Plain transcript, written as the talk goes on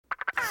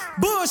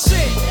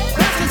Bullshit.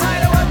 That's the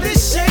title of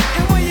this shit.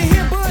 And when you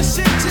hear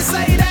bullshit, just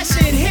say that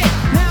shit hit.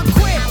 Now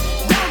quit.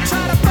 Don't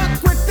try to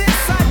fuck with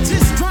this. I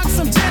just drunk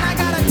some gin. I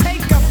gotta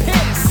take a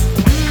piss.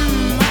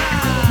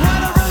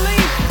 What a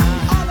relief.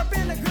 All up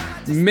in the ground.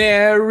 I just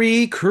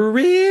Merry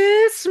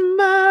Christmas,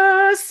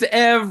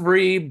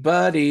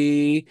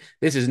 everybody.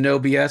 This is No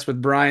BS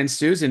with Brian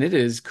Susan. It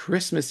is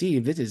Christmas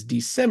Eve. It is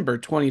December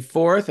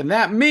 24th, and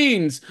that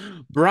means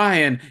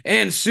Brian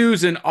and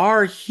Susan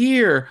are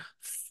here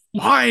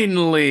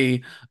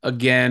finally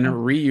again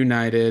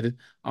reunited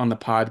on the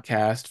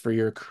podcast for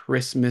your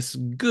Christmas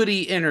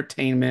goody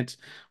entertainment.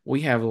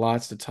 We have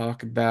lots to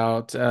talk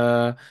about.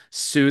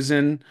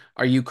 Susan,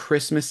 are you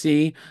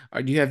Christmassy?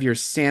 Do you have your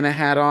Santa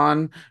hat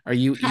on? Are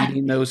you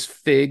eating those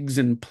figs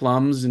and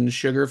plums and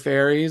sugar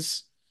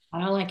fairies? I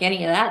don't like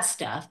any of that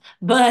stuff,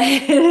 but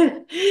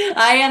I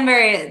am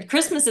very,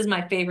 Christmas is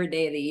my favorite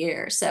day of the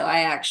year. So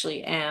I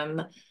actually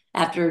am,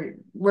 after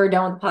we're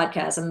done with the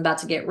podcast, I'm about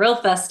to get real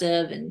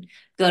festive and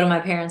go to my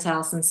parents'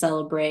 house and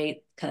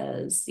celebrate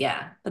because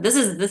yeah, but this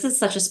is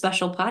such a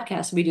special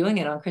podcast to be doing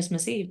it on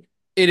Christmas Eve,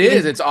 It even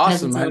is. though It's it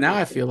doesn't awesome. Now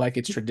celebrate I feel like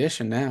it's Christmas.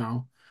 tradition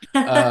now.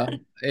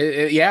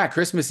 Yeah,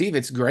 Christmas Eve.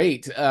 It's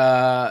great.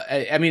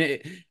 I mean,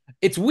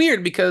 it's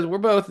weird because we're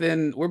both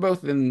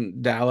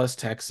in Dallas,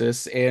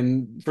 Texas,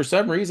 and for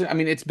some reason, I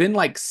mean, it's been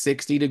like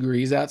 60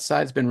 degrees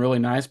outside. It's been really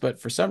nice,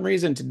 but for some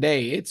reason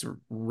today it's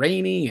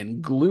rainy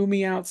and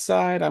gloomy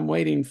outside. I'm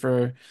waiting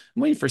for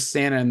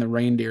Santa and the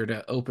reindeer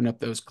to open up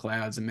those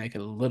clouds and make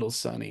it a little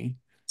sunny.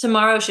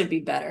 Tomorrow should be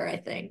better, I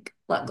think,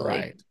 luckily.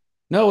 Right.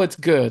 No, it's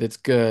good. It's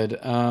good.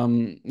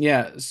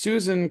 Yeah,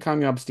 Susan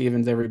coming up,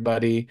 Stevens,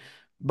 everybody.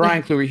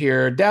 Brian Kluwer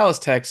here, Dallas,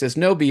 Texas.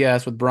 No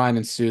BS with Brian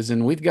and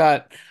Susan. We've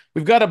got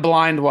a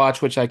blind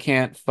watch, which I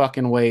can't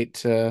fucking wait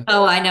to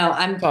Oh, I know.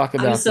 I'm talk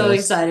I'm about so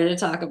this. excited to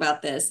talk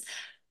about this.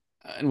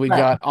 And we've But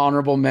got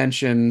honorable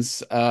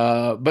mentions.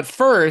 But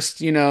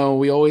first, we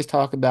always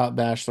talk about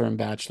Bachelor and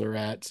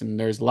Bachelorettes, and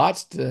there's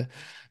lots to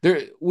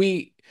there.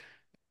 We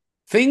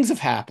things have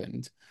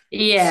happened.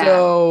 yeah.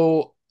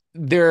 So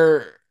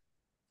there.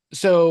 Which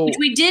So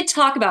we did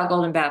talk about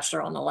Golden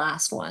Bachelor on the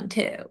last one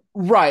too.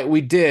 right, we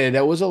did.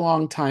 That was a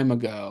long time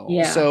ago.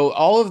 Yeah. So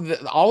all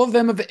of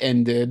them have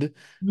ended.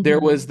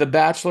 There was Hmm. the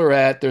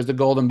Bachelorette, there's the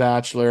Golden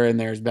Bachelor, and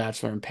there's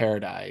Bachelor in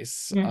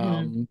Paradise.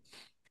 Hmm.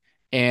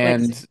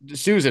 And Like,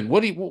 Susan,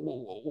 what do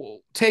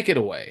you take it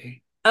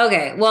away?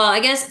 okay, well, I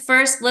guess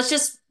first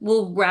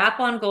we'll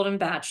wrap on Golden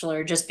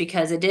Bachelor just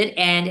because it did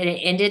end and it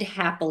ended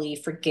happily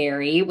for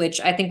Gary, which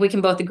I think we can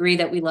both agree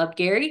that we loved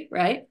Gary,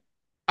 right?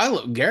 I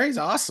look, Gary's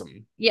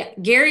awesome. Yeah,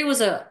 Gary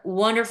was a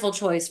wonderful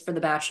choice for The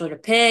Bachelor to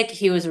pick.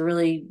 He was a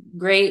really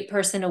great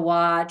person to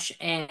watch,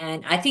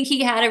 and I think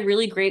he had a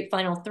really great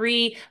final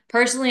three.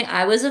 Personally,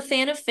 I was a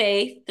fan of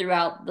Faith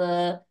throughout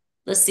the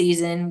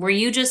season. Were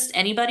you just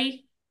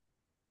anybody?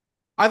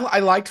 I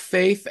liked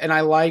Faith and I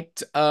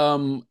liked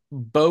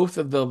both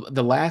of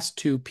the last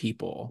two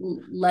people,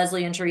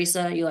 Leslie and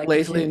Teresa, you like them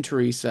Leslie too? and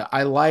Teresa.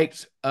 I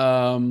liked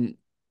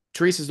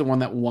Teresa's the one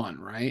that won,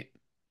 right?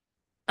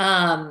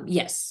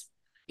 Yes,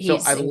 So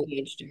he's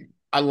engaged to her.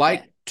 I Yeah.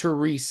 like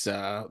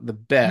Teresa the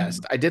Mhm.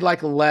 best. I did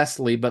like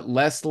Leslie, but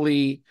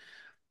Leslie,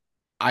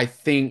 I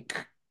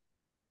think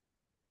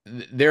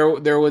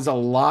there was a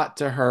lot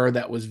to her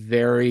that was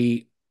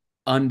very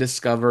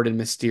undiscovered and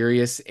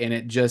mysterious, and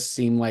it just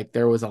seemed like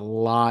there was a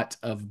lot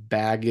of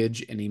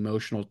baggage and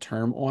emotional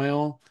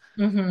turmoil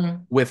Hmm.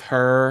 with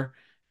her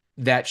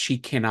that she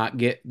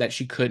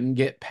couldn't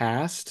get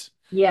past.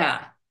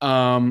 Yeah.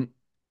 Um,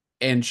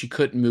 and she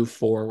couldn't move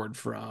forward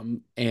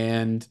from.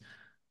 And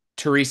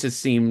Teresa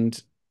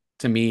seemed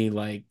to me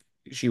like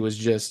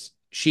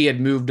she had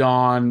moved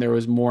on, there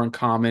was more in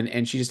common,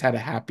 and she just had a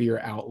happier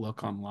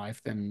outlook on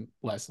life than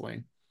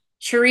Leslie.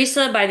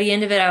 Teresa, by the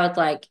end of it, I was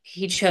like,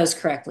 he chose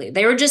correctly.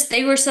 They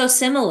were so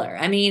similar.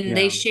 I mean,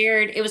 they Yeah.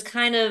 shared, it was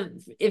kind of,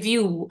 if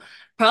you,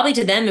 probably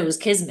to them, it was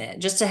kismet,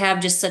 just to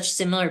have just such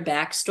similar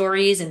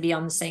backstories and be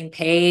on the same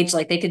page.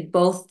 Like they could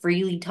both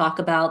freely talk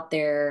about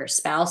their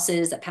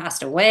spouses that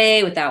passed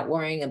away without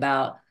worrying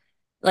about,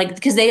 like,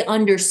 because they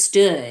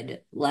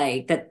understood,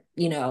 like, that,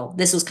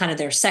 this was kind of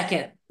their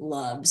second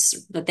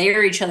loves, that they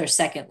are each other's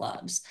second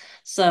loves.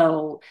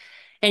 So,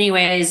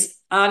 anyways,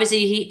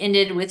 obviously he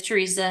ended with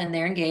Teresa and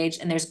they're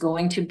engaged, and there's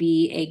going to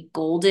be a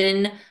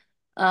golden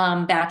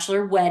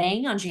bachelor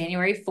wedding on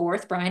January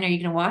 4th. Brian, are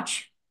you gonna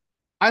watch?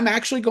 I'm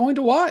actually going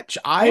to watch.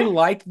 I Yeah.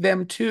 like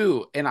them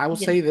too. And I will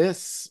Yeah. say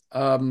this,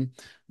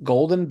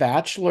 Golden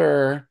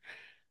Bachelor,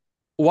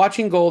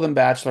 watching Golden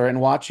Bachelor and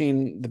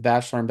watching The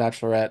Bachelor and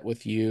Bachelorette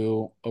with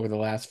you over the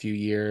last few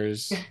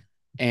years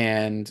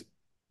and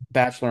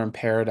Bachelor in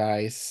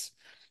Paradise,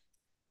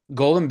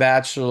 Golden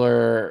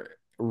Bachelor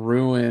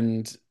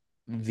ruined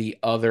the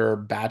other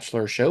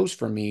Bachelor shows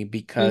for me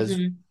because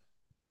Hmm.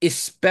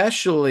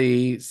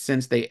 especially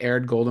since they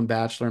aired Golden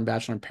Bachelor and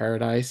Bachelor in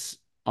Paradise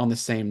on the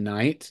same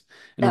night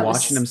and That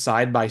watching them was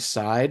side by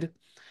side,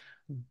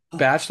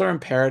 Bachelor in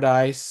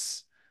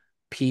Paradise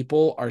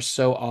people are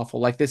so awful.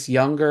 Like this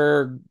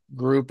younger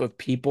group of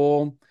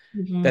people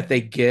that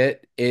they Mhm.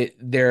 get,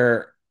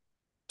 they're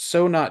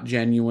so not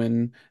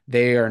genuine.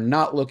 They are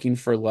not looking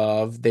for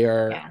love. They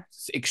are Yeah.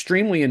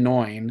 extremely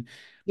annoying.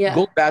 Yeah.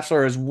 Gold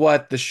Bachelor is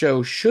what the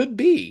show should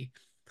be.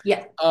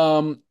 Yeah.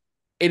 Um,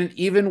 and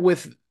even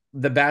with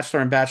The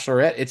Bachelor and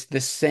Bachelorette, it's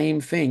the same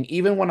thing.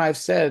 Even when I've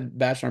said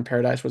Bachelor in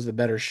Paradise was the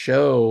better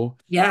show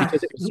Yeah.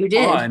 because it was You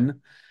did.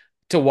 fun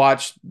to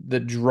watch the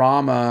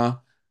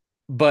drama,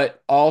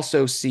 but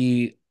also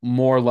see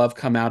more love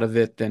come out of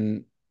it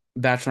than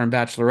Bachelor and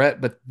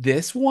Bachelorette. But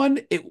this one,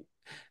 it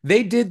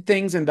they did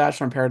things in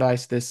Bachelor in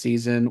Paradise this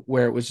season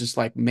where it was just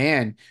like,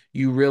 man,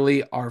 you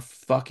really are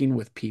fucking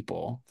with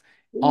people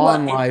Well,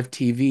 on live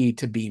TV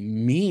to be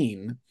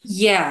mean.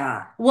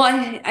 yeah.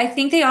 Well, I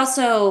think they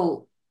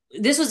also,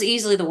 this was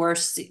easily the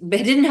worst, but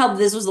it didn't help.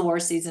 This was the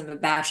worst season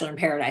of Bachelor in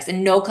Paradise,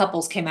 and no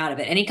couples came out of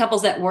it. Any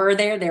couples that were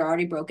there, they're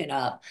already broken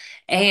up.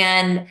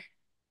 And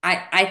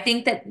I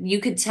think that you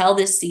could tell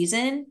this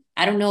season.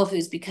 I don't know if it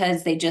was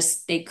because they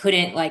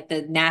couldn't like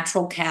the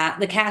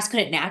cast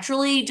couldn't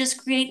naturally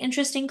just create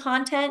interesting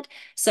content.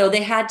 So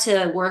they had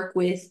to work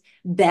with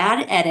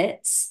bad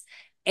edits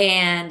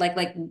and like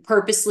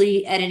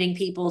purposely editing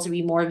people to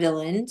be more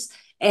villains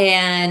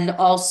and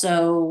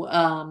also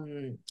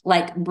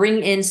like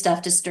bring in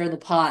stuff to stir the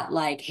pot,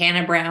 like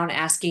Hannah Brown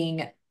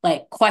asking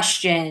like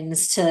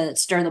questions to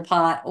stir the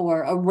pot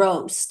or a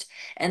roast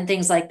and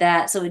things like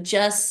that. So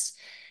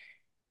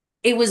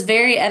it was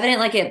very evident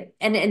like it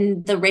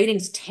and the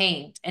ratings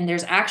tanked and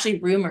there's actually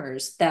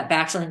rumors that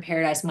Bachelor in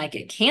Paradise might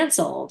get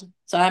canceled.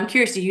 So I'm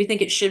curious, do you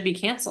think it should be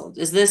canceled?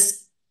 Is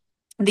this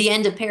the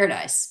end of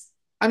Paradise?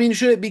 I mean,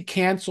 should it be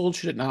canceled?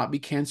 Should it not be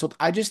canceled?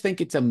 I just think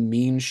it's a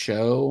mean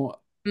show.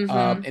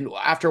 Mm-hmm. And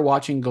after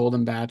watching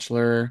Golden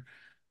Bachelor,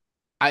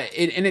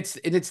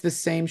 it's the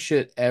same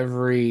shit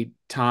every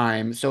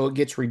time, so it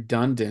gets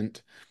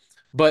redundant.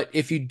 But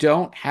if you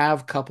don't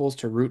have couples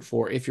to root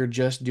for, if you're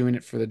just doing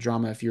it for the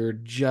drama, if you're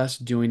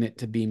just doing it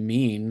to be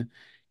mean,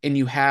 and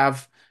you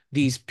have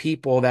these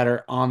people that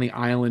are on the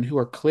island who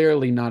are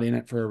clearly not in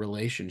it for a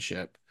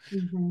relationship,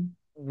 Mm-hmm.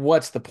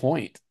 what's the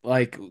point?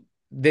 Like,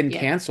 then Yeah.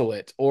 cancel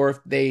it. Or if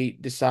they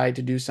decide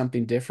to do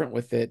something different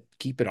with it,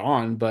 keep it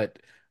on. But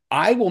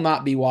I will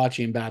not be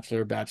watching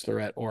Bachelor,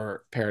 Bachelorette,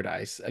 or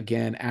Paradise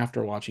again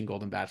after watching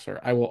Golden Bachelor.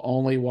 I will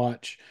only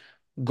watch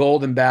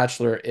Golden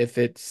Bachelor if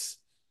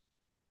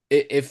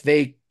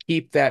they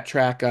keep that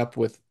track up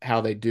with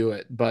how they do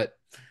it. But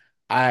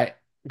I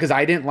because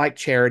I didn't like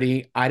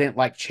Charity. I didn't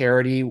like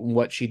Charity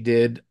what she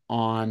did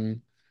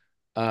on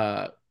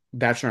uh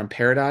Bachelor in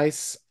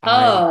Paradise.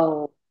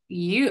 I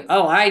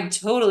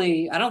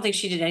don't think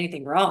she did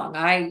anything wrong.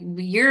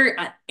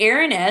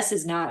 Aaron S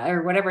is not,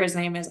 or whatever his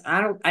name is.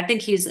 I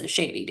think he's a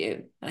shady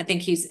dude. I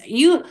think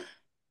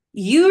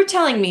you're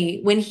telling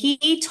me when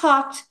he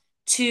talked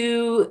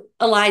to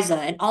Eliza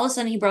and all of a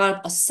sudden he brought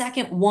up a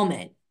second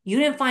woman, you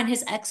didn't find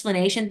his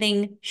explanation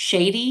thing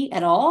shady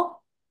at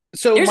all?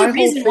 So There's a my whole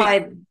reason thing,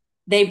 why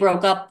they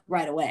broke up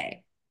right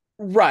away.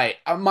 right?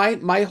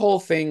 My whole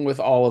thing with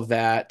all of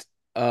that,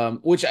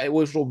 which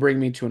will bring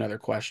me to another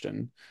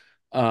question,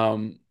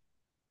 um,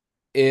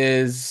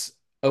 is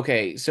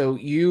okay. So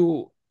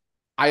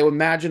I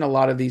imagine a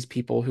lot of these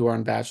people who are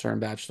on Bachelor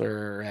and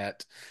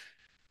Bachelorette.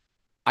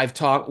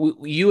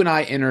 You and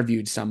I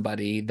interviewed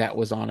somebody that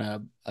was on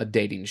a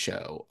dating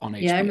show on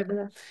Yeah, I HBO. remember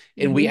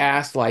that. And we Hmm.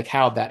 asked like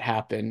how that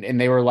happened. And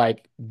they were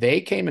like,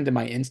 they came into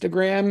my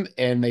Instagram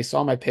and they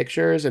saw my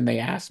pictures and they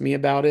asked me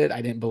about it.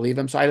 I didn't believe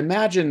them. So I'd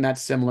imagine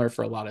that's similar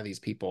for a lot of these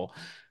people.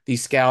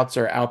 These scouts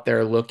are out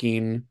there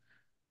looking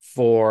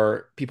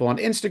for people on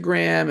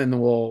Instagram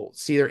and we'll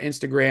see their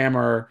Instagram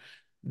or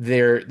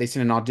they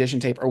send an audition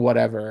tape or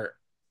whatever.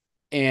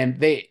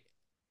 And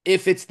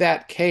if it's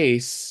that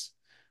case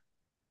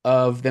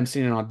of them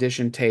seeing an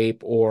audition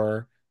tape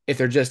or if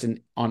they're just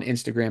on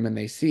Instagram and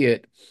they see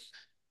it,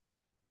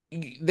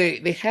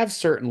 they have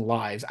certain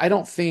lives. I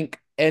don't think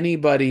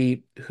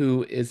anybody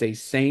who is a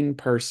sane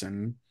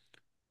person,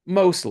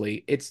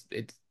 mostly, it's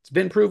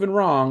been proven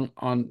wrong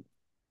on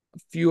a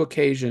few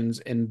occasions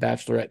in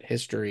Bachelorette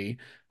history,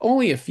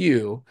 only a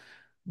few,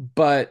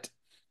 but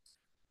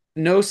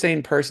no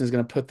sane person is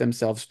going to put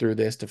themselves through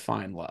this to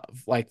find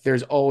love. Like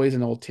there's always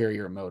an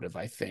ulterior motive,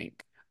 I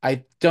think.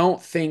 I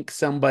don't think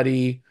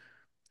somebody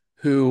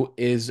who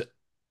is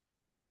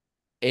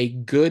a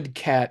good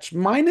catch,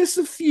 minus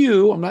a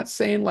few. I'm not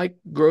saying like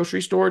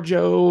Grocery Store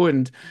Joe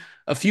and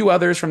a few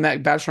others from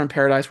that Bachelor in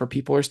Paradise where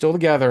people are still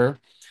together.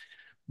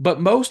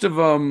 But most of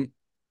them,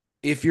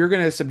 if you're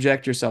going to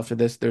subject yourself to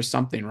this, there's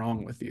something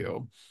wrong with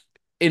you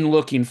in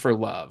looking for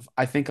love.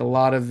 I think a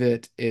lot of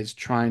it is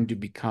trying to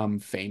become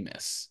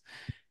famous.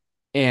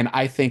 And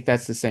I think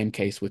that's the same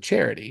case with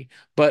Charity.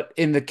 But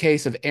in the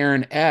case of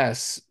Aaron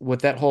S.,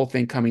 with that whole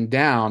thing coming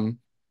down,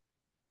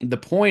 the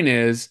point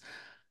is,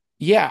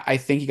 yeah, I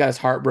think he got his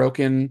heart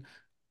broken.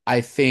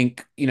 I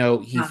think,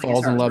 he I think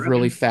his falls in heart was love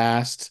really broken.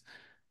 fast.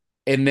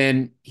 And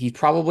then he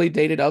probably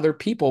dated other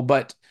people.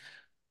 But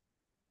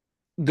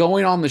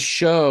going on the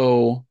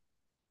show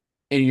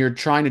and you're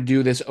trying to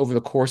do this over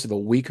the course of a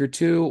week or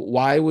two,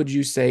 why would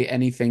you say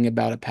anything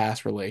about a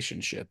past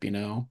relationship,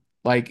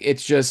 Like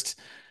it's just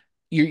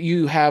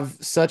you have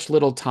such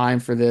little time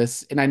for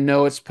this, and I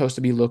know it's supposed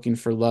to be looking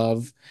for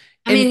love.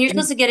 I mean, you're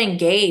supposed And to get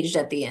engaged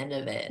at the end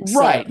of it. So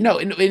right, no,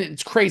 and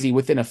it's crazy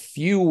within a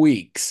few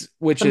weeks,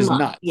 which it's a is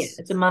month. Yeah, nuts.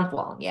 it's a month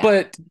long. Yeah.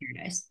 But Very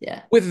nice.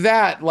 Yeah. with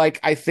that, like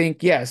I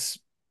think yes,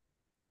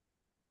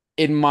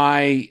 in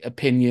my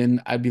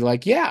opinion, I'd be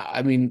like, yeah,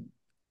 I mean,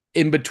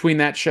 in between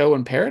that show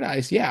and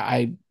Paradise, yeah,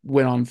 I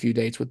went on a few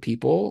dates with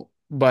people,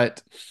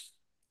 but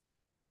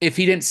if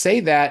he didn't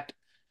say that,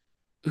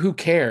 who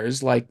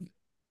cares? Like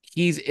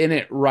he's in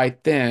it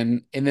right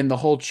then. And then the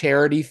whole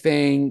charity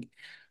thing,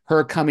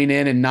 her coming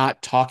in and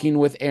not talking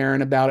with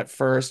Aaron about it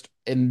first,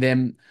 and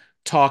them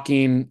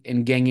talking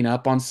and ganging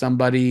up on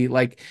somebody.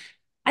 Like,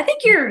 I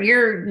think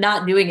you're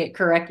not doing it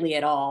correctly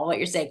at all, what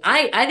you're saying.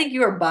 I think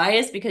you are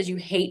biased because you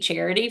hate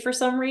Charity for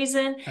some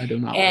reason, I do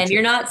not like and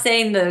you're charity. not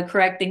saying the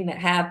correct thing that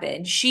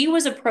happened. She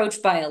was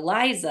approached by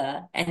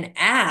Eliza and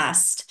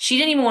asked, she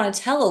didn't even want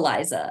to tell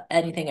Eliza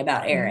anything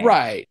about Aaron.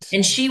 Right.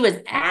 And she was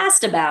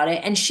asked about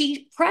it, and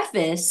she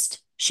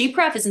prefaced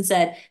and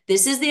said,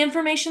 "This is the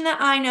information that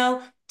I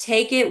know.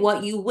 Take it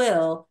what you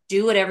will.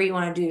 Do whatever you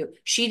want to do."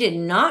 She did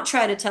not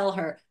try to tell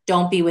her,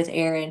 "Don't be with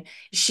Aaron."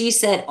 She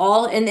said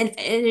all, and it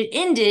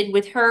ended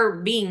with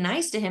her being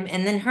nice to him,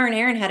 and then her and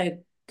Aaron had a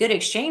good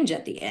exchange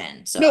at the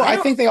end. So No, I I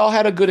don't, think they all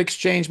had a good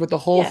exchange, but the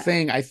whole yeah.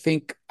 thing, I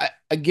think,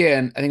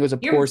 again, I think it was a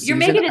poor You're season.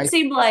 making it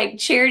seem like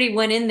Charity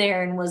went in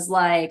there and was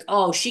like,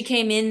 oh, she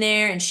came in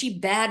there and she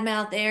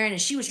badmouthed Aaron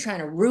and she was trying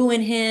to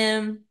ruin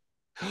him.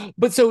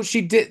 But so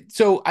she did.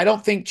 So I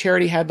don't think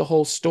Charity had the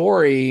whole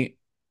story.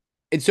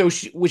 And so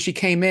when she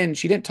came in,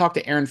 she didn't talk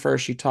to Aaron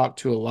first. She talked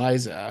to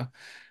Eliza.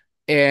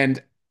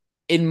 And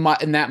in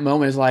that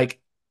moment is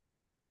like,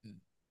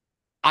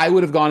 I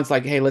would have gone, it's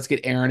like, hey, let's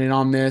get Aaron in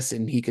on this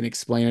and he can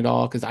explain it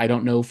all because I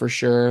don't know for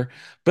sure.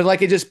 But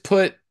like it just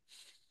put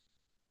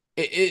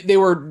they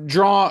were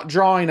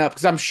drawing up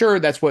because I'm sure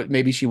that's what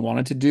maybe she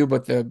wanted to do,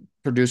 but the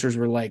producers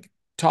were like,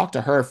 talk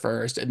to her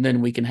first, and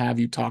then we can have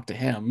you talk to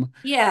him.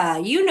 Yeah,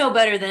 you know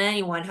better than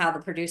anyone how the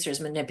producers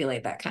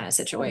manipulate that kind of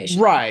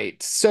situation.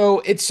 Right. So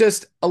it's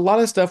just a lot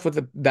of stuff with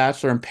the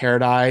Bachelor in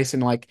Paradise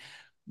and like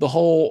the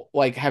whole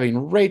like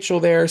having Rachel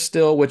there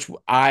still, which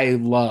I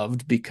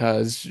loved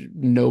because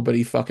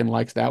nobody fucking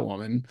liked that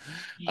woman.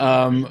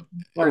 Yeah, Um,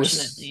 it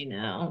was unfortunately,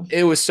 no.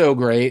 it was so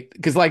great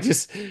because like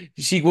just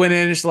she went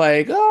in just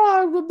like,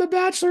 oh, I'm the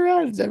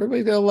Bachelorette,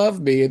 everybody's gonna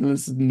love me, and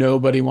this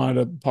nobody wanted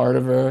a part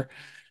of her.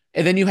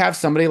 And then you have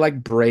somebody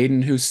like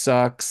Braden who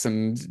sucks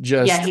and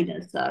Yeah, just he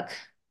does suck.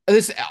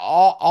 this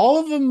all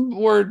of them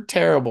were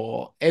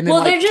terrible. And then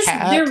Well, like there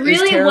Kat is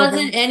really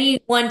wasn't terrible.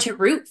 anyone to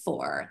root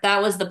for.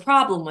 That was the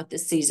problem with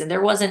this season.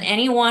 There wasn't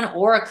anyone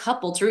or a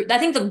couple to root. I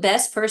think the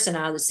best person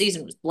out of the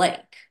season was Blake.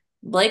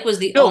 Blake was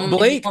the No, only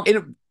Blake,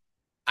 one.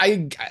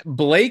 I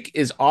Blake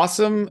is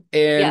awesome.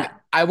 And Yeah.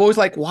 I've always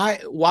like,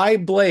 why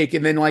Blake?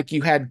 And then like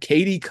you had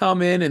Katie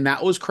come in and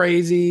that was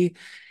crazy.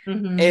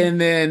 Hmm. And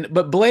then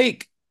but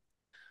Blake,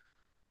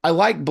 I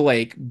like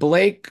Blake.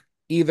 Blake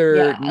either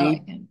Yeah, I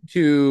like need him.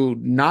 to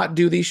not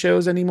do these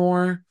shows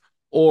anymore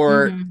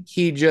or Hmm.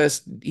 he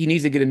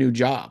needs to get a new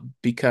job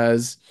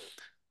because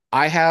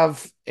I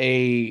have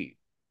a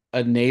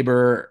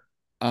neighbor,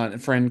 a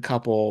friend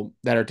couple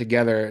that are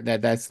together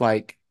that's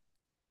like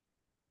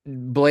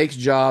Blake's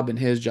job and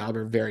his job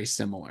are very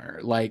similar.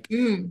 Like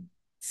Mm.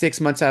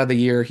 6 months out of the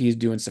year, he's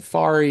doing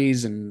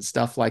safaris and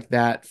stuff like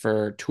that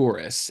for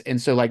tourists.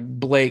 And so like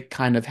Blake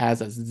kind of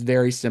has a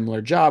very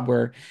similar job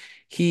where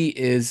he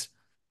is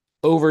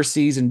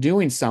overseas and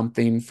doing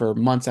something for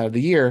months out of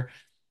the year.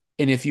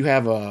 And if you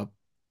have a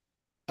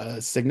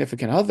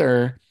significant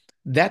other,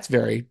 that's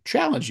very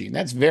challenging.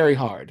 That's very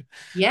hard.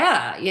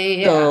 Yeah, yeah, yeah,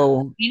 yeah.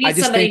 So You I need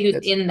just somebody think who's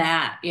that's in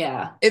that.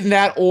 Yeah. in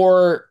that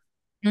or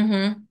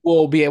Hmm.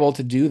 will be able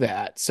to do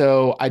that.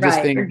 So I just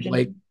Right. think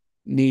Blake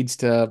needs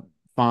to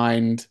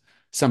find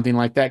something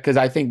like that because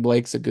I think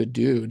Blake's a good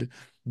dude.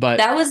 But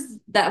That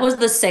was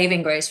the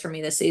saving grace for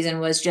me this season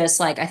was just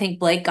like I think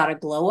Blake got a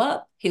glow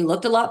up. He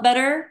looked a lot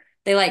better.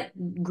 They like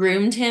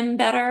groomed him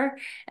better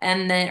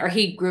and then or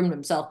he groomed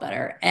himself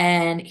better.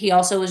 And he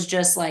also was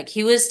just like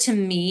he was to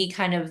me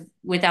kind of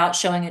without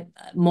showing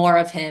more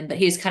of him, but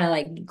he was kind of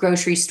like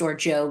grocery store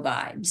Joe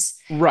vibes.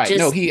 right,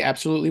 no, Just he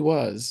absolutely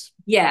was.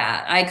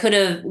 yeah, I could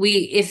have we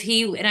if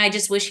he and I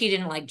just wish he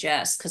didn't like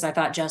Jess because I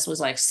thought Jess was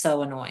like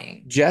so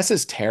annoying. Jess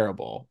is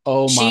terrible.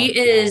 Oh my She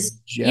God, is,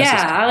 Jess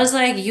is yeah. I terrible. was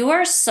like, you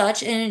are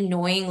such an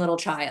annoying little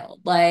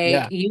child. Like,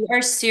 Yeah. you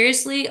are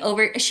seriously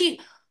over.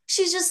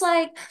 She's just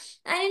like,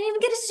 I didn't even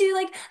get to do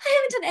like, I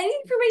haven't done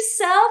anything for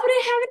myself, and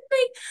I haven't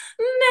like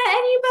met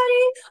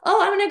anybody.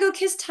 Oh, I'm gonna go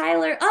kiss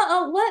Tyler.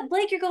 Uh-oh, what?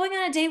 Blake, you're going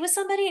on a date with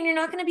somebody and you're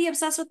not gonna be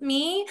obsessed with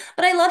me?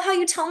 But I love how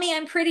you tell me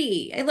I'm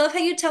pretty. I love how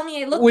you tell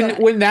me I look good.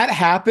 When that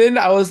happened,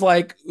 I was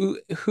like,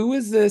 who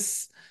is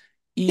this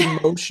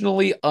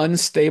emotionally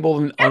unstable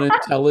and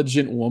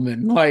unintelligent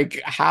woman?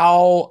 Like,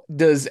 how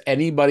does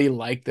anybody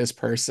like this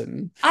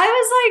person? I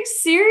was like,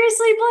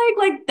 seriously,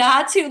 Blake? Like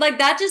that's who like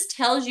that just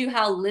tells you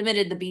how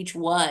limited the beach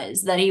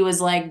was that he was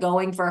like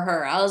going for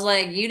her. I was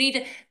like, you need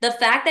to the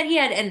fact that he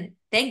had and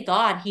thank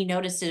God he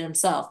noticed it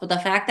himself. But the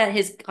fact that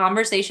his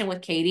conversation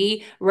with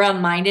Katie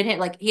reminded him,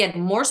 like he had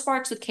more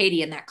sparks with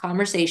Katie in that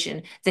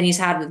conversation than he's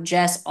had with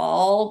Jess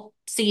all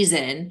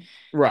season.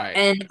 Right.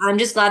 And I'm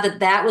just glad that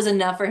that was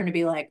enough for him to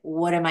be like,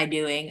 what am I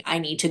doing? I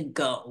need to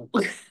go.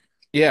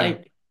 Yeah.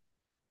 Like,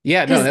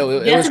 Yeah, no,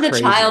 because it Jess was is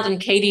a child crazy.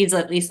 and Katie's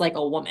at least like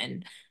a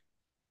woman.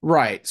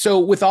 Right. So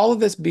with all of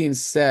this being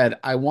said,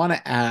 I want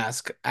to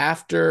ask,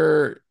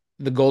 after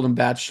The Golden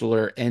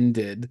Bachelor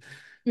ended,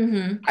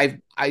 Hmm.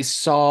 I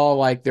saw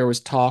like there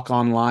was talk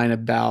online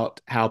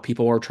about how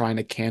people were trying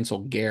to cancel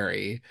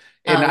Gary.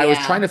 And Oh I was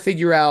trying yeah. to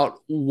figure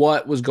out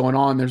what was going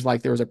on. There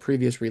was a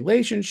previous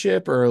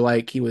relationship, or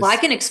like he Well, I was.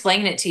 can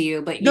explain it to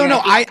you, but No, you're,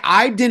 no, I think,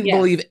 I didn't yeah.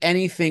 believe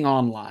anything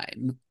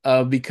online,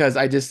 because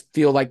I just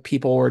feel like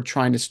people were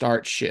trying to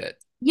start shit.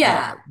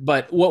 Yeah.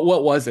 But what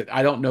was it?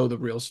 I don't know the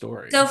real So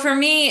story. for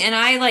me, and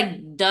I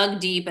like dug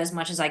deep as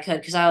much as I could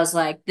because I was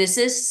like, this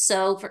is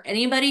so for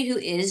anybody who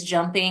is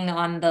jumping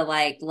on the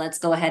like, let's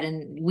go ahead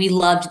and we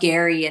loved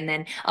Gary. And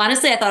then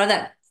honestly, I thought of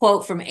that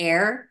quote from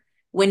Air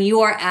when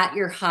you are at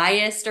your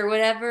highest or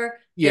whatever,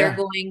 Yeah, they're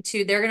going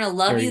to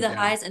love tear you you the down,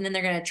 highest and then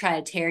they're going to try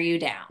to tear you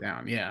down.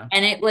 down. Yeah.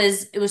 And it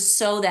was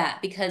so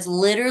that because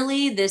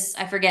literally this,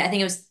 I forget, I think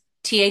it was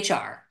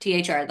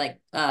THR, like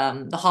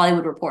the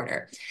Hollywood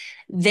Reporter.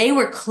 They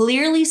were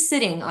clearly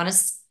sitting on a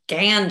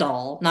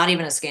scandal, not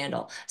even a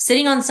scandal,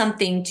 sitting on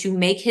something to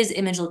make his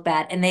image look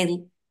bad. And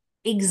they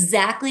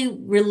exactly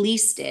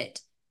released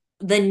it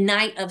the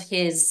night of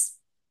his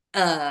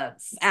uh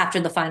after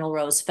the Final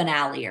Rose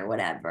finale or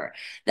whatever.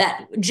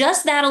 That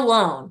just that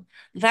alone,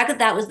 the fact that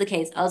that was the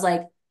case, I was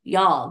like,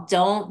 y'all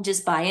don't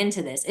just buy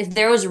into this. If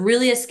there was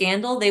really a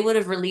scandal, they would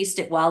have released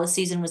it while the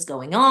season was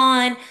going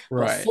on,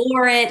 Right.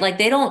 before it. Like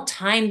they don't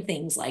time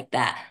things like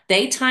that.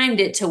 They timed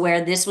it to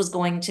where this was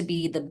going to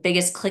be the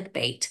biggest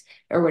clickbait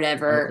or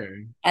whatever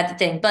Okay. at the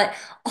thing. But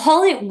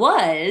all it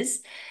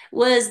was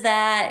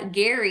that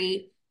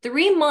Gary,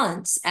 3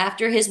 months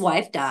after his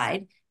wife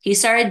died, he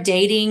started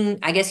dating.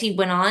 I guess he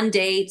went on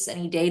dates and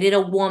he dated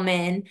a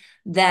woman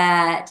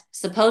that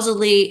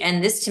supposedly,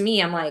 and this to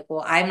me, I'm like,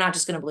 well, I'm not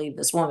just going to believe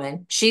this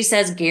woman. She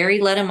says Gary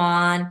led him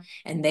on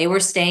and they were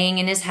staying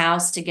in his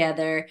house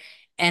together.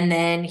 And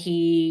then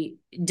he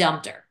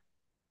dumped her.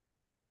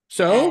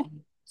 So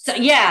And so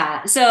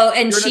yeah, so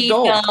and you're an she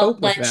adult. felt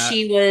Cope with that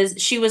that.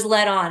 she was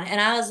led on. And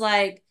I was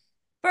like,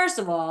 first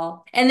of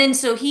all, and then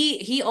so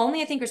he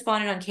only I think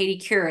responded on Katie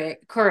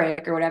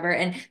Couric or whatever,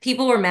 and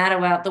people were mad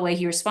about the way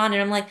he responded.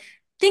 I'm like,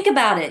 think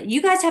about it.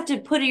 You guys have to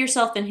put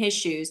yourself in his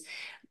shoes.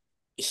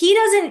 He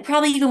doesn't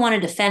probably even want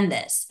to defend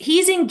this.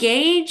 He's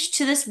engaged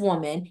to this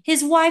woman.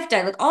 His wife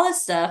died, like all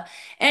this stuff.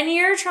 And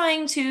you're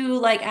trying to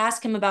like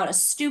ask him about a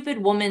stupid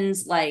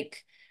woman's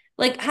like,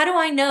 how do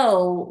I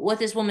know what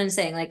this woman's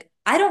saying? Like,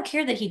 I don't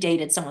care that he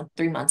dated someone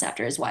 3 months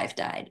after his wife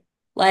died.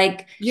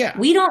 Like, Yeah.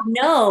 we don't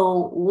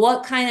know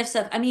what kind of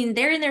stuff. I mean,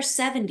 they're in their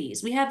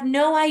 70s. We have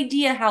no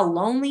idea how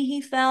lonely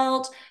he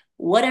felt,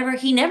 whatever.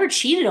 He never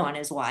cheated on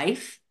his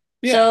wife.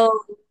 Yeah. So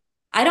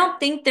I don't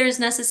think there's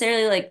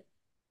necessarily like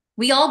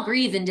we all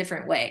grieve in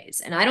different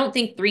ways. And I don't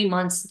think 3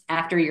 months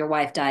after your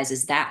wife dies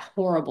is that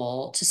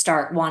horrible to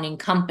start wanting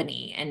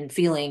company and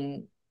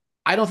feeling.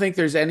 I don't think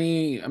there's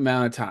any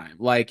amount of time.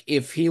 Like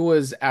if he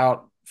was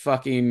out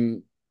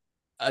fucking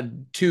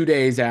 2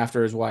 days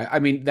after his wife, I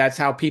mean, that's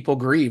how people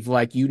grieve.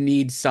 Like you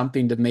need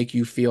something to make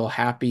you feel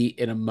happy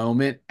in a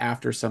moment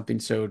after something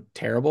so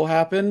terrible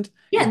happened.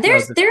 Yeah, It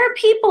doesn't. there are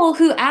people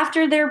who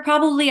after they're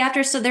probably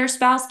after so their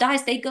spouse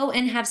dies, they go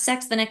and have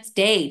sex the next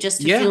day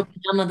just to Yeah. feel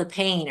numb of the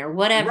pain or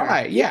whatever.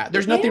 Right. Who Yeah.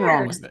 There's nothing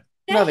wrong with cares? it.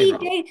 That Nothing he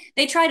wrong. did.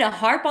 They try to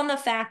harp on the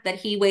fact that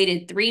he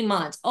waited 3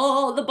 months.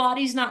 Oh, the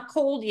body's not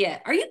cold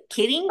yet. Are you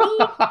kidding me?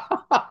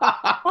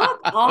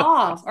 Fuck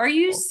off. Are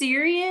you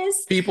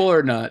serious? People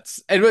are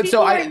nuts. And but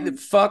so People are, I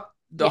fuck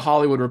the yeah.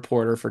 Hollywood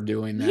Reporter for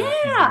doing Yeah,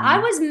 that. I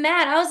was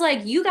mad. I was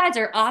like, you guys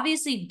are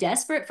obviously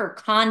desperate for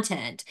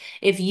content.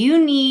 If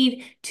you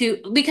need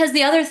to, because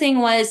the other thing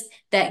was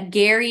that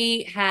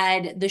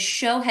the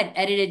show had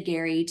edited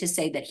Gary to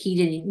say that he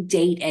didn't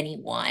date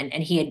anyone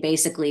and he had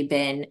basically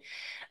been,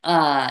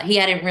 he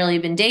hadn't really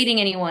been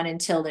dating anyone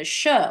until this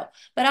show.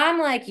 But I'm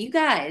like, you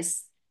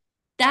guys,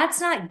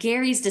 that's not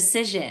Gary's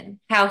decision,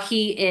 how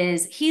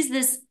he's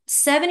this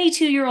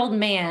 72-year-old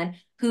man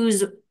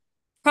who's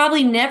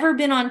probably never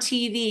been on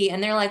TV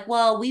and they're like,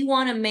 well, we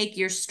want to make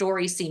your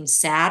story seem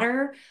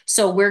sadder.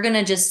 So we're going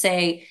to just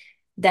say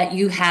that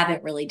you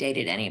haven't really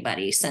dated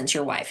anybody since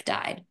your wife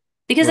died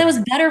because that was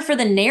Right. better for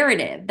the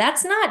narrative.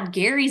 That's not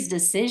Gary's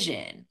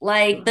decision.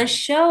 Like the Right.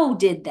 show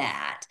did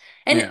that.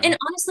 Yeah. And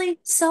honestly,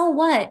 so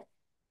what?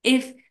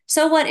 If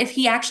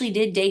he actually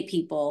did date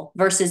people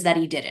versus that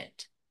he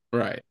didn't?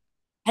 Right.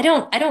 I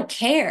don't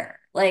care.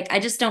 Like I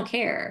just don't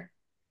care.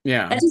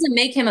 Yeah. That doesn't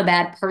make him a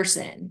bad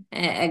person,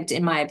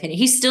 in my opinion.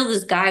 He's still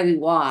this guy we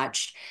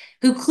watched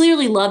who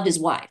clearly loved his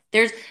wife.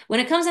 When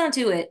it comes down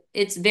to it,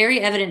 it's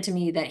very evident to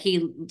me that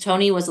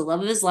Tony was the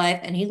love of his life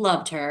and he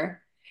loved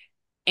her.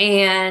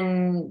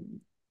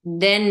 And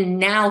then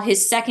now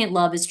his second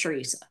love is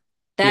Teresa.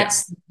 Yeah.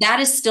 That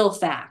is still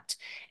fact.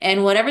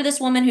 And whatever this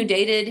woman who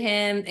dated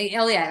him,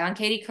 oh yeah, on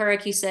Katie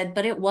Couric, he said,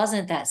 but it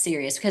wasn't that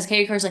serious because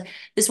Katie Couric's like,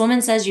 this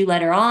woman says you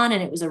let her on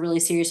and it was a really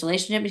serious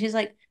relationship. And she's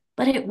like,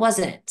 but it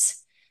wasn't.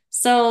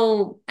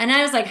 So, and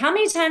I was like, how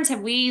many times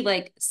have we,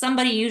 like,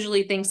 somebody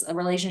usually thinks a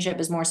relationship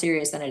is more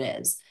serious than it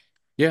is?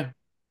 Yeah.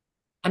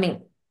 I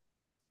mean,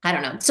 I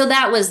don't know. So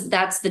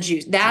that's the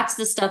juice. That's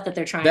the stuff that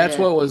they're trying That's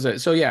to, what was it.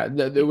 So yeah,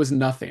 there was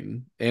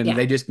nothing, and yeah,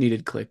 they just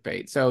needed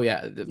clickbait. So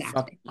yeah, fuck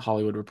exactly.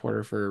 Hollywood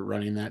Reporter for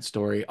running that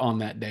story on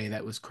that day.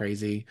 That was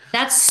crazy.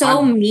 That's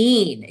so I'm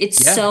mean.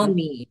 It's Yeah, so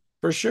mean.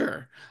 for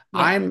sure.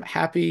 Yeah. I'm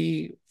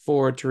happy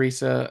for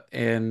Teresa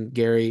and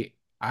Gary.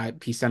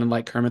 He sounded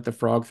like Kermit the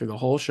Frog through the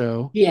whole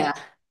show. Yeah.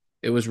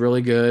 It was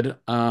really good.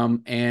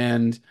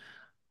 And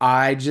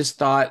I just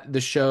thought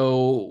the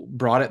show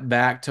brought it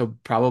back to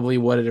probably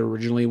what it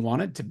originally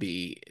wanted to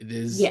be. It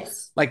is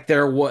Yes. like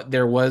there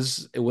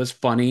was it was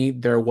funny.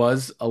 There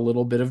was a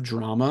little bit of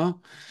drama.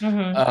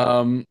 Mm-hmm.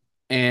 Um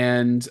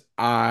and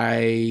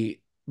I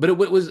but it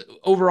was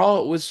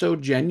overall it was so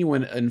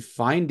genuine and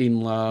finding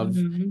love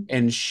Mm-hmm.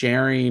 and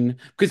sharing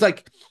because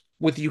like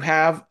with you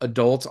have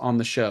adults on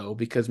the show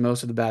because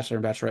most of the Bachelor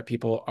and Bachelorette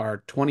people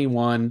are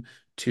 21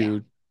 Yeah.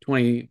 to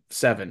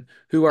 27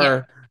 who Yeah.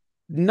 are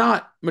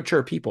not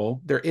mature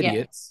people. They're Yeah.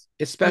 idiots,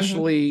 Mm-hmm.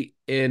 especially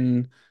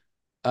in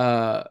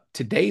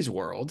today's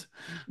world,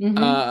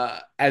 Mm-hmm.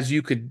 as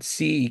you could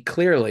see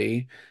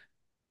clearly.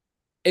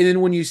 And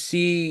then when you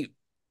see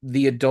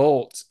the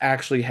adults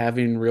actually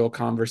having real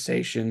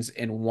conversations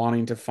and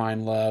wanting to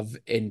find love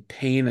and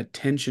paying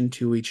attention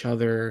to each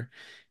other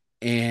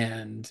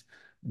and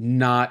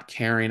not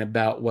caring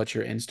about what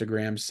your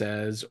Instagram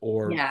says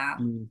or Yeah.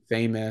 being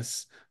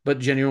famous, but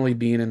genuinely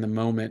being in the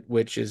moment,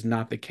 which is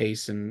not the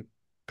case in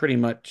pretty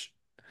much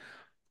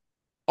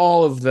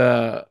all of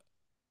the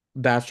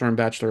Bachelor and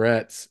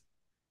Bachelorettes,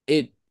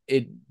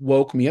 it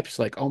woke me up. It's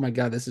like, oh my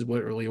God, this is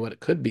what it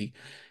could be.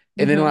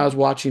 And then when I Mm-hmm. was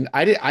watching,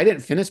 I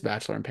didn't finish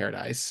Bachelor in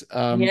Paradise.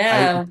 I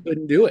Yeah.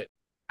 couldn't do it.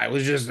 I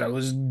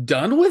was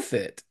done with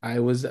it. I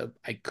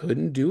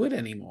couldn't do it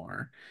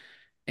anymore.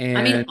 I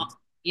mean, And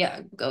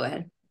yeah, go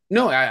ahead.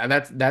 no,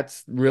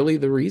 that's really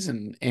the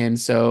reason. And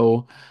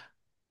so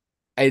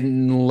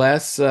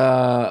unless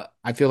I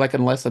feel like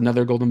unless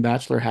another Golden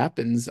Bachelor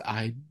happens,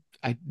 I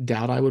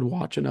doubt I would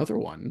watch another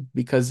one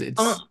because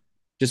it's Oh,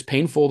 just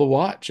painful to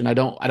watch and I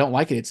don't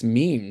like it. It's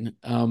mean.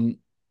 And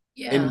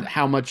yeah.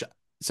 how much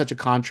such a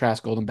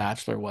contrast Golden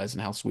Bachelor was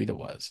and how sweet it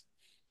was.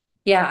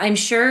 Yeah, I'm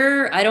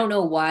sure. I don't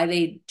know why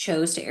they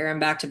chose to air them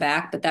back to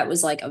back, but that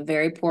was like a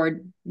very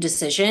poor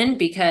decision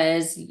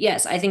because,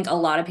 yes, I think a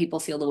lot of people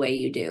feel the way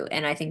you do.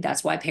 And I think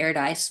that's why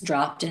Paradise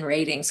dropped in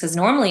ratings because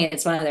normally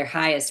it's one of their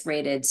highest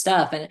rated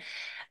stuff.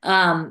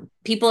 And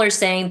people are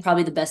saying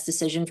probably the best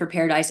decision for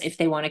Paradise if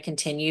they want to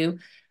continue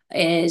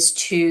is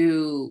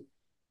to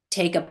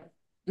take a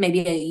maybe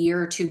a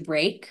year or two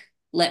break,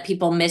 let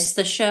people miss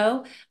the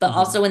show, but Mhm.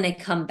 also when they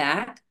come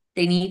back,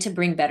 they need to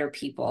bring better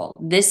people.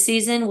 This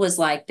season was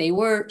like they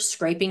were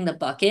scraping the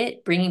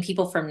bucket, bringing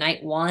people from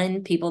night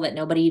one, people that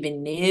nobody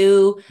even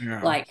knew,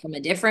 Yeah. like from a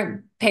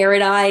different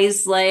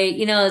paradise, like,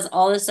 you know, it's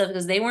all this stuff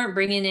because they weren't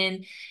bringing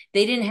in,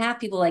 they didn't have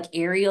people like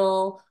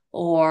Ariel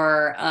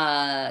or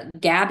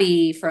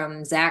Gabby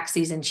from Zach's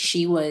season.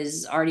 She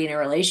was already in a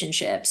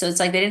relationship. So it's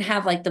like they didn't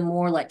have like the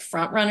more like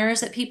front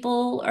runners that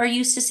people are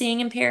used to seeing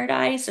in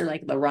Paradise or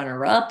like the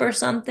runner up or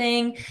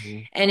something.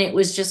 Mhm. And it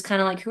was just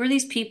kind of like, who are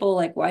these people?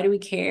 Like, why do we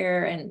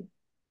care? And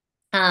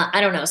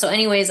I don't know. So,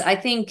 anyways, I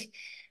think,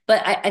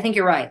 but I think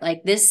you're right.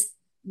 Like this,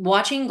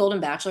 watching Golden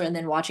Bachelor and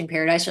then watching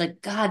Paradise, you're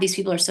like, God, these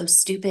people are so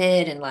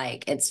stupid. And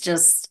like, it's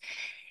just,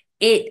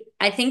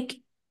 I think,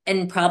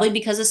 and probably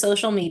because of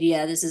social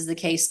media, this is the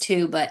case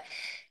too, but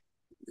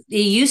it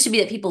used to be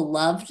that people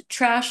loved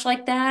trash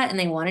like that and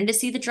they wanted to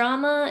see the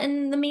drama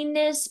and the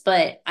meanness,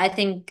 but I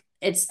think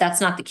that's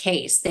not the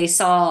case. They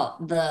saw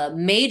the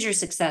major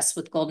success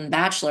with Golden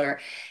Bachelor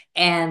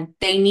and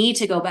they need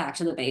to go back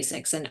to the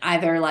basics and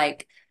either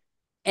like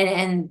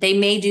and they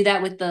may do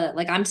that with the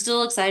like I'm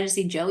still excited to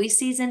see Joey's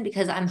season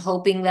because I'm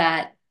hoping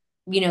that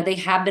they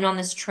have been on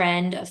this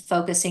trend of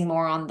focusing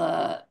more on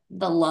the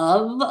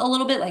love a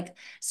little bit like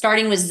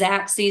starting with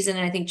Zach's season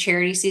and I think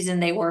Charity season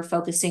they were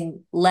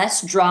focusing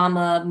less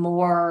drama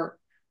more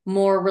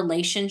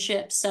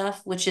relationship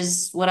stuff which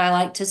is what I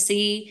like to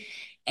see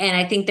and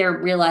I think they're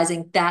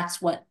realizing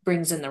that's what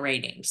brings in the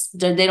ratings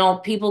they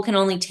don't people can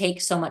only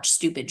take so much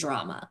stupid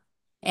drama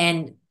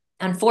and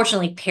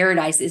unfortunately,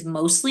 Paradise is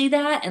mostly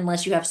that,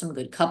 unless you have some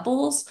good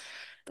couples,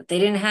 but they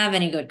didn't have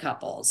any good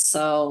couples.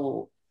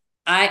 So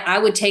I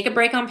would take a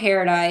break on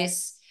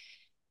Paradise.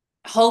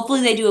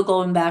 Hopefully they do a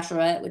Golden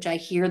Bachelorette, which I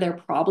hear they're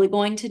probably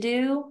going to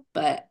do,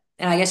 but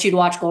and I guess you'd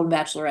watch Golden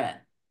Bachelorette.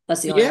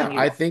 That's the only Yeah, one you'd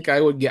I watch. think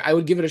I would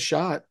give it a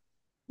shot.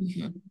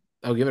 Mhm.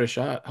 I'll give it a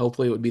shot.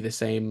 Hopefully it would be the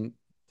same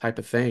type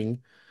of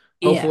thing.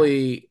 Yeah.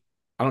 Hopefully,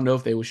 I don't know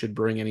if they should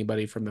bring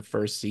anybody from the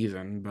first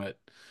season, but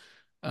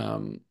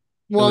um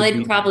it Well, would they be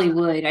nice. probably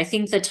would. I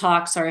think the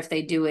talks are if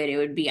they do it, it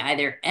would be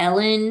either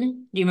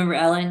Ellen. Do you remember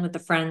Ellen with the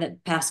friend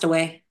that passed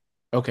away?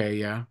 Okay,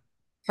 yeah.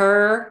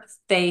 Her,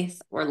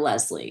 Faith, or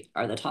Leslie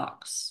are the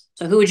talks.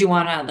 So who would you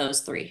want out of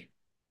those three?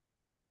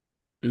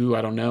 Ooh,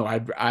 I don't know.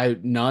 I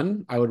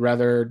none. I would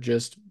rather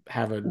just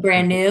have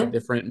Brand a new?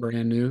 different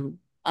brand new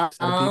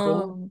set of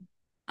people. Um,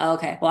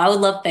 okay. Well, I would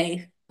love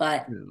Faith,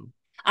 but You know.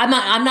 I'm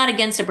not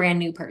against a brand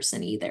new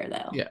person either,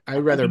 though. Yeah, I'd I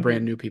rather think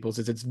brand new people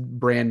since it's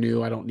brand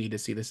new. I don't need to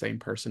see the same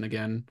person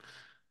again.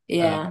 Uh,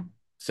 yeah.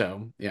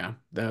 so yeah,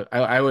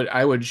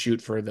 I would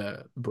shoot for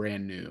the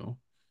brand new.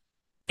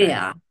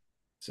 Yeah.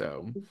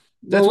 So Well,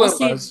 that's we'll what it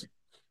see. was.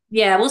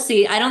 Yeah, we'll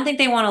see. I don't think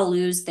they want to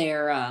lose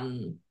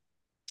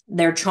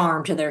their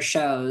charm to their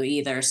show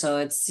either.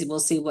 So we'll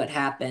see what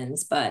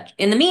happens. But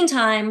in the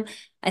meantime,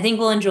 I think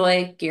we'll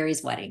enjoy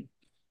Gary's wedding.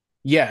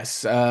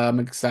 Yes, I'm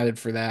excited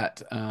for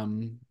that.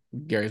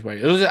 Gary's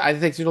wedding. I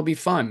think it'll be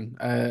fun.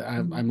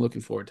 I'm Mhm.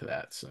 looking forward to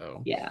that.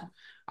 So Yeah.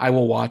 I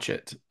will watch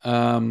it.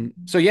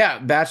 So yeah,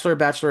 Bachelor,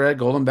 Bachelorette,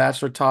 Golden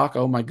Bachelor talk.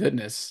 Oh my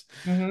goodness.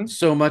 Hmm.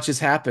 So much has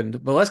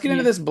happened. But let's get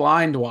into Yeah. this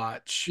blind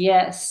watch.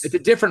 It's Yes. a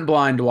different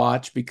blind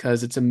watch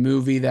because it's a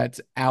movie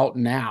that's out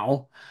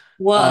now.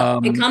 Well,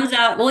 it Um, comes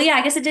out. Well, yeah,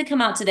 I guess it did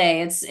come out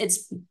today.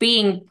 It's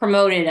being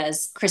promoted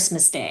as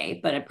Christmas Day,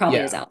 but it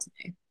probably is yeah. out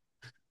today.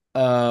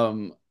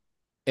 Um,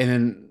 and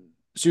then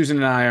Susan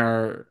and I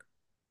are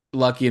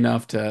lucky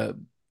enough to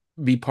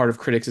be part of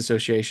Critics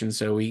Association,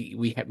 so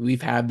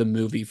we've had the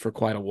movie for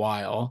quite a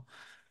while.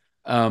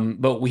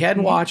 But we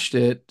hadn't Okay. watched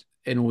it,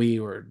 and we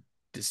were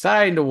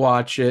deciding to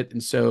watch it,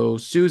 and so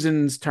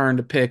Susan's turn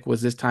to pick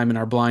was this time in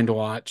our blind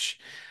watch.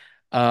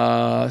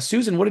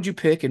 Susan, what did you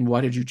pick, and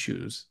why did you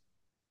choose?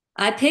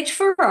 I picked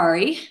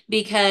Ferrari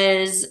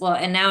because, well,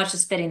 and now it's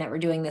just fitting that we're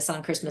doing this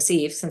on Christmas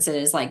Eve since it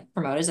is like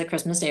promoted as a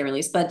Christmas Day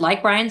release. But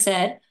like Brian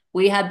said,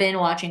 we have been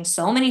watching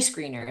so many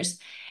screeners,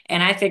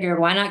 and I figured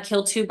why not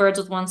kill two birds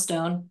with one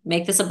stone,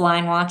 make this a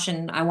blind watch.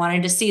 And I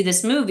wanted to see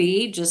this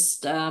movie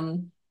just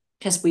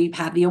because we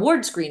have the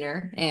award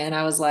screener, and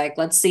I was like,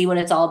 let's see what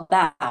it's all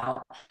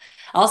about.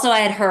 Also, I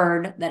had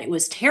heard that it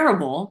was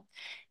terrible.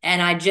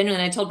 And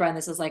I told Brian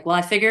this, I was like, well,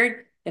 I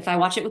figured if I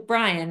watch it with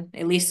Brian,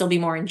 at least it'll be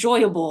more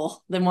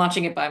enjoyable than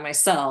watching it by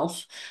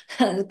myself.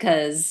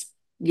 Because,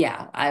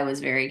 yeah, I was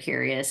very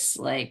curious,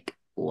 like,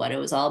 what it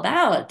was all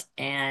about.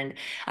 And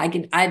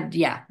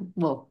yeah,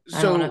 well,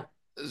 I don't want So, to,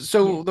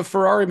 yeah. so the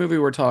Ferrari movie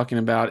we're talking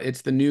about,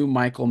 it's the new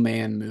Michael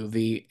Mann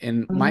movie,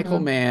 and Michael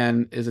Mhm.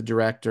 Mann is a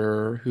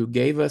director who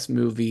gave us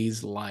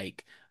movies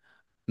like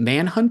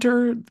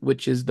Manhunter,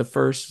 which is the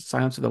first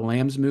Silence of the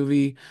Lambs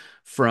movie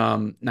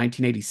from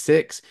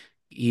 1986.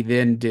 He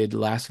then did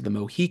Last of the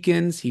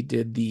Mohicans. He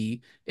did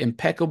the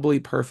impeccably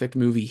perfect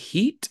movie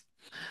Heat.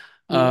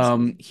 Yes.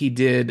 He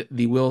did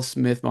the Will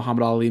Smith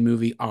Muhammad Ali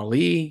movie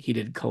Ali. He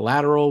did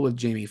Collateral with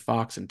Jamie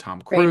Foxx and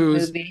Tom Great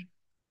Cruise. movie.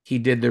 He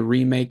did the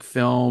remake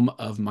film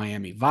of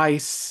Miami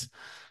Vice.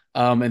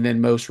 And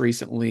then most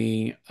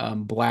recently,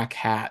 Black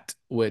Hat,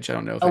 which I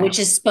don't know if Oh, anyone. which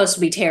is supposed to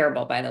be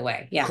terrible, by the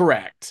way. Yeah.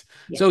 Correct.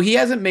 Yeah. So he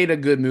hasn't made a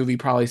good movie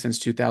probably since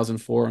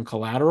 2004 in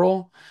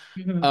Collateral.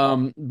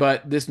 Mhm.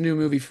 But this new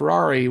movie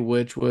Ferrari,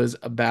 which was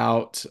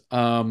about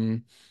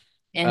Enzo.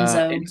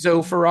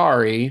 Enzo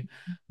Ferrari,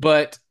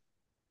 but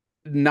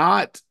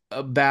not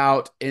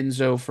about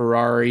Enzo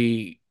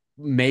Ferrari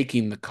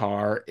making the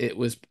car. It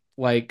was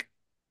like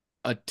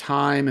a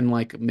time and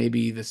like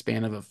maybe the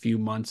span of a few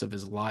months of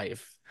his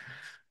life.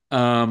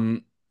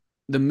 Um,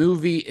 the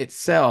movie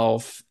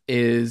itself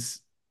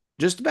is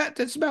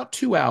it's about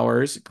 2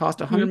 hours. It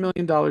cost $100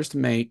 million to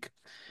make.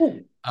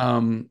 Mhm.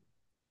 Um,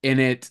 and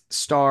it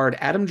starred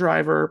Adam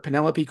Driver,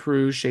 Penelope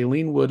Cruz,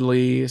 Shailene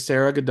Woodley,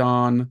 Sarah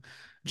Gadon,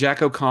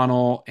 Jack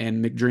O'Connell,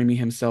 and McDreamy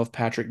himself,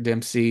 Patrick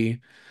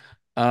Dempsey.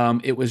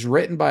 It was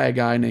written by a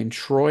guy named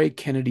Troy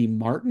Kennedy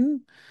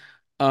Martin,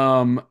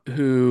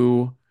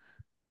 who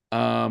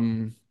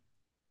um,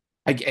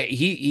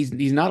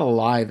 he's not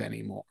alive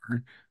anymore.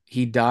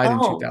 He died in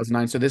Oh,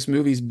 2009. So this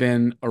movie's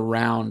been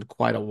around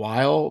quite a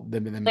while.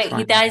 They've been wait,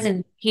 trying to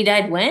get he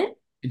died when?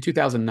 in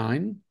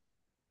 2009.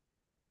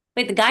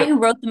 Wait, the guy So who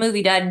wrote the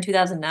movie died in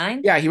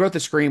 2009? yeah, he wrote the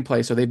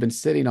screenplay, so they've been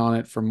sitting on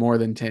it for more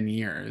than 10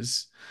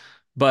 years.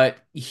 But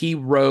he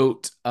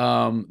wrote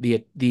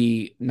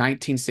the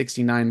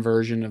 1969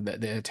 version of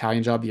the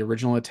Italian Job, the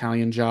original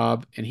Italian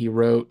Job, and he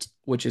wrote,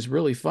 which is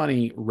really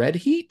funny, Red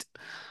Heat,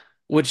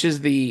 which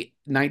is the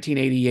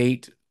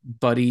 1988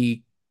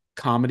 buddy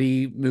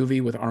comedy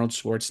movie with Arnold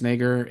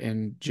Schwarzenegger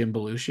and Jim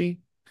Belushi.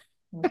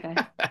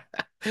 Okay.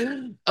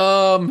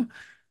 Um,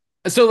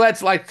 so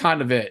that's like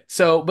kind of it.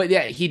 So, but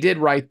yeah, he did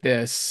write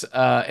this,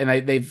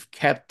 and they've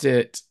kept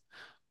it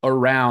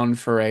around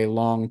for a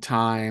long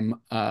time.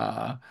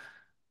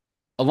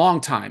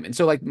 And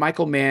so like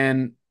Michael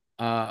Mann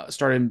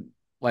started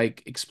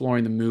like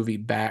exploring the movie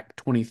back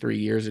 23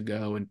 years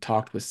ago and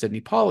talked with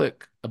Sidney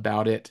Pollack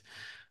about it.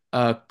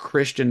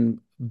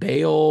 Christian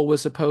Bale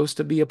was supposed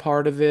to be a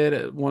part of it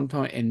at one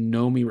point, and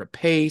Nomi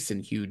Rapace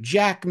and Hugh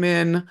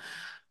Jackman.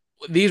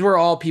 These were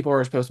all people who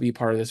were supposed to be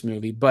part of this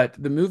movie, but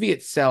the movie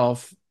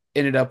itself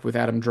ended up with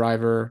Adam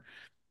Driver,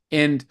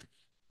 and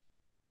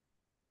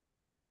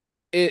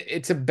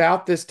it's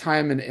about this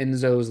time in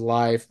Enzo's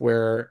life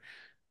where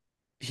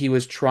he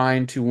was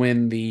trying to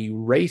win the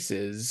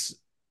races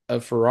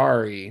of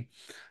Ferrari,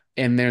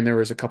 and then there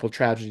was a couple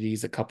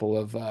tragedies, a couple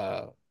of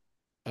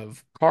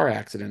car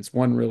accidents,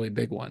 one really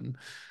big one.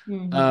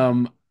 Hmm.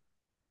 Um,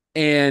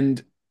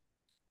 and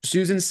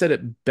Susan said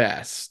it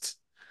best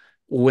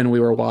when we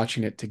were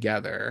watching it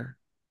together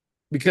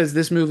because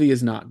this movie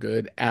is not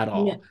good at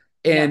all. No,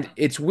 And no.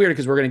 it's weird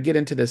because we're going to get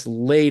into this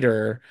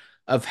later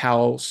of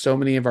how so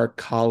many of our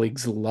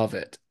colleagues love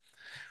it.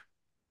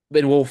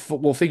 And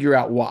we'll figure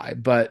out why.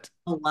 But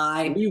A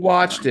lie. we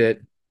watched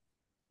it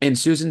and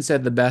Susan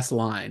said the best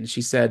line.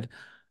 She said,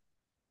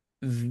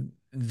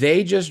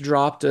 they just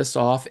dropped us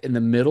off in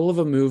the middle of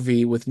a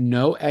movie with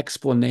no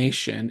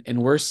explanation,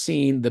 and we're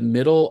seeing the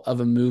middle of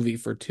a movie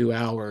for 2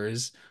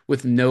 hours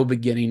with no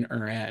beginning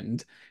or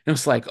end. And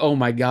it's like, oh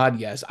my God,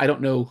 yes. I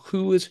don't know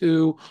who is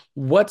who,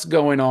 what's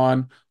going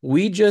on.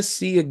 We just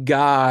see a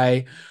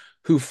guy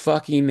who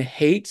fucking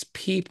hates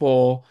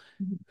people,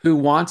 who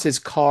wants his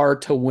car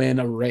to win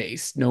a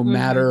race, no Hmm.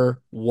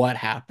 matter what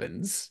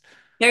happens.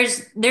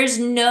 There's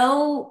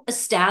no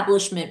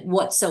establishment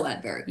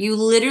whatsoever. You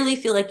literally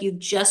feel like you've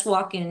just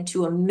walked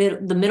into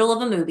the middle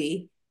of a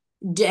movie,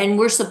 and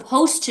we're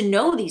supposed to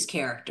know these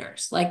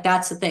characters. Like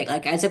that's the thing.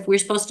 Like as if we're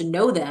supposed to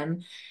know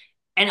them.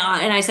 And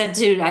I said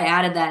too, I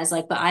added that as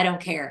like, but I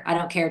don't care. I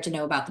don't care to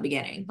know about the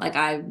beginning. Like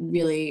I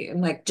really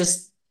am like,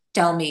 just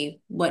tell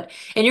me what.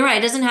 And you're right,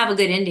 it doesn't have a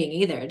good ending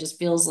either. It just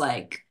feels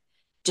like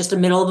just a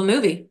middle of a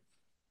movie.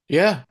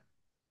 Yeah.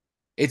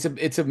 It's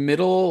a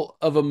middle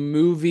of a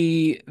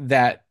movie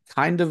that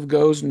kind of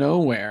goes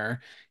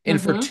nowhere.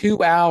 And for Hmm.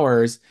 2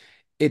 hours,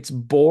 it's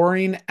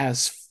boring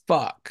as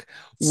fuck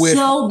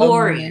with So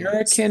boring.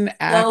 American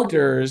So boring.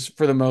 actors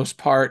for the most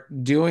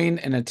part doing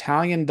an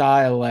Italian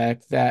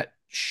dialect that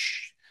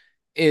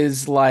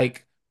is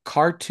like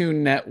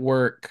Cartoon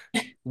Network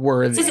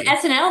It's just an worthy.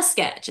 SNL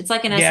sketch. It's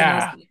like an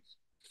SNL Yeah. sketch.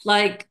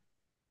 Like,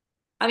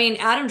 I mean,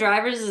 Adam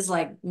Driver's is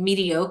like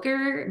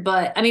mediocre,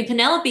 but I mean,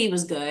 Penelope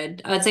was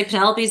good. I would say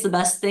Penelope's the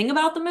best thing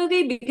about the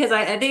movie because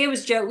I think it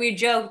was we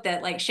joked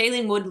that like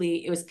Shailene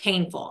Woodley, it was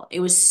painful.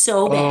 It was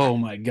so bad. Oh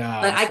my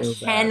Like God, I so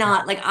bad.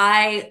 cannot,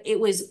 it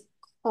was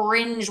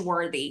cringe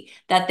worthy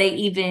that they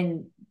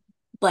even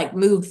like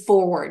moved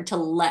forward to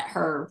let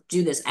her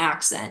do this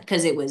accent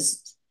because it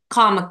was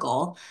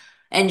comical.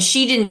 And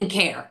she didn't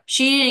care.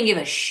 She didn't give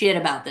a shit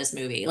about this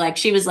movie. Like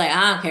she was like,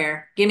 I don't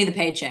care. Give me the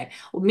paycheck.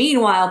 Well,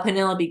 meanwhile,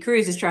 Penelope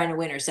Cruz is trying to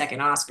win her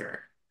second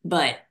Oscar.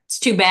 But it's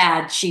too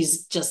bad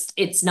she's just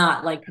it's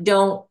not like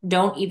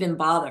don't even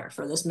bother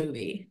for this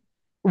movie.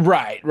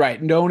 Right,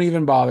 right. Don't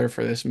even bother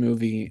for this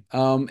movie.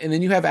 And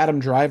then you have Adam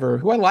Driver,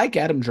 who I like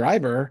Adam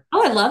Driver.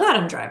 Oh, I love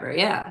Adam Driver.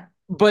 Yeah.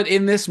 But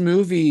in this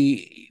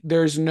movie,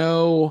 there's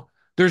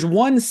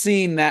one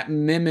scene that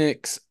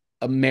mimics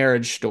a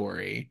Marriage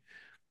Story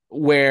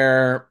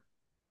where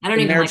I don't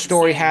in even Marriage like the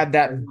Story saying. had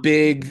that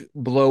big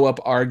blow up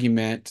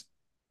argument,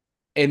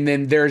 and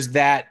then there's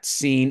that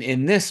scene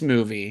in this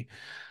movie.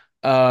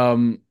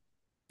 Um,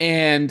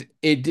 and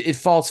it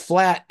falls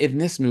flat in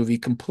this movie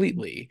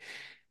completely.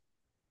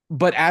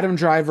 But Adam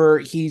Driver,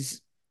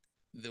 he's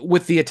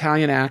with the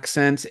Italian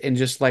accent and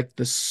just like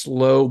the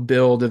slow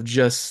build of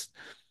just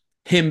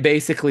him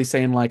basically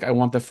saying like I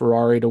want the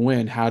Ferrari to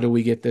win. How do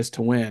we get this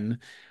to win?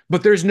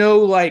 But there's no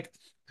like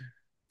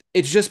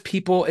it's just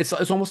people it's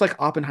almost like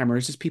Oppenheimer.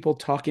 It's just people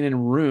talking in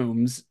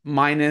rooms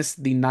minus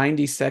the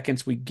 90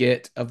 seconds we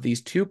get of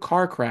these two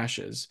car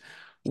crashes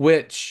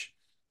which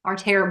Are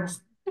terrible.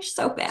 They're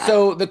so bad.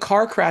 so the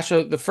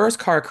first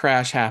car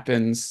crash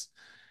happens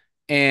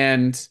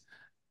and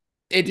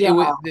it Yeah,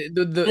 was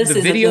this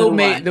is a good the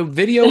one.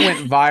 video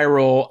went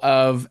viral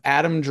of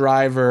Adam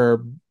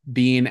Driver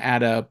being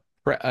at a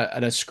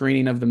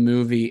screening of the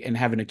movie and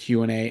having a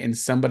Q&A and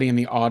somebody in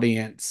the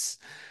audience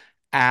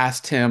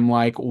asked him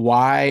like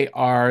why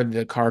are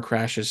the car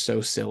crashes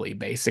so silly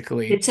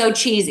basically It's so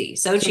cheesy.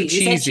 So so cheesy.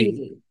 He said cheesy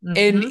cheesy.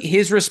 and Hmm.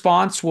 his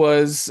response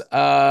was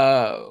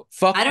I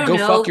fuck don't go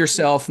fuck know.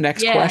 yourself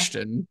next Yeah.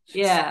 question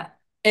Yeah.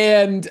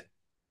 and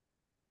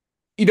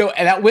and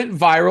that went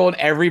viral and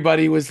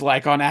everybody was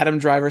like on Adam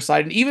Driver's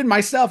side. And even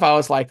myself, I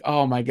was like,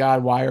 oh my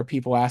God, why are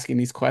people asking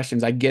these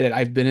questions? I get it.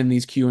 I've been in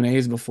these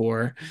Q&As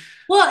before.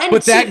 Well,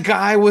 and But that to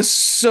guy was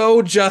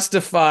so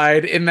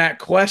justified in that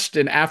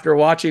question after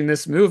watching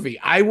this movie.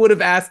 I would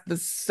have asked the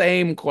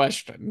same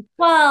question.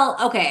 well,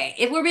 okay,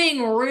 if we're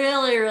being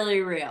really, really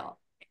real,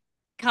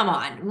 come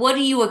on. What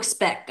do you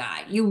expect,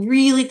 guy? You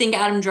really think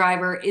Adam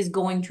Driver is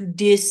going to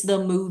diss the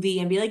movie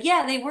and be like,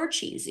 yeah, they were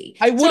cheesy.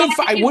 So I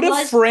think I it would have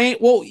was framed,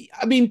 well,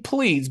 I mean,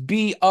 please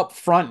be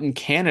upfront and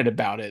candid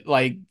about it.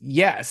 Like,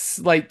 yes,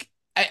 like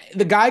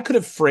the guy could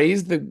have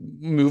phrased the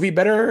movie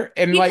better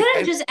and he could like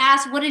have just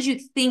asked, what did you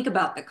think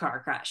about the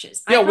car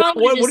crashes? I yeah,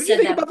 probably would have what just did you said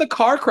think that. about the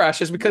car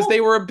crashes? Because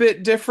they Well, were a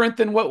bit different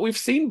than what we've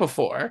seen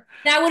before.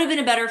 that would have been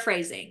a better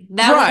phrasing.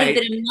 That would have Right.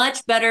 been a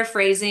much better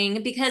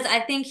phrasing because I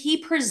think he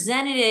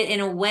presented it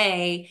in a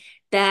way.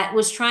 that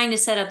was trying to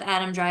set up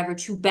Adam Driver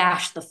to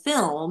bash the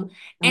film,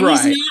 and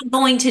he's Right. not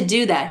going to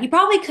do that. He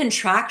probably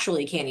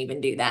contractually can't even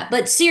do that,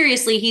 but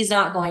seriously, he's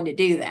not going to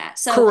do that.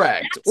 So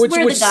Correct. that's Which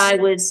where the which guy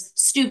was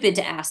stupid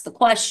to ask the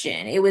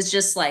question. It was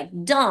just like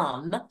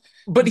dumb,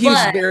 but he was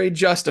but very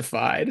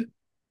justified.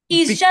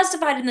 he's Be-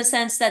 justified in the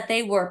sense that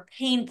they were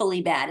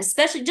painfully bad,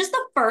 especially just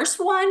the first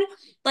one.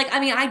 Like, I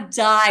mean, I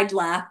died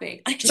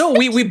laughing. I no,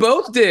 just, we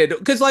both did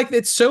because like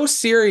it's so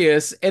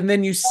serious, and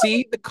then you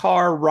see the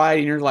car ride,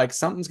 and you're like,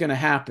 something's gonna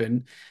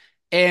happen,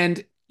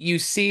 and you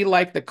see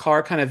like the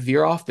car kind of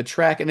veer off the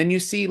track, and then you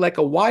see like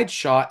a wide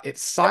shot,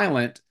 it's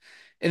silent,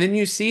 and then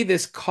you see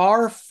this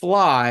car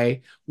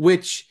fly,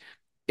 which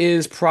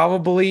is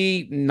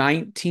probably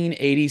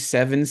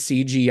 1987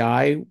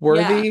 CGI yeah,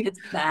 worthy. it's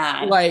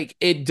bad. Like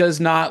it does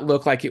not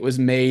look like it was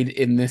made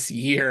in this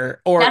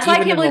year or That's why I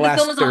even can't in the believe the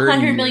film last was 30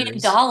 $100 million.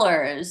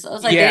 years. I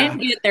was like, they Yeah,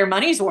 didn't get their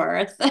money's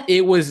worth.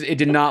 it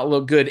did not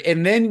look good.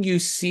 And then you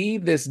see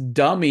this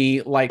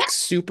dummy like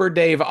Super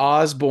Dave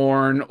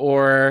Osborne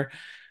or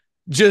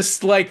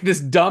just like this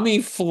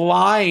dummy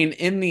flying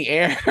in the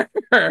air.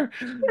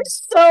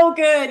 So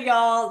good,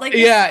 y'all. Like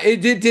Yeah,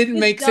 didn't this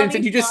make sense.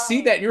 And dummy you just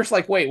see that flying. and you're just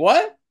like, wait,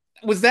 what?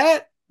 Was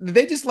that? Did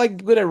they just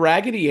like get a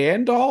Raggedy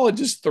Ann doll and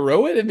just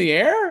throw it in the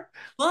air?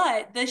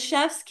 But the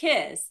chef's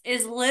kiss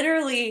is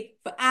literally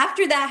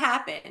after that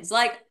happens,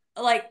 like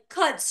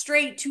cut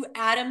straight to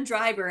Adam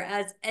Driver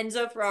as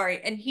Enzo Ferrari,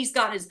 and he's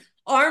got his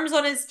arms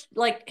on his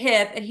like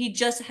hip, and he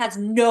just has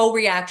no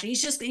reaction.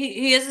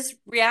 He has this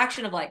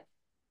reaction of like,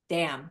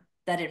 damn,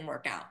 that didn't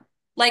work out.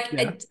 Like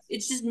Yeah.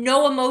 it's just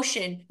no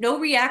emotion, no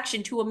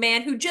reaction to a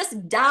man who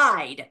just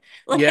died.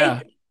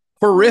 Yeah. Like what?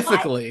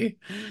 Horrifically.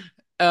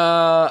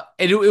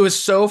 It was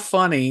so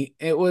funny.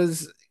 It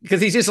was because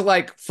he's just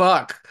like,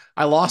 fuck,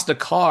 I lost a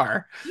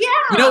car.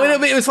 You know,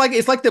 Yeah. it was like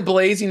it's like the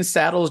Blazing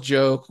Saddles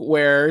joke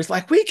where it's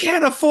like, we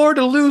can't afford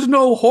to lose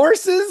no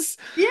horses.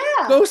 Yeah.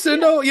 Ghost of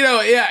no,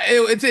 yeah,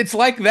 it's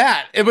like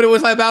that. But it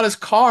was about his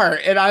car,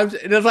 and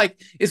it was like,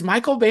 is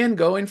Michael Mann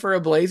going for a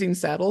Blazing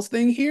Saddles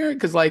thing here?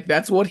 Because like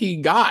that's what he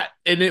got,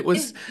 and it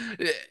was.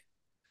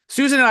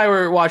 Susan and I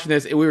were watching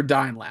this, and we were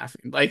dying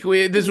laughing. Like It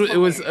was it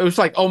was hilarious.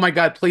 like, oh my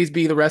god, please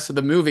be the rest of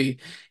the movie.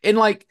 And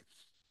like,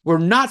 we're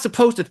not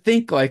supposed to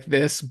think like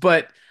this,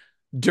 but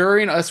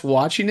during us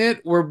watching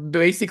it, we're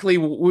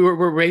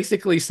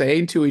basically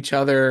saying to each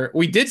other,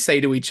 we did say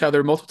to each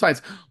other multiple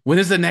times, when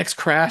is the next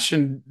crash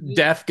and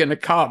death gonna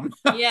come?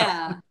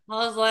 Yeah.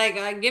 I was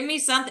like, give me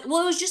something.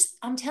 Well, it was just,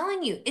 I'm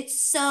telling you,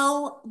 it's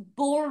so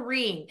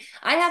boring.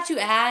 I have to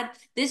add,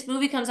 this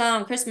movie comes out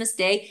on Christmas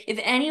Day. If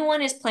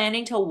anyone is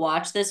planning to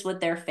watch this with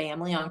their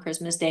family on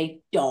Christmas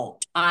Day,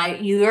 don't.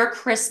 Your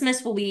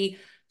Christmas will be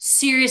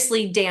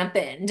seriously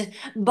dampened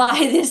by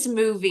this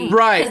movie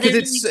Right, because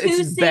because there's only it's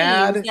two scenes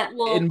bad that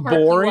will and perk you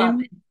up boring. in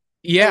those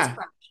Yeah,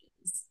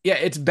 crashes. yeah,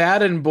 it's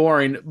bad and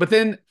boring. But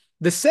then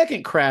the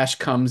second crash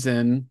comes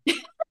in,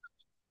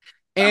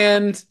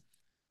 and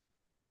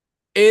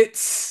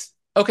it's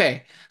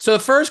okay. So the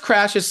first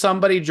crash is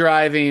somebody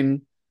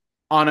driving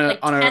Like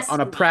on test a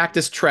wing.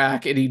 practice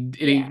track, and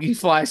Yeah. he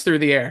flies through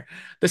the air.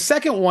 The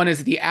second one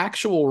is the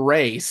actual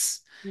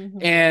race, Hmm.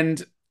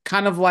 and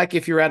kind of like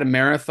if you're at a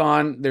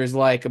marathon, there's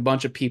like a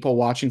bunch of people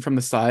watching from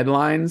the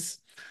sidelines.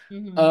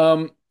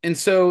 Hmm. And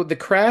so the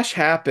crash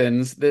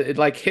happens, it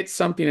like hits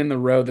something in the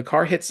road. The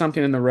car hits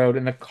something in the road,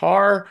 and the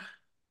car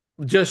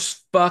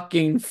just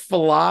fucking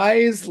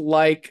flies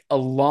like a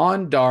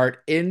lawn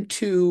dart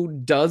into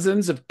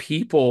dozens of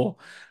people,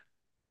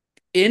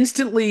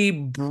 instantly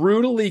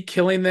brutally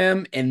killing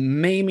them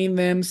and maiming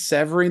them,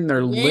 severing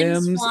their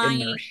Limbs limbs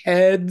and their flying.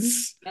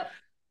 heads, Yep.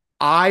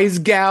 eyes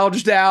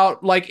gouged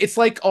out. Like it's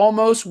like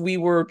almost we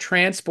were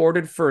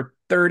transported for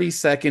 30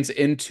 seconds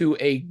into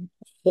a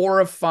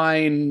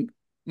horrifying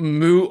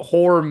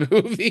horror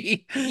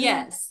movie.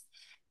 Yes.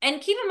 And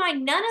keep in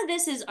mind, none of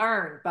this is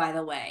earned, by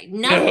the way.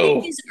 Nothing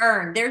No. is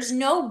earned. There's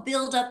no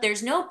build up,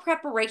 there's no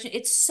preparation.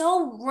 It's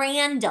so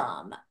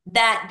random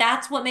that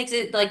that's what makes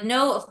it like,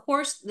 no, of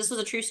course, this was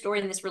a true story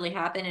and this really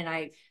happened. And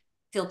I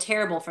feel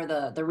terrible for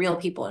the real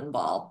people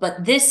involved.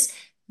 But this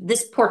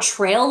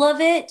portrayal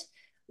of it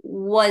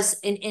was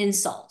an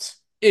insult.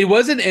 It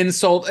was an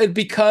insult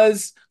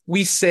because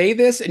we say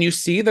this and you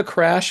see the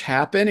crash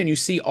happen and you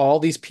see all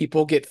these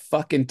people get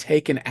fucking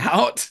taken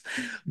out,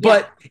 Yeah.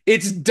 but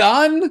it's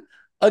done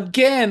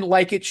again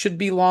like it should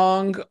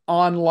belong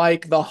on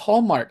like the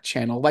Hallmark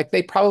Channel. Like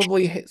they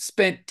probably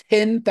spent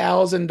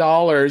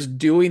 $10,000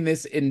 doing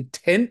this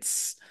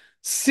intense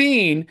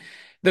scene.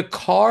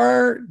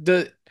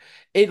 The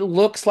it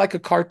looks like a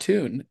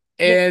cartoon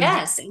and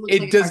Yes, it looks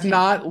like it a does cartoon.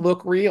 not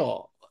look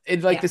real.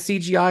 It like Yeah. the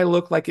CGI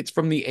look like it's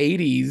from the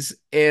 80s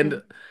and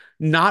Mhm.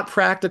 not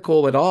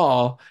practical at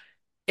all.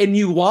 And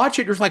you watch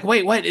it, you're just like,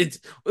 wait, what? It's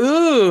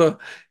ugh.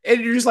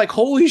 And you're just like,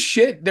 holy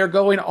shit, they're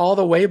going all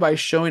the way by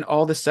showing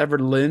all the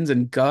severed limbs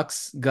and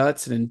guts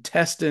and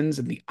intestines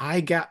and the eye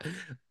gap.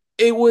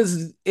 It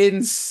was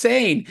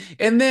insane.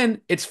 And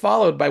then it's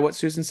followed by what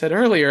Susan said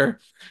earlier.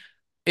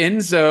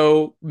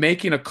 Enzo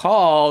making a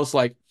call is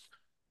like,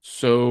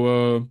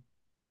 so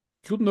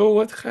you know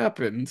what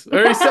happened,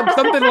 or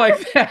something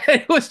like that.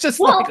 It was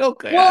just like, Well,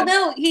 okay,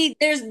 no,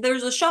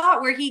 there's a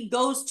shot where he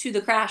goes to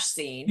the crash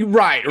scene.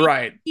 right,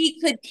 right. He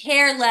could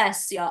care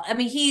less, y'all. I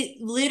mean, he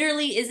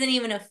literally isn't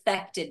even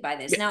affected by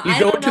this. Yeah, Now, you I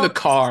go don't into know the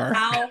if this is car.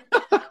 how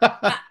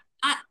I,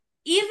 I,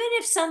 even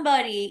if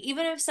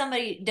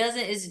somebody doesn't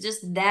is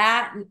just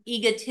that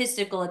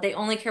egotistical that they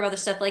only care about their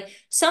stuff, like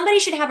somebody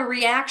should have a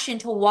reaction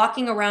to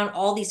walking around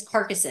all these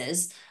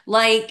carcasses.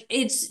 Like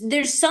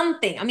there's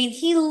something. I mean,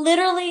 he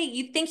literally,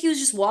 you think he was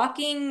just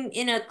walking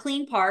in a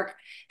clean park,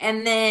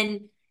 and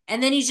then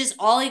he's just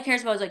all he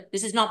cares about is like,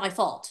 this is not my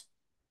fault.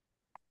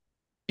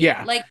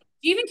 Yeah. Like,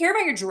 do you even care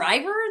about your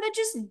driver that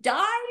just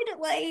died?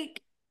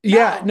 Like,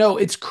 Yeah, no. no,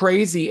 it's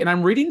crazy. And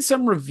I'm reading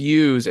some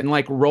reviews, and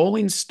like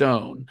Rolling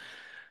Stone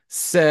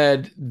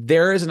said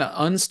there is an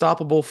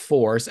unstoppable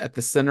force at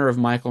the center of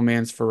Michael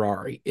Mann's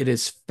Ferrari. It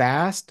is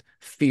fast,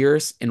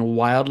 fierce, and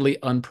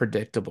wildly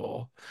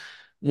unpredictable.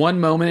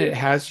 One moment it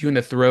has you in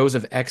the throes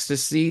of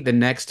ecstasy, the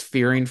next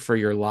fearing for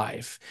your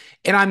life.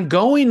 And I'm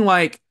going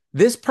like,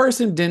 this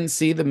person didn't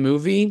see the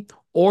movie,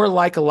 or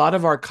like a lot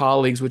of our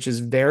colleagues, which is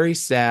very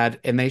sad,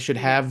 and they should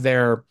Yeah. have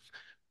their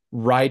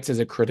rights as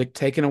a critic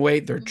taken away.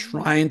 They're Mhm.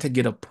 trying to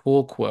get a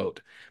pull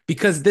quote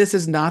because this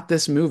is not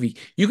this movie.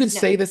 You can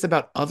No. say this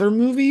about other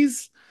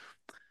movies.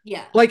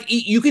 Yeah. Like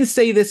you can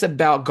say this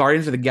about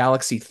Guardians of the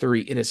Galaxy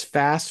 3. It is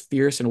fast,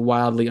 fierce, and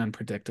wildly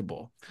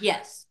unpredictable.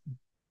 Yes.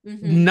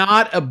 Mm-hmm.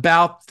 Not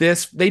about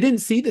this. They didn't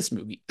see this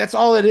movie. That's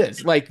all it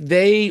is. Like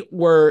they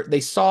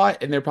saw it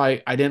and they're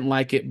probably, I didn't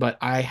like it, but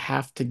I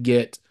have to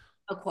get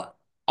A quote.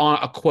 on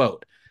a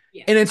quote.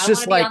 Yeah. And it's I want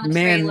just to be like, on the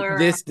man, trailer. I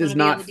this want is to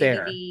be on not the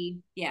fair.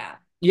 DVD. Yeah.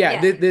 Yeah,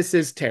 Yeah. this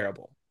is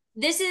terrible.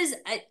 This is,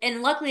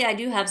 and luckily I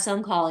do have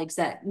some colleagues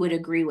that would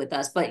agree with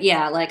us. But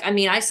yeah, like, I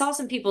mean, I saw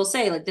some people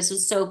say, like, this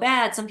was so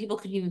bad. Some people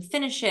couldn't even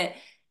finish it.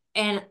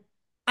 And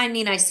I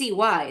mean, I see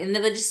why. And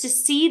then, but just to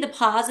see the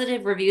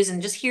positive reviews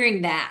and just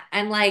hearing that,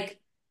 I'm like,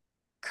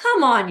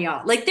 come on,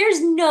 y'all. Like,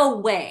 there's no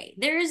way.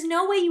 There is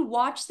no way you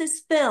watched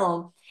this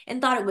film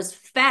and thought it was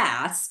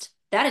fast.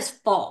 That is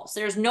false.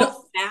 There's No,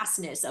 no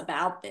fastness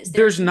about this.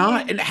 there's There's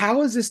not. And literally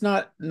how is this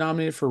not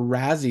nominated for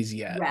Razzies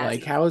yet?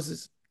 Like, Razzie. how is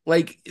this?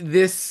 Like,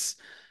 this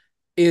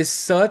is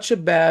such a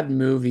bad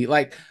movie.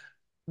 Like,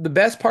 the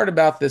best part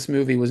about this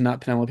movie was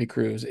not Penelope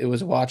Cruz. It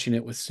was watching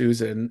it with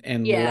Susan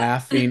and Yeah.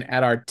 laughing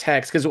at our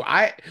text because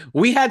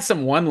we had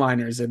some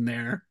one-liners in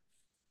there.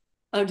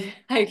 Oh,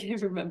 I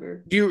can't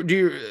remember. Do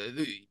you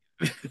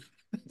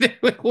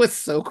it was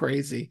so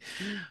crazy.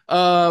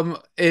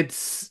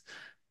 It's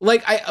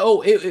like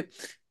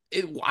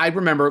I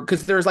remember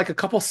because there's like a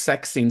couple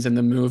sex scenes in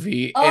the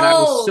movie, and I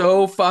was Oh,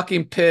 so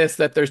fucking pissed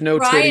that there's no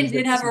Brian titties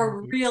in did this have a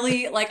movie.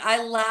 really, like,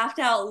 I laughed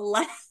out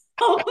loud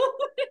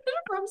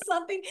from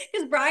something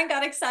because Brian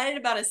got excited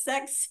about a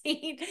sex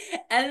scene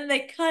and then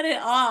they cut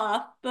it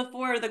off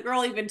before the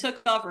girl even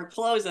took off her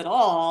clothes at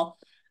all.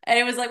 And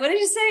it was like, what did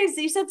you say?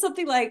 So you said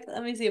something like,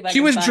 let me see if I She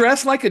can was find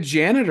dressed like a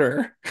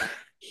janitor,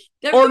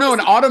 or Everything no, was an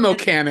so auto good.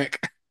 mechanic,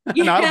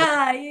 an auto.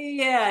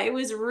 Yeah, it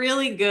was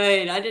really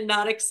good. I did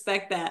not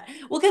expect that.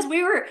 Well, because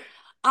we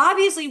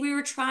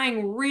were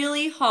trying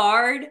really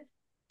hard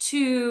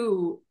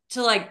to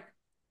like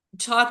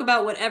talk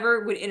about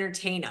whatever would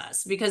entertain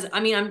us because I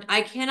mean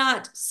I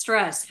cannot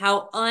stress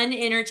how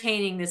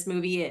unentertaining this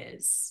movie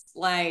is.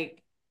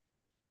 Like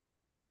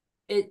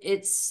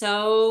it's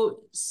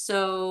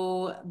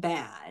so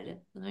bad.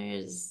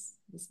 There's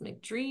this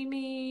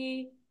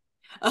McDreamy.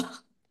 Oh,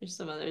 there's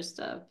some other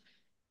stuff.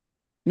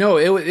 No,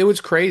 it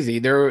was crazy.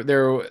 There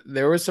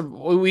was some.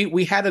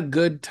 We had a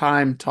good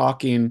time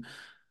talking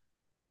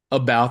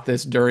about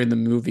this during the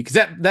movie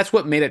because that's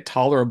what made it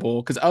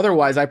tolerable. Because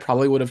otherwise, I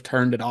probably would have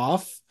turned it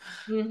off.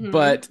 Mm-hmm.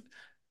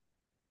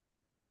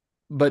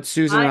 But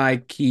Susan and I I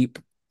keep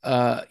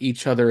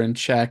each other in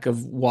check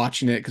of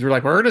watching it because we're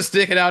like, we're gonna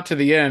stick it out to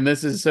the end.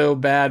 This is so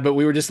bad. But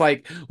we were just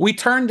like, we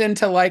turned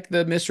into like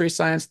the Mystery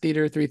Science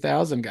Theater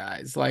 3000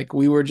 guys. Like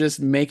we were just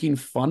making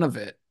fun of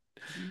it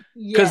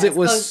because it Yes.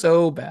 was Oh,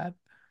 so bad.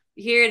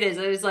 here it is.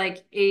 It was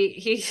like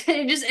he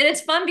it just and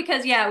it's fun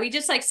because yeah, we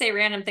just like say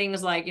random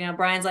things like,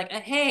 Brian's like,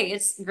 hey,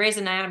 it's Grey's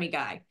Anatomy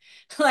guy.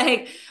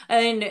 Like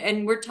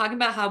and we're talking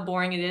about how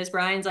boring it is.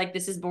 Brian's like,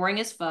 this is boring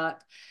as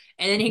fuck.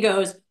 And then he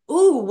goes,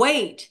 ooh,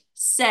 wait,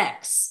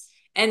 sex.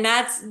 And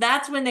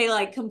that's when they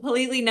like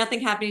completely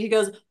nothing happened. He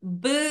goes,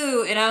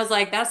 boo. And I was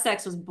like, that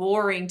sex was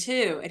boring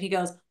too. And he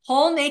goes,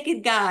 whole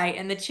naked guy,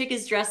 and the chick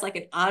is dressed like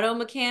an auto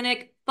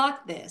mechanic.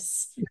 Fuck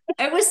this.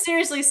 It was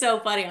seriously so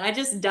funny. I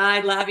just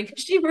died laughing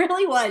because she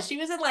really was. She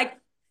was in like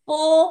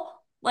full,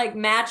 like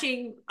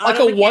matching Like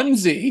a auto mechanic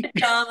onesie.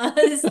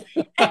 pajamas,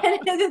 and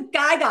the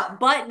guy got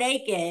butt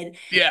naked,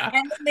 Yeah.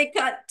 and then they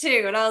cut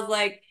too. And I was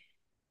like,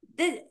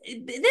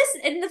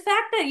 and the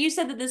fact that you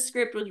said that this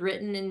script was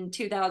written in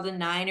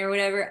 2009 or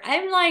whatever,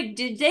 I'm like,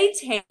 did they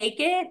take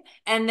it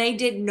and they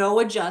did no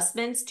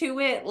adjustments to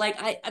it? Like,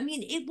 I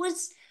mean, it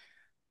was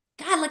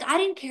God, like I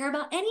didn't care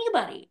about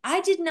anybody.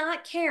 I did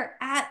not care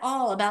at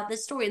all about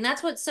this story. And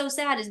that's what's so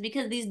sad is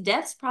because these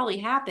deaths probably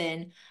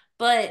happen,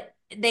 but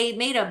they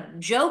made a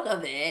joke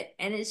of it.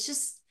 And it's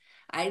just,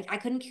 I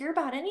couldn't care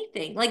about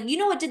anything. Like, you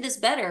know what did this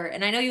better?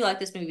 And I know you like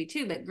this movie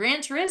too, but Gran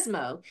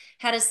Turismo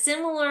had a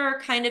similar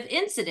kind of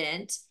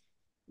incident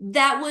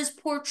that was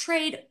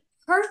portrayed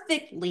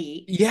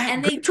perfectly, Yeah,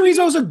 and they Gran did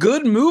Turismo it. is a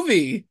good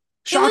movie.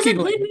 It was a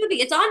good Shockingly.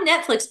 movie. It's on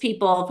Netflix,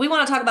 people. If we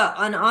want to talk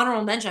about an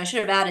honorable mention, I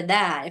should have added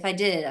that. If I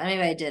did,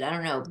 maybe I did. I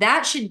don't know.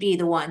 That should be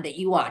the one that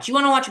you watch. You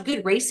want to watch a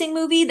good racing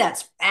movie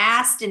that's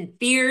fast and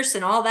fierce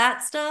and all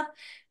that stuff?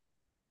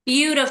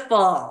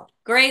 Beautiful.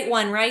 Great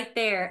one right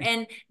there.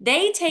 And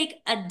they take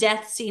a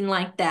death scene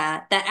like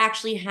that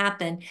actually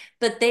happened,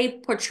 but they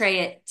portray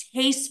it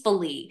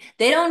tastefully.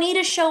 They don't need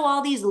to show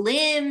all these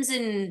limbs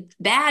and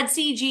bad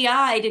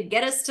CGI to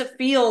get us to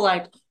feel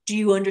like, do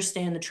you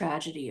understand the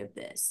tragedy of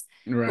this?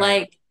 Right.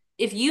 Like,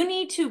 if you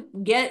need to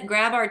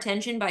grab our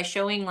attention by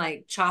showing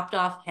like chopped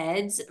off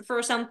heads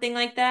for something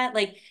like that,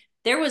 like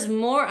there was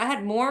more, I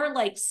had more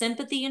like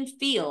sympathy and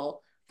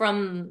feel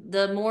from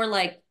the more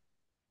like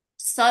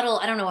subtle,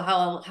 I don't know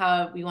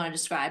how we want to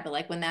describe, but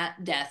like when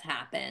that death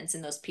happens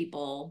and those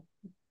people,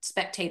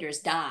 spectators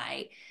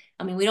die.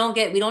 I mean, we don't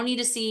need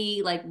to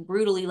see like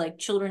brutally like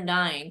children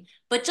dying,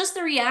 but just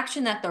the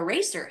reaction that the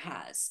racer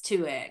has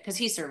to it, because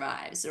he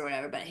survives or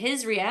whatever, but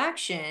his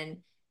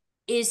reaction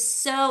is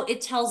so,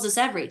 it tells us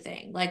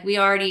everything. Like we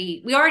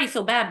already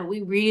feel bad, but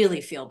we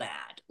really feel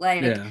bad.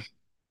 Like Yeah.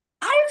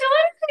 I didn't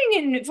feel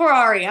anything in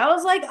Ferrari. I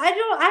was like, I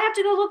have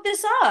to go look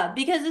this up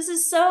because this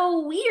is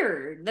so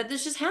weird that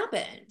this just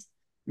happened.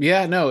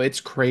 Yeah, no,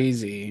 it's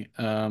crazy.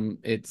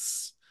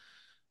 This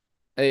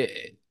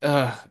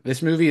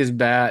movie is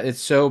bad. It's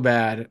so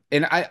bad.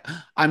 And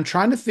I'm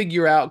trying to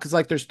figure out because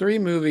like there's three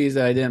movies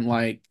that I didn't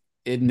like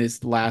in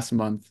this last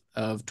month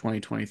of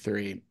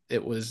 2023.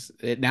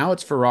 Now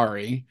it's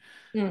Ferrari,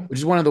 Mm. which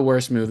is one of the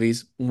worst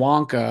movies,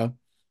 Wonka,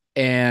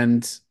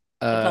 and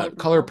The Color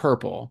Color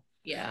Purple. Purple.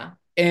 Yeah.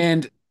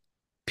 And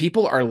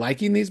people are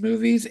liking these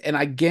movies, and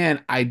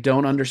again, I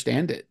don't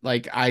understand it.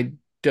 Like I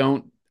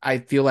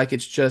feel like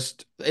it's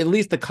just at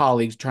least the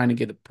colleagues trying to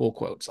get pull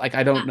quotes. Like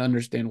I I, don't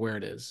understand where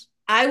it is.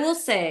 I will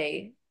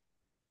say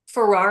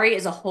Ferrari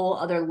is a whole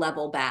other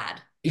level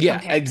bad Yeah,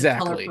 compared to Color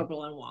exactly.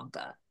 Purple and Wonka.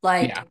 Yeah.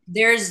 Like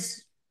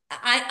there's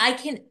I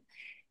can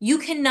you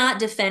cannot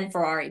defend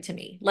Ferrari to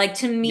me. Like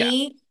to Yeah.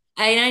 me,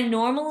 I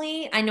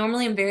normally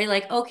am very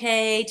like,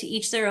 okay, to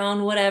each their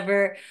own,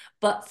 whatever.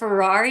 But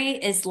Ferrari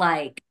is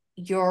like,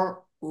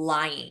 you're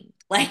lying.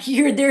 Like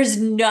there's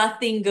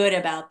nothing good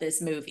about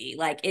this movie.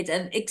 Like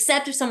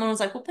except if someone was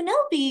like, well,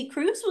 Penelope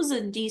Cruz was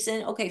a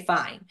decent, okay,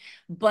 fine.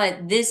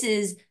 But this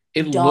is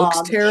It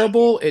looks dog shit.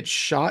 terrible. It's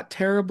shot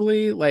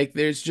terribly. Like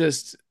there's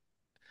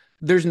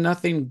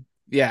nothing.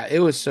 Yeah, it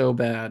was so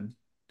bad.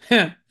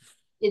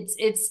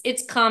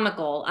 It's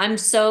comical. I'm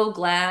so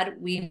glad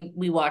we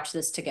watched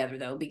this together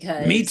though,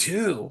 Me because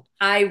too.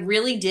 I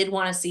really did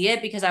want to see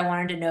it because I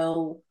wanted to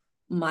know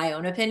my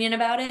own opinion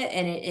about it.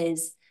 And it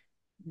is,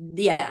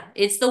 yeah,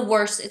 it's the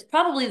worst. It's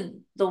probably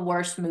the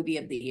worst movie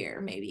of the year,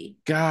 maybe.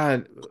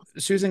 God,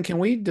 Susan, can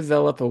we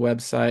develop a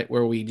website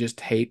where we just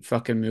hate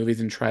fucking movies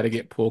and try to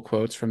get pull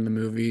quotes from the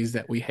movies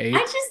that we I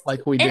hate, just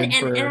like we and did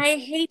and and for I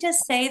hate to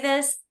say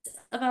this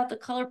about The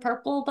Color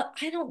Purple, but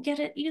I don't get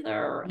it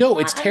either. I'm No,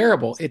 it's not, I don't know.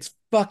 terrible. It's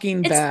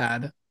fucking It's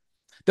bad.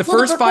 The well,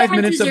 the first 5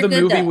 minutes performances of are the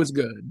good movie though. was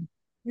good.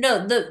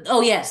 No,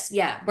 oh yes,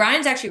 yeah.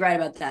 Brian's actually right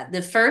about that.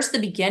 The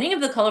beginning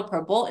of The Color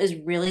Purple is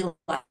really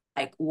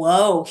like,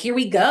 whoa, here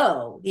we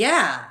go.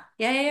 Yeah.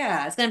 Yeah, yeah,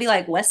 yeah. It's gonna be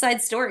like West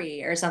Side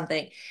Story or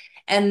something.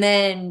 And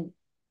then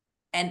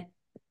and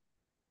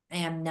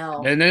man,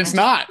 no, And it's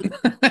not.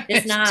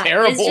 it's It's not. It's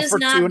terrible just for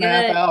two not and a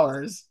half good.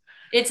 hours.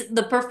 It's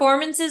the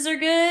performances are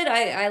good.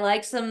 I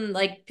like some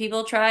like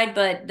people tried,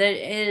 but that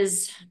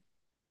is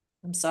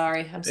I'm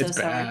sorry. I'm It's so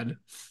sorry. bad.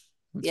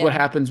 That's what Yeah.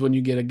 happens when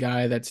you get a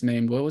guy that's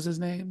named, what was his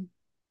name?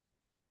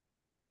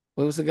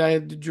 What was the guy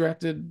who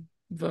directed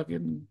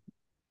fucking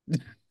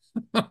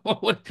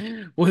what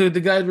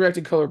the guy who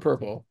directed Color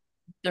Purple?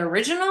 The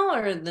original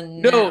or the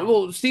No, now?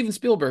 well, Steven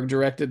Spielberg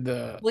directed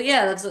the Well,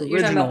 yeah, that's what you're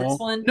talking about this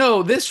original. one.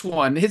 No, this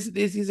one. His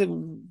he's a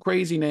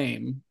crazy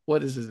name.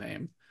 What is his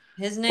name?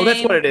 His Oh,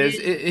 that's what name it is.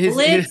 is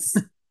His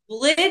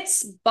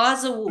Blitz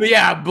Bazawu.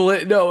 yeah,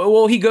 no.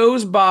 Well, he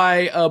goes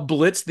by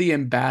Blitz the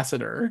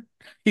Ambassador.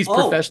 He's Oh,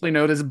 professionally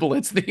known as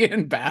Blitz the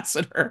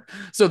Ambassador.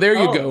 So there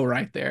you oh, go,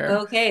 right there.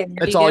 okay. There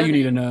That's you all go you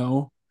need then. to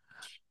know.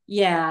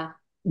 Yeah.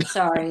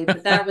 Sorry,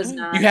 but that was You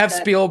not have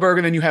that. Spielberg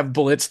and then you have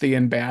Blitz the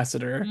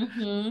Ambassador.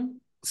 Hmm.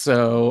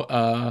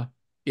 So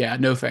yeah,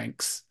 no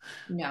thanks.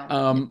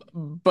 No.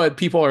 But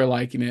people are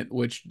liking it,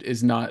 which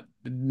is not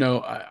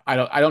no, I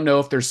don't know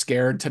if they're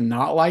scared to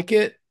not like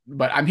it,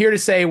 but I'm here to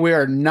say we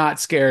are not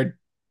scared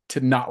to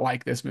not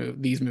like these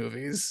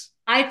movies.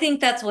 I think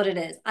that's what it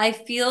is. I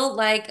feel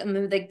like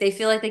like they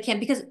feel like they can't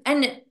because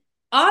and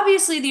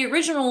obviously the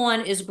original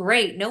one is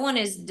great. No one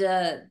is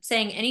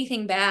saying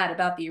anything bad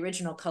about the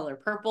original Color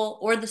Purple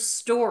or the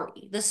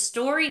story. The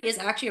story is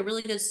actually a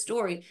really good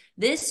story.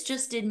 This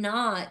just did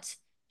not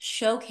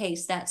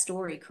showcase that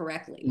story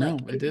correctly. No,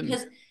 Like it didn't.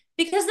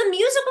 because the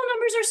musical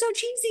numbers are so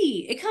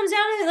cheesy. It comes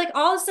down to like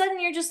all of a sudden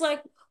you're just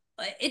like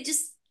it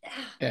just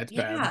Yeah, it's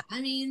bad. yeah,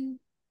 I mean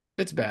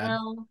It's bad.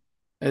 No,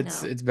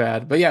 It's no. it's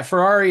bad. But yeah,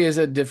 Ferrari is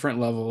a different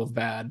level of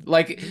bad.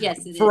 Like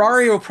Yes, it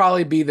Ferrari will is.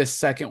 probably be the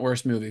second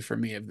worst movie for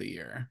me of the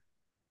year.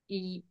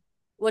 Y-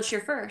 What's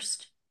your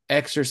first?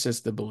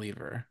 Exorcist the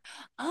Believer.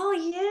 Oh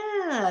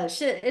yeah.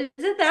 Shit, is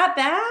it that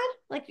bad?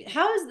 Like,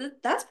 how is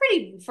that? That's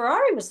pretty.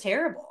 Ferrari was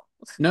terrible.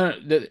 No,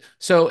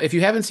 so if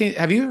you haven't seen,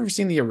 have you ever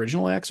seen the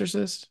original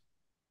Exorcist?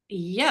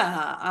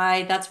 Yeah,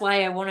 I. That's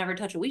why I won't ever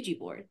touch a Ouija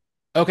board.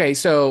 Okay,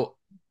 so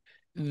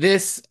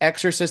this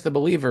Exorcist the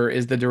Believer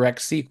is the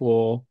direct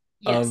sequel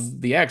Yes.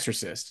 of The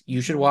Exorcist.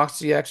 You should Mhm. watch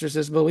The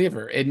Exorcist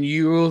Believer, and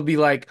you will be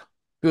like,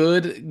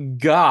 "Good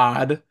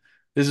God,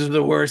 this is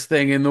the worst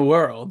thing in the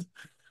world."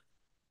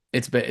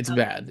 It's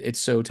bad. It's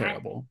so I,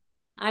 terrible.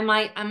 I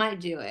might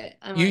do it.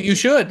 I You might you do.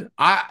 should.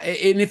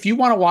 And if you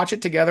want to watch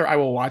it together, I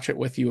will watch it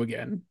with you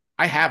again.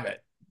 I I have don't.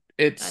 it.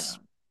 I It's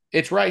don't.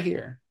 it's right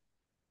here.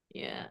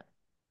 Yeah.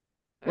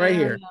 Right I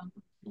here. don't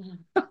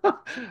know.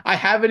 I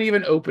haven't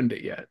even opened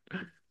it yet.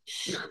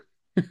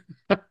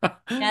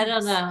 I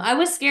don't know. I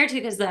was scared too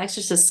because The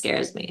Exorcist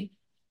scares me.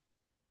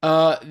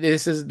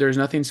 There's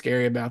nothing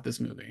scary about this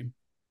movie.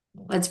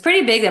 It's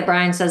pretty big that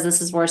Brian says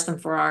this is worse than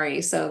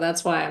Ferrari, so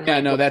that's why I'm Yeah,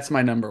 like, no, that's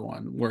my number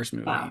one worst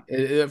movie. wow.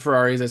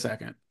 Ferrari's a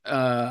second.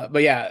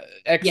 But yeah,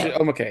 extra. Yeah.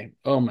 Oh, okay.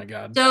 Oh my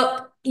God.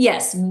 So,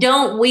 yes,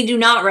 we do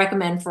not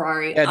recommend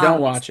Ferrari, Yeah,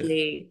 don't watch it.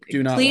 obviously.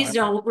 Do not Please watch it.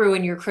 don't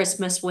ruin your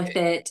Christmas with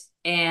it.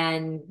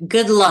 And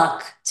good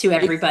luck to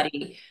If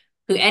everybody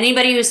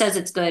anybody who says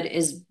it's good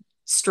is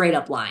straight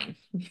up lying.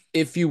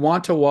 if you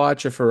want to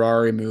watch a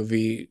Ferrari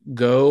movie,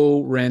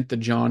 go rent the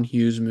John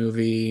Hughes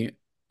movie,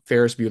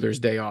 Ferris Bueller's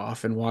Day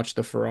Off, and watch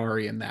the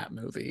Ferrari in that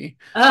movie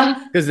Uh,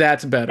 because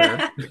that's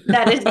better.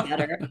 that is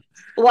better.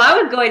 Well,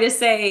 I was going to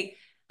say,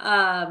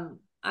 I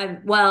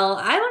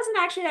wasn't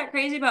actually that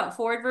crazy about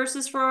Ford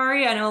versus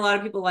Ferrari. I know a lot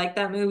of people like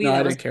that movie. No, I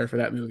That was, didn't care for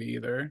that movie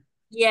either.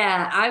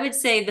 yeah, I would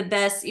say the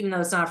best, even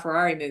though it's not a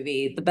Ferrari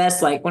movie, the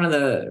best, like one of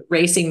the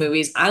racing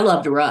movies. I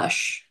loved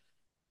Rush.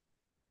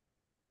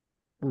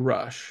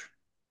 Rush.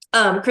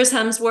 Chris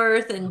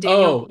Hemsworth and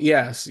Daniel. Oh,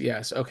 yes,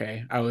 yes.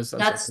 Okay. I was like,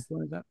 That's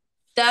what is that?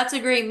 that's a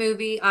great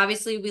movie.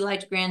 Obviously, we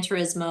liked Gran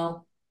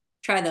Turismo.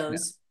 Try Yeah.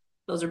 those.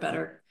 Those are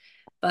better.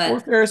 Or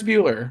But Ferris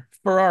Bueller,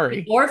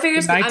 Ferrari. or The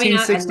Ferris, I mean,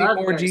 I love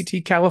 1964 Ferris.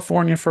 GT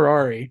California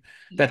Ferrari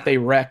that Yeah. they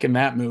wreck in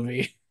that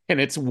movie, and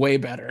it's way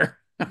better.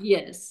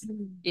 Yes.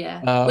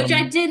 Yeah. Which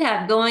I Um, did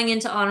have going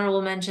into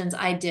honorable mentions.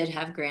 I did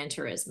have Gran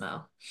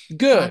Turismo.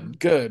 good,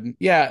 good.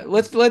 Yeah,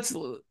 let's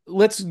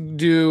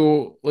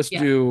Yeah.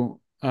 do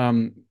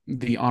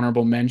the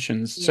honorable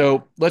mentions. Yeah.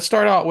 So let's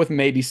start out with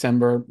May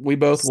December. We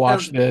both So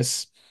watched good.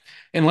 this.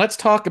 And let's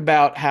talk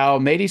about how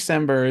May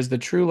December is the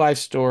true life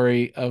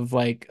story of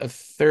like a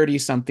 30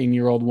 something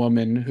year old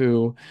woman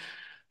who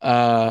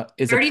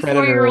is a 34-year-old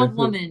predator who,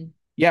 woman.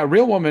 yeah, a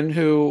real woman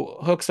who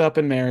hooks up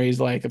and marries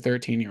like a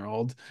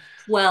 13-year-old.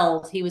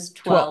 12. He was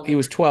 12, 12 he in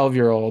was the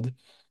 12-year-old.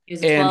 he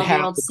was a And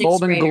 12-year-old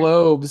sixth grader.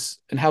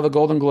 How the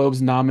Golden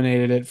Globes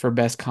nominated it for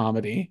best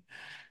comedy.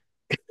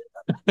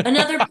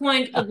 Another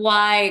point of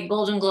why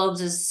Golden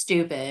Globes is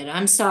stupid.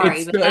 I'm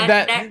sorry, It's but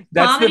that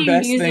that's the comedy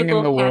best thing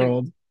in musical the category.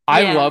 world.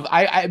 Yeah.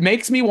 It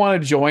makes me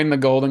want to join the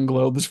Golden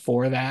Globes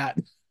for that.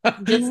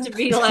 Just to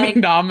be To like,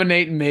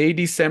 nominate May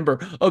December,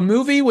 a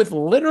movie with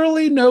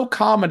literally no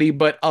comedy,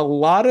 but a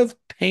lot of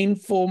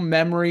painful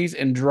memories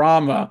and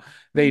drama.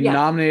 They yeah.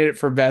 nominated it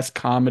for best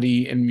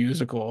comedy and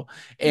musical,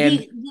 and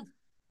The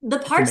the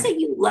it's parts that amazing.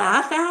 you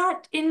laugh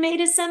at in May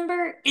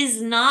December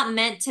is not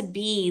meant to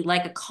be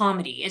like a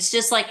comedy. It's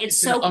just like it's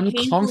It's an so painfully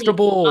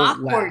uncomfortable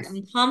awkward, laugh.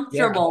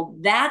 Yeah. uncomfortable.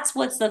 That's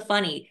what's the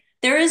funny.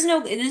 There is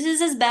no, this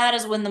is as bad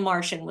as when The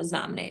Martian was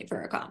nominated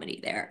for a comedy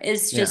there.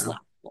 It's just Yeah.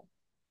 laughable.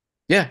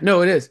 Yeah,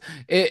 no, it is.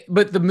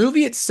 But the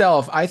movie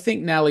itself, I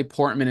think Natalie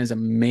Portman is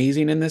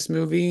amazing in this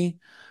movie.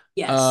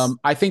 Yes.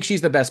 I think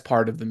she's the best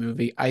part of the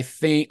movie. I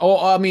think.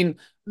 Oh, I mean,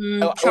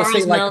 I will say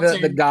Charles like the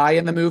Melton. guy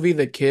in the movie,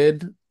 the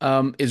kid,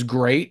 is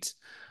great.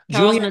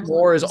 Charles Julianne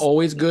Moore Melton is is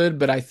always so good. good,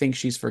 but I think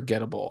she's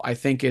forgettable. I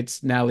think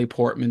it's Natalie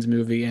Portman's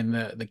movie and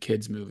the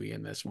kids movie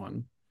in this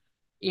one.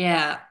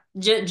 Yeah.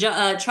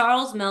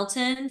 Charles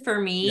Melton for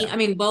me, Yeah. I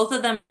mean, both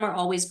of them are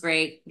always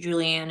great,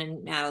 Julianne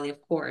and Natalie,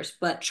 of course,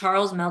 but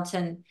Charles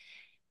Melton,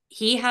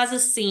 he has a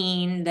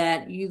scene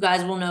that you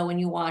guys will know when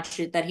you watch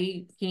it that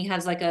he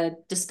has like a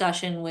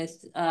discussion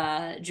with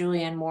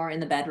Julianne Moore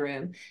in the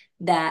bedroom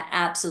that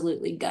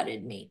absolutely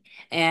gutted me.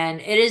 And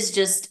it's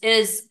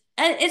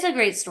a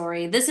great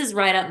story. This is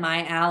right up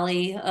my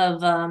alley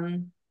of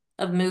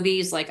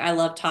movies. Like I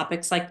love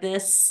topics like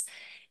this.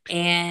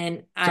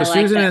 And So I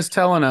like Susan that. is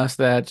telling us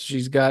that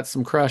she's got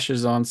some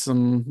crushes on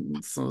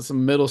some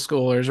middle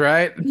schoolers,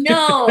 right?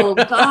 No,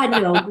 God,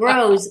 no,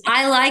 gross.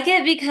 I like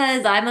it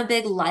because I'm a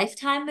big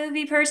Lifetime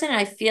movie person.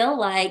 I feel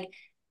like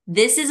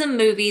this is a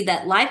movie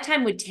that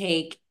Lifetime would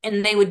take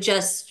and they would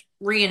just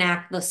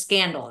reenact the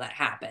scandal that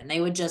happened.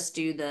 They would just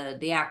do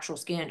the actual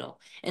scandal.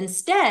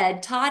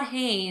 Instead, Todd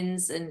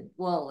Haynes and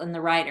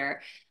the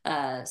writer,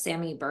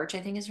 Sammy Birch,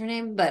 I think is her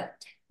name, but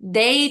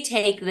they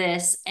take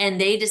this and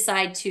they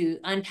decide to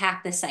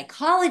unpack the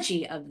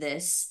psychology of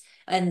this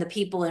and the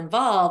people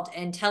involved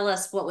and tell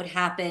us what would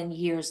happen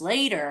years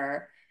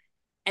later.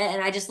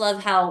 And I just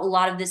love how a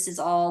lot of this is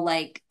all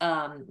like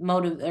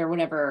motive or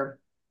whatever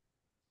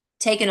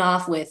taken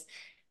off with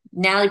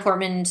Natalie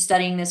Portman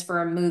studying this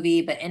for a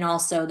movie, but and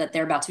also that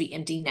they're about to be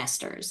empty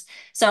nesters.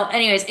 So,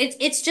 anyways,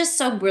 it's just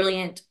so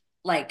brilliant.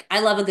 Like I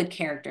love a good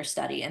character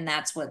study, and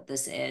that's what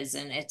this is.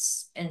 And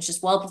it's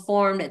just well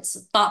performed. It's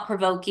thought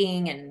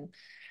provoking, and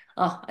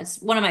oh, it's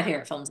one of my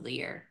favorite films of the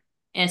year.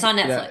 And it's on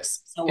Yeah,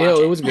 Netflix, so it, watch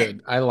it it. was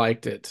good. I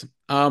liked it.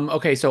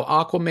 Okay, so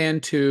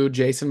Aquaman 2,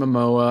 Jason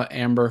Momoa,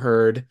 Amber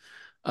Heard.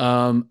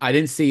 I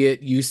didn't see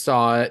it. You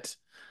saw it.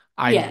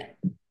 I Yeah,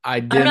 I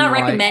I'm didn't not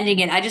like. recommending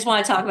it. I just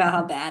want to talk about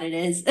how bad it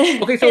is.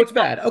 Okay, so it's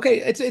bad. Okay,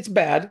 it's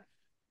bad.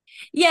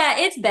 Yeah,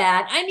 it's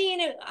bad. I mean,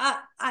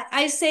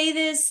 I say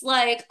this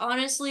like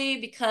honestly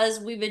because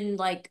we've been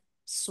like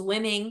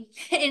swimming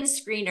in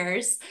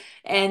screeners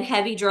and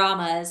heavy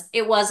dramas.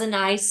 It was a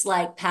nice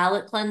like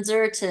palate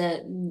cleanser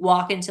to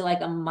walk into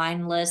like a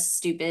mindless,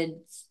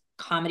 stupid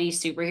comedy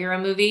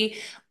superhero movie.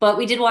 But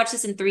we did watch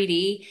this in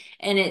 3D,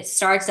 and it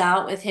starts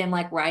out with him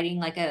like riding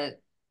like a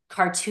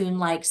cartoon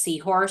like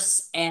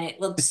seahorse, and it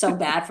looks so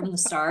bad from the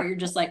start. You're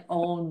just like,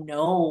 oh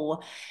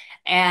no.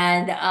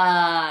 And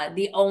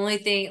the only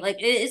thing like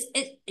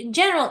it in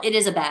general, it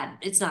is a bad,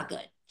 it's not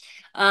good.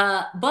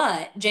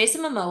 But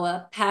Jason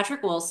Momoa,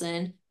 Patrick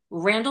Wilson,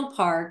 Randall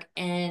Park,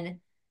 and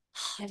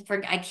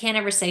I can't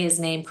ever say his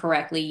name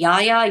correctly.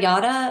 Yaya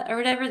Yada or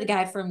whatever, the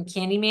guy from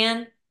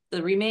Candyman,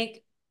 the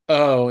remake.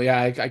 Oh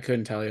yeah, I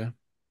couldn't tell you.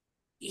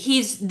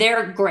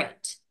 They're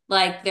great.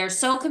 Like they're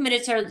so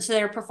committed to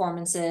their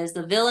performances.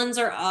 The villains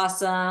are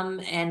awesome,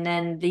 and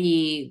then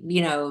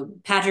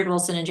Patrick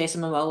Wilson and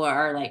Jason Momoa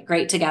are like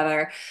great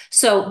together.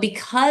 So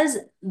because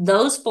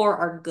those four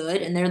are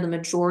good and they're the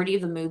majority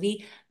of the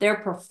movie, their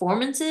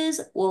performances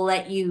will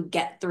let you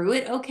get through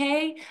it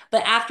okay.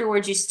 But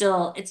afterwards, it's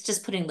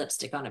just putting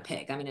lipstick on a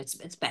pig. I mean, it's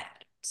bad.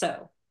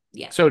 So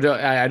yeah. So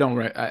I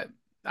don't.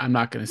 I'm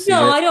not gonna see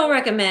No, it. I don't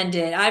recommend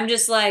it. I'm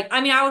just like, I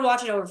mean, I would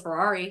watch it over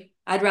Ferrari.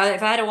 I'd rather,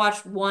 if I had to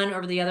watch one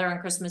over the other on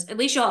Christmas, at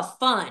least you'll have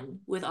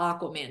fun with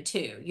Aquaman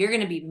too. You're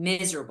going to be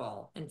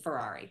miserable in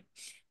Ferrari.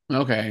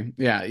 Okay,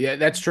 yeah,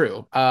 that's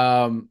true.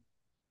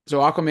 So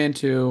Aquaman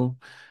 2,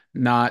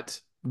 not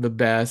the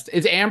best.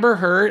 Is Amber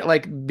Heard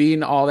like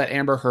being all that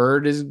Amber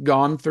Heard has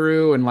gone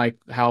through and like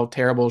how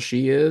terrible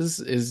she is?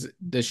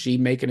 Does she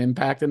make an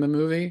impact in the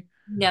movie?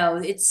 No,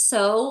 it's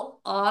so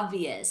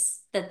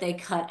obvious that they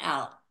cut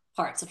out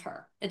parts of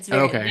her.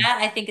 Okay, That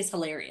I think is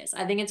hilarious.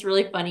 I think it's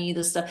really funny.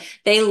 The stuff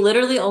they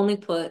literally only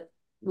put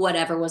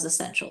whatever was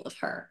essential of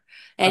her.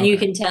 And you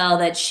okay, can tell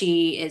that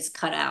she is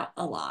cut out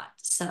a lot.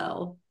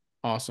 So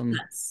awesome.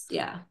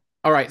 yeah.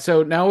 All right,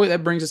 so now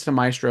that brings us to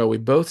Maestro.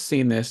 We've both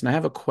seen this, and I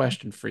have a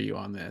question for you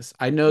on this.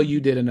 I know you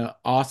did an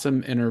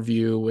awesome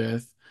interview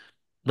with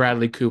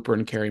Bradley Cooper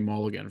and Carey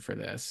Mulligan for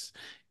this,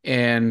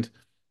 and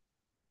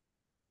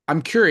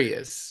I'm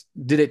curious,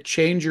 did it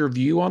change your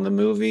view on the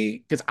movie?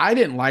 Because I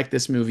didn't like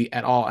this movie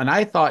at all, and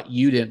I thought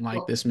you didn't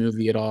like this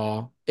movie at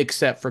all,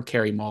 except for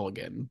Carey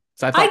Mulligan.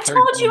 So I I thought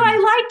Carey told you Mulligan. I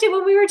liked it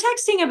when we were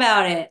texting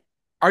about it.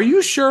 Are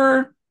you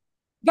sure?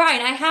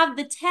 Brian, I have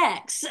the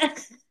text.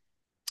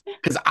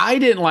 Because I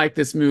didn't like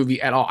this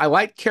movie at all. I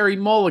liked Carey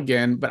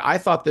Mulligan, but I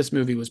thought this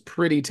movie was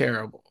pretty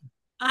terrible.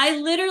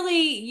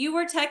 You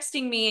were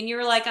texting me and you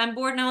were like, I'm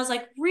bored. And I was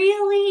like,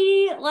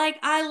 really? Like,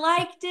 I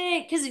liked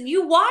it. Because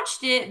you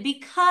watched it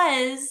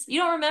because you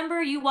don't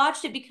remember, you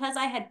watched it because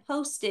I had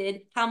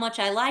posted how much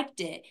I liked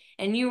it.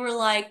 And you were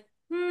like,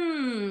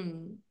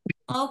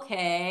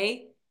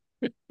 okay.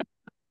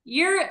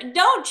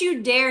 Don't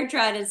you dare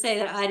try to say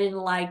that I didn't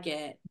like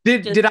it.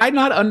 Did I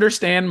not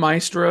understand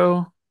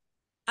Maestro?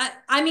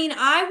 I mean,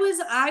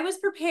 I was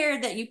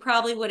prepared that you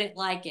probably wouldn't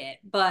like it,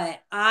 but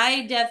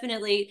I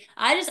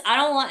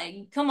don't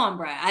want, come on,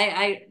 Brad.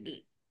 I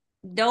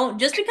don't,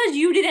 just because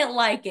you didn't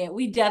like it,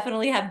 we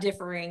definitely have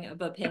differing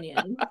of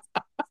opinions.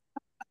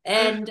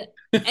 And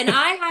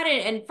I had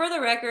it, and for the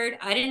record,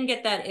 I didn't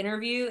get that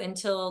interview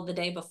until the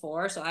day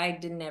before, so I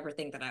didn't ever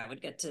think that I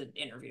would get to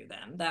interview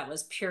them. That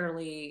was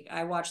purely,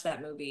 I watched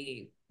that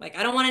movie. Like,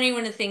 I don't want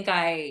anyone to think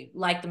I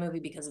liked the movie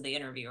because of the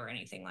interview or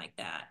anything like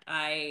that.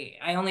 I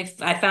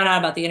found out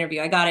about the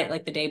interview. I got it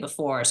like the day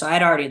before, so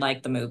I'd already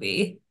liked the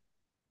movie.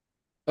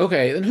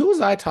 Okay, then who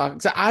was I talking?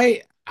 So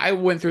I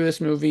went through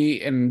this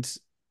movie and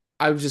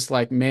I was just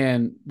like,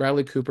 man,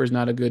 Bradley Cooper's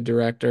not a good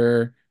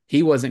director.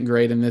 He wasn't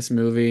great in this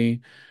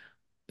movie.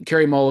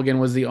 Carey Mulligan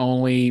was the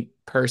only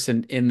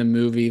person in the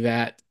movie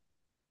that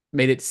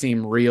made it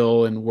seem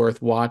real and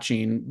worth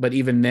watching. But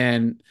even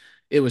then,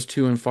 it was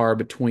too and far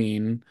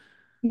between.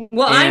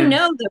 Well, And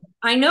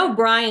I know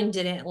Brian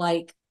didn't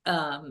like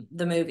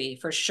the movie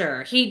for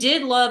sure. He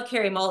did love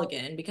Carey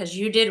Mulligan because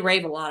you did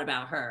rave a lot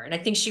about her. And I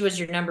think she was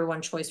your number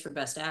one choice for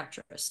best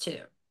actress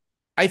too.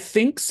 I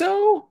think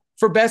so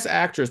for Best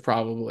Actress,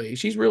 probably.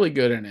 She's really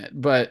good in it.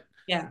 But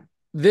Yeah.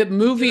 the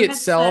movie You had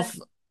said itself,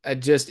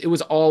 it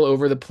was all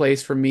over the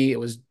place for me. It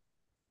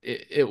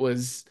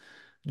was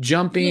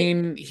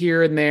jumping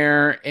here and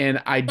there,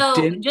 and I So,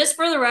 didn't. just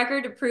for the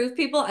record, to prove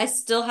people, I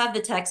still have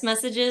the text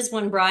messages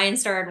when Brian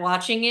started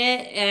watching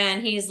it,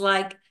 and he's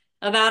like,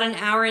 about an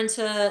hour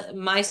into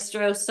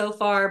Maestro so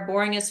far,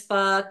 boring as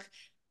fuck.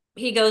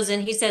 He goes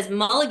in, he says,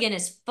 Mulligan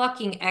is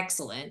fucking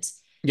excellent.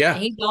 Yeah.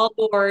 And he's all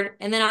bored.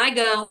 And then I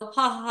go, ha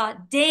ha, ha,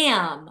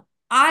 damn,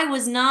 I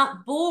was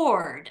not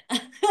bored.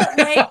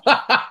 Like,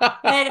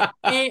 and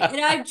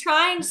I'm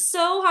trying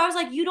so hard. I was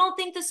like, you don't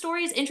think the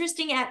story is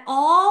interesting at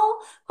all?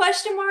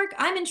 Question mark.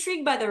 I'm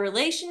intrigued by the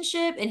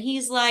relationship. And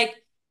he's like,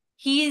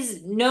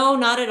 he's no,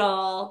 not at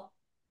all.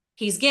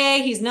 He's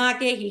gay, he's not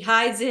gay, he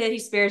hides it, he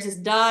spares his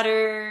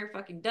daughter,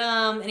 fucking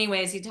dumb.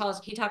 Anyways, he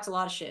talks a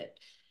lot of shit.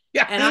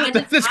 And Yeah, I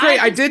just that's I great.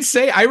 I just did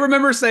say, I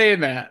remember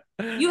saying that.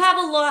 you have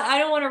a lot. I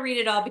don't want to read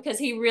it all because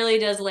he really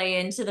does lay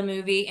into the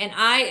movie. And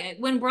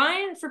when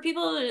Brian, for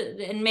people,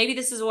 and maybe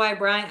this is why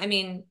Brian, I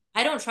mean,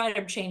 I don't try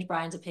to change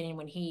Brian's opinion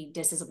when he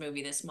disses a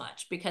movie this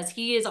much because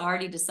he has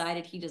already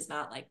decided he does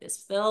not like this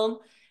film.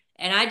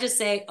 And I just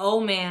say, oh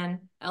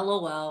man,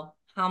 LOL,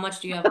 how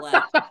much do you have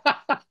left?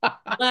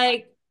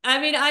 Like, I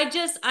mean,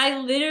 I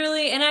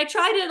literally, and I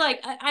try to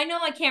like, I know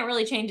I can't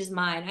really change his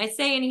mind. I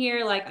say in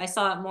here, like, I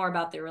saw it more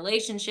about their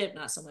relationship,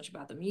 not so much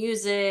about the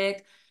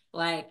music.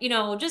 Like,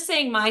 just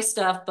saying my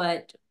stuff,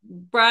 but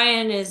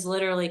Brian is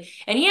literally,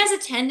 and he has a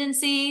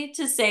tendency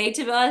to say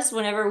to us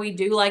whenever we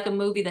do like a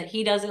movie that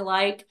he doesn't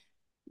like,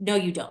 no,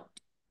 you don't.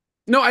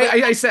 No,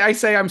 But I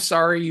say I'm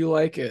sorry you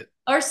like it.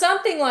 or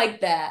something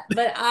like that.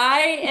 But I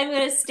am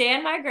going to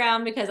stand my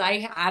ground because I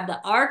have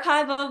the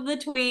archive of the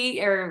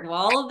tweet or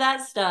all of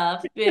that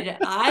stuff. But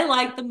I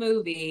like the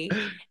movie,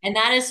 and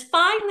that is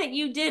fine that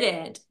you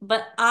didn't.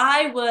 But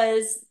I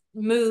was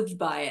moved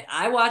by it.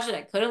 I watched it.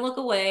 I couldn't look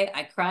away.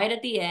 I cried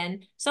at the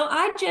end, so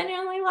I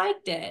genuinely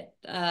liked it.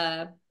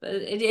 But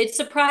it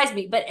surprised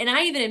me. And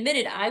I even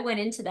admitted I went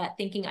into that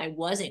thinking I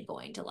wasn't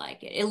going to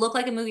like it. It looked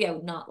like a movie I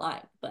would not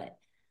like, but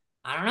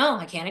I don't know.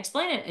 I can't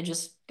explain it. It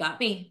just got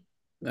me.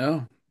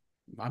 No,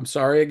 I'm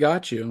sorry it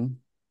got you.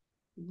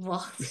 Well,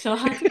 so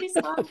how can you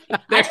sorry? I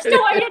There just don't it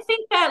want you is. to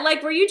think that,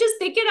 like, were you just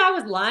thinking I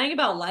was lying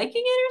about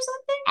liking it or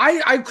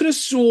something? I could have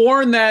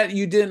sworn that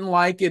you didn't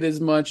like it as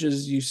much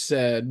as you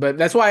said, but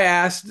that's why I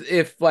asked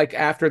if, like,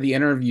 after the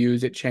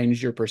interviews, it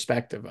changed your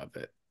perspective of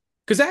it.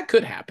 Because that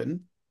could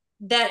happen.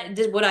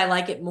 Would I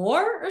like it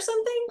more or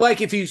something?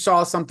 Like if you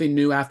saw something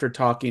new after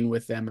talking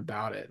with them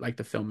about it, like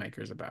the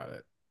filmmakers about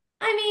it.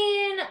 I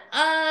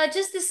mean,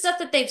 just the stuff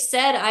that they've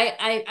said,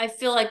 I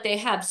feel like they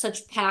have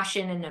such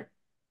passion and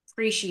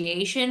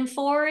appreciation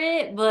for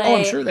it, Oh,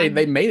 I'm but sure they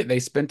made it. They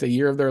spent a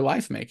year of their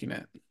life making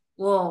it.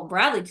 well,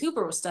 Bradley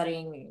Cooper was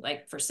studying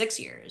like for 6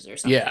 years or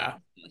Yeah.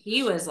 something.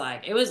 He was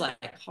like, it was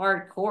like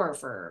hardcore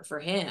for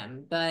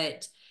him.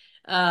 But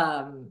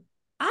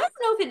I don't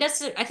know if it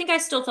necessarily. I think I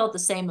still felt the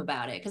same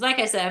about it because, like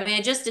I said, I mean,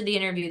 I just did the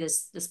interview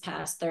this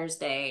past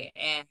Thursday,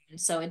 and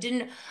so it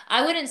didn't.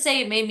 I wouldn't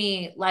say it made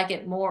me like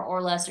it more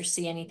or less or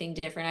see anything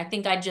different. I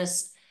think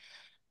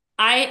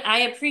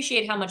I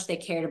appreciate how much they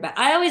cared about.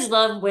 I always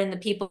love when the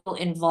people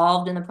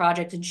involved in the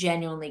project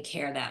genuinely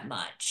care that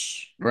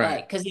much. Right.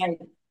 Like, because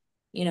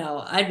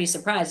I'd be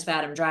surprised if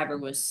Adam Driver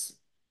was,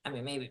 I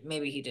mean,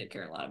 maybe he did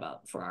care a lot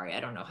about Ferrari. I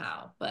don't know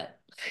how, but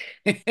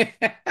yeah,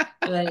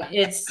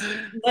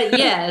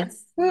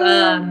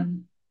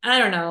 I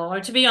don't know.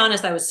 Or to be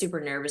honest, I was super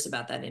nervous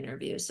about that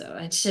interview. So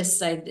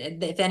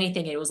if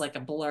anything, it was like a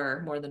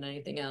blur more than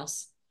anything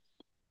else.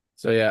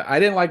 So yeah, I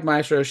didn't like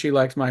Maestro. She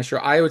likes Maestro.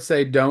 I would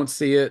say don't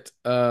see it.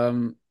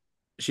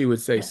 She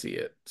would say see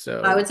it. I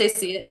So would say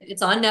see it.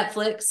 It's on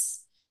Netflix.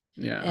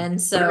 yeah, And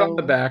put it on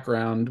the so,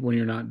 background when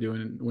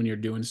you're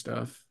doing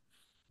stuff.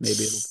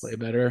 Maybe it'll play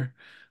better.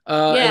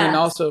 And then yeah,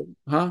 also,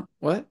 huh?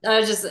 What? I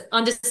was just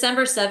on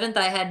December 7th,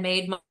 I had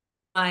made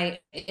my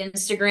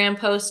Instagram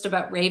post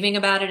about raving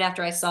about it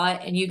after I saw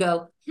it. And you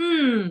go,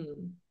 hmm.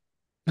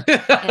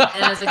 And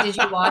I was like, did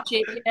you watch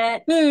it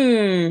yet?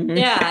 Hmm.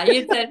 Yeah,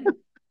 you said,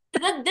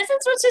 this is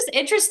what's just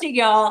interesting,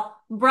 y'all.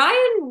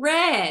 Brian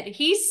read,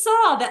 he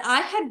saw that I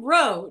had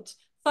wrote,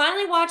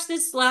 finally watched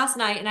this last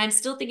night, and I'm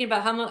still thinking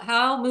about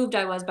how moved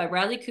I was by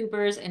Bradley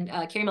Cooper's and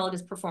Carey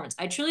Mulligan's performance.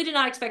 I truly did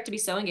not expect to be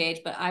so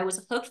engaged, but I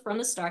was hooked from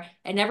the start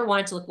and never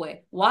wanted to look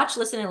away. Watch,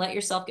 listen, and let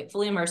yourself get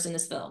fully immersed in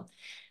this film.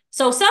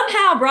 So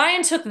somehow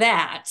Brian took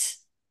that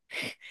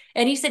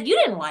and he said, you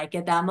didn't like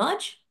it that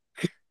much.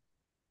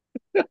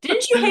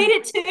 Didn't you hate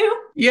it too?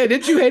 Yeah,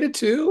 did you hate it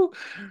too?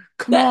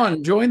 Come That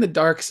on, join the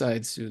dark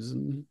side,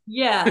 Susan.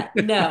 Yeah,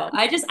 no,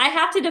 I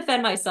have to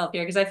defend myself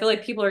here because I feel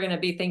like people are going to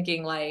be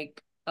thinking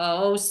like,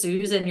 "Oh,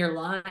 Susan, you're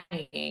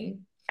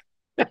lying."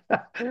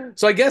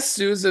 So I guess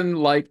Susan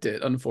liked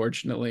it,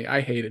 unfortunately.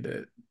 I hated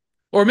it.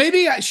 Or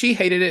maybe she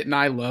hated it and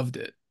I loved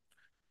it.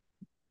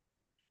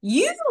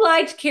 You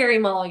liked Carey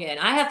Mulligan.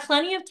 I have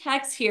plenty of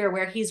texts here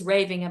where he's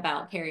raving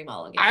about Carey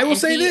Mulligan, I will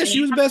say this, she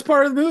was the best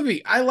part of the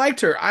movie. I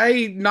liked her.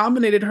 I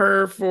nominated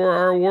her for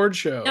our award that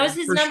show was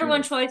his for number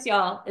one sure. choice,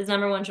 y'all. His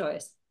number one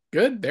choice.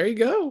 Good. There you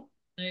go.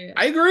 There you go.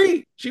 I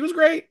agree. She was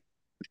great.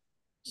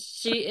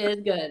 She is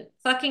good.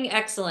 Fucking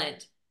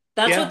excellent.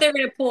 That's what Yeah. they're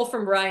going to pull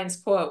from Brian's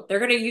quote. They're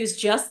going to use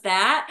just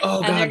that,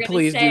 Oh and they're God, going to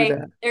please do say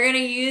that. they're going to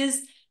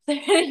use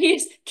they're going to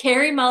use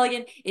Carey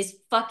Mulligan is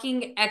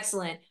fucking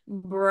excellent,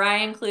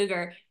 Brian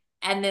Kluger,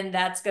 and then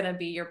that's going to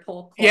be your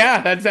pull quote.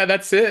 Yeah,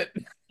 that's it.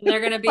 And they're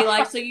going to be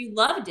like, "So you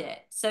loved it?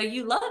 So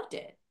you loved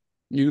it?"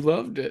 You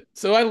loved it.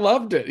 So I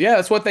loved it. Yeah,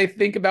 that's what they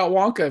think about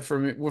Wonka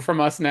from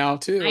us now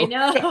I too.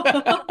 know,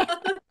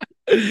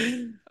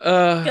 because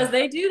uh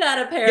they do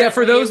that yeah,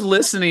 for apparently. those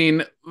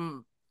listening,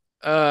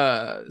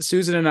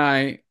 Susan and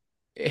I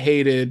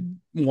hated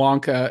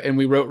Wonka and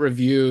we wrote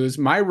reviews.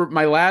 My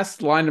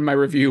last line in my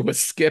review was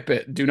skip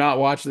it. Do not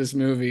watch this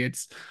movie.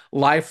 It's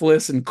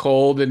lifeless and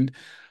cold and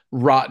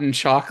rotten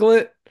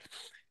chocolate.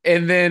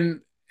 And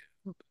then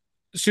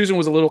Susan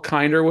was a little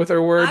kinder with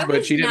her words, I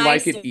but was she didn't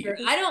like it nicer. either.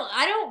 I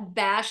don't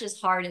bash as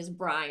hard as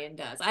Brian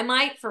does. I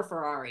might for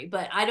Ferrari,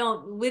 but I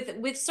don't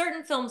with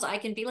certain films I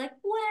can be like,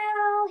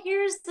 well,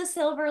 here's the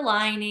silver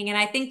lining. And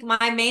I think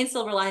my main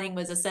silver lining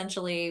was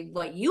essentially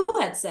what you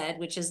had said,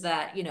 which is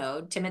that,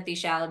 Timothy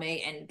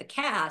Chalamet and the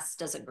cast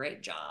does a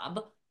great job.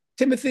 The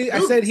Timothy, I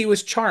said he movies.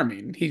 was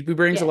charming. He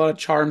brings a Yeah. lot of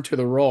charm to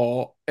the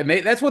role, and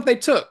that's what they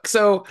took.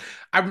 So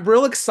I'm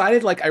real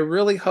excited. Like I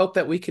really hope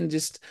that we can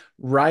just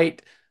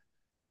write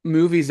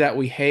movies that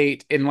we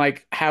hate and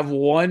like have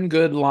one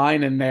good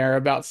line in there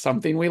about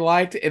something we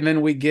liked, and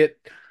then we get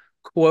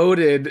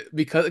quoted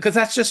because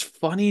that's just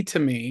funny to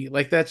me.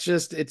 Like that's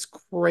just it's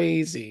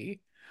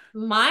crazy.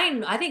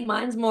 I think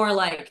mine's more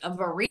like of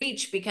a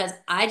reach because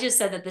I just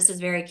said that this is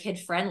very kid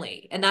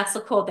friendly, and that's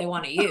the quote they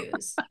want to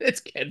use. It's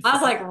kid I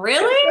was friendly. like,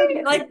 Kid really?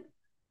 friendly. Like,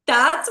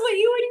 that's what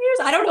you would use?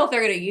 I don't know if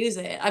they're gonna use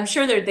it. I'm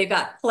sure they've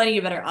got plenty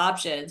of better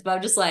options, but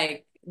I'm just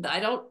like, I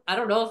don't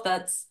know if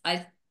that's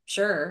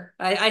sure.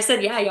 I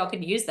said, yeah, y'all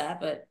can use that,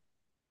 but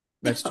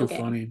That's too okay.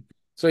 funny.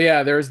 So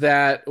yeah, there's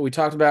that. We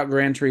talked about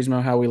Gran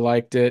Turismo, how we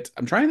liked it.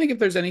 I'm trying to think if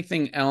there's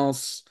anything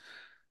else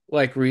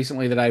like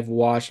recently that I've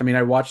watched. I mean,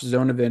 I watched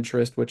Zone of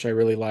Interest, which I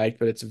really liked,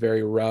 but it's a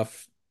very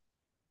rough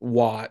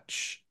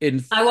watch.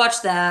 I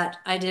watched that.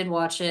 I did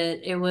watch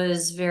it. It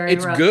was very It's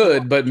rough to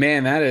good, watch. but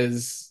man, that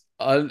is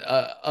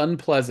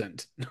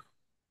unpleasant.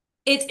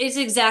 It's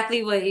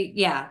exactly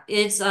yeah.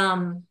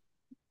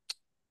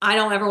 I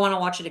don't ever want to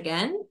watch it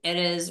again. It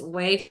is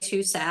way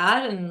too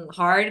sad and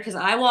hard because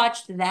I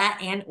watched that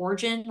and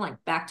Origin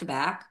like back to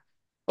back.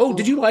 Oh,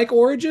 did Oof, you like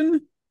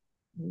Origin?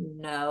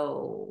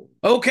 no.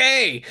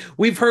 Okay,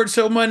 we've heard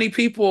so many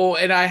people,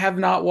 and I have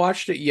not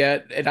watched it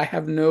yet, and I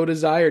have no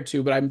desire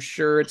to, but I'm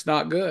sure it's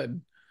not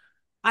good.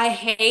 I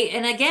hate,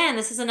 and again,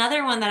 this is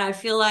another one that I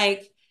feel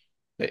like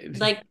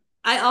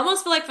I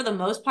almost feel like for the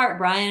most part,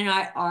 Brian and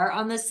I are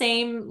on the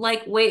same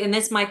like weight, and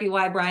this might be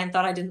why Brian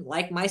thought I didn't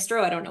like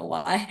Maestro. I don't know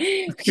why,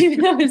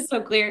 even though it's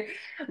so clear.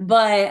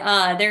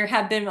 But there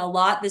have been a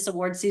lot this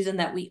award season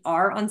that we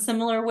are on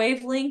similar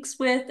wavelengths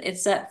with,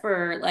 except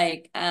for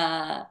like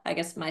I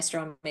guess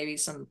Maestro and maybe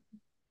some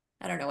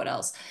I don't know what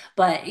else.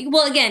 But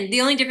well, again,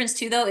 the only difference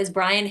too though is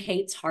Brian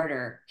hates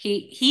harder.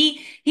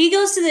 He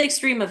goes to the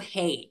extreme of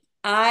hate.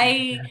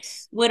 I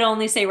Yes. would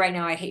only say right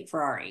now I hate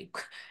Ferrari.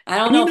 I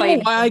don't And know you if I know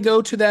even why I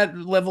go to that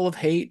level of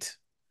hate?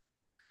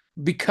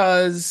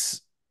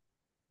 Because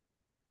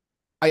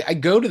I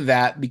go to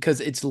that because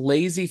it's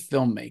lazy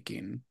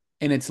filmmaking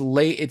and it's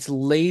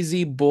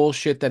lazy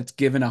bullshit that's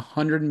given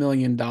 $100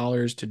 million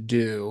to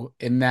do,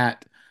 and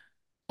that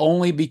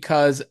only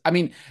because I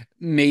mean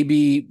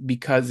maybe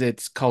because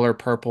it's color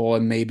purple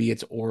and maybe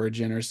it's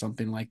origin or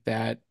something like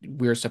that.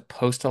 We're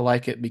supposed to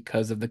like it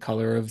because of the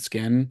color of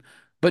skin.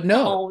 But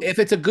no, oh if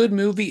it's a good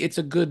movie, it's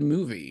a good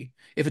movie.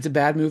 If it's a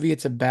bad movie,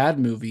 it's a bad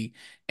movie.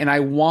 And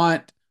I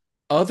want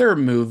other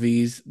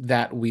movies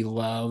that we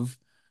love,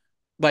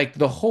 like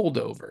The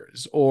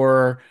Holdovers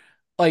or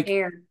like,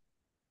 air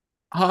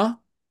huh?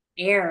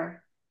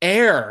 air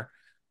Air.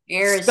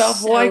 air is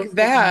Stuff so like freaking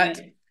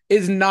that good.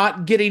 is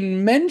not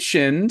getting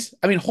mentioned.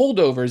 I mean,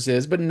 holdovers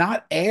is, but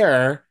not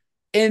air.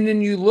 And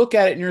then you look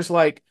at it and you're just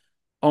like,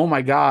 oh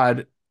my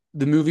God,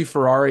 the movie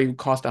Ferrari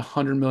cost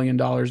 $100 million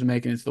to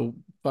make, and it's the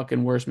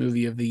fucking worst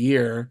movie of the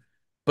year.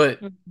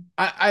 But Mhm.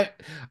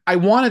 I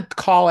want to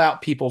call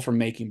out people for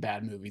making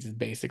bad movies,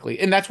 basically.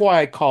 And that's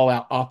why I call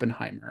out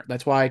Oppenheimer.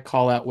 That's why I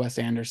call out Wes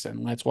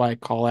Anderson. That's why I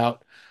call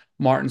out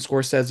Martin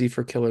Scorsese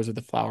for Killers of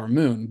the Flower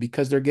Moon,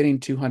 because they're getting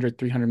 200,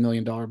 $300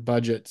 million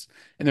budgets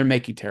and they're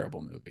making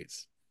terrible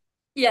movies.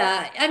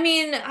 Yeah, I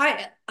mean,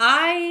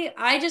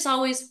 I just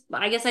always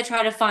I guess I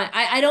try to find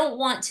I don't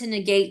want to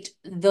negate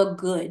the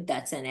good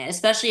that's in it,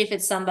 especially if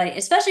it's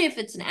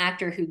an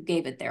actor who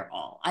gave it their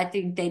all. I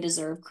think they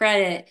deserve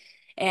credit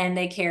and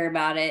they care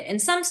about it.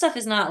 And some stuff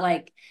is not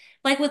like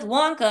with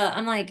Wonka,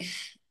 I'm like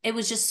it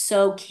was just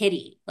so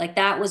kiddie. Like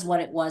that was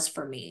what it was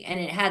for me. And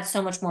it had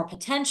so much more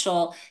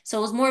potential. So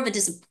it was more of a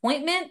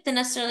disappointment than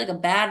necessarily like a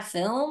bad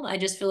film. I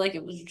just feel like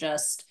it was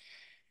just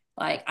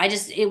like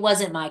it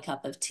wasn't my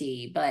cup of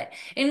tea. But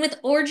and with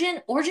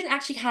Origin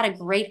actually had a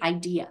great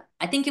idea.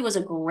 I think it was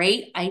a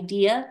great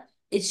idea.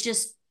 It's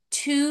just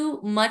too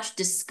much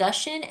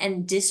discussion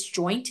and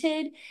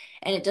disjointed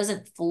and it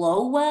doesn't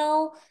flow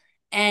well.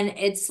 And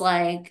it's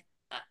like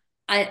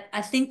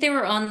I think they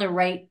were on the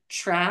right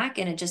track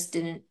and it just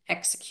didn't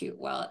execute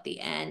well at the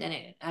end.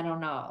 And I don't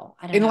know.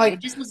 I don't And know. It like,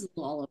 just was a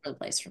little all over the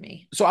place for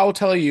me. so I will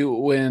tell you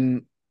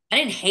I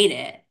didn't hate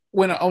it.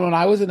 when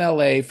I was in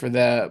LA for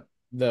the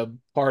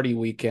party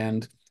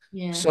weekend,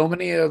 Yeah. so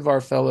many of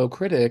our fellow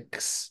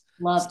critics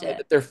Loved said it.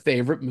 that their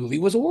favorite movie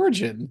was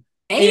Origin,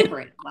 and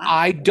Favorite.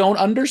 I Wow. don't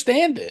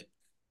understand it.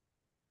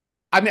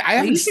 I mean, I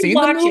Well, haven't you should seen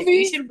the watch it.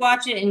 You movie. should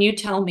watch it and you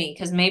tell me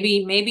because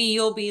maybe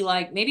you'll be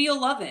like, maybe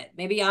you'll love it.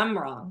 Maybe I'm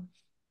wrong.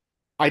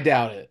 I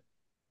doubt it.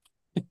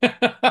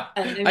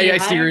 I I mean,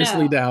 I don't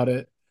seriously know. doubt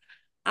it.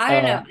 I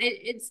don't know.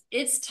 Um,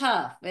 It's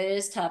tough. It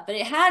is tough, but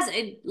it has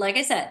it like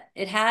I said,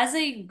 it has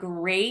a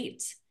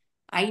great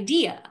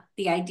idea.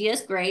 The idea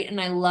is great, and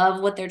I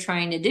love what they're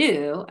trying to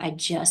do. I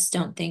just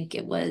don't think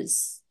it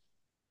was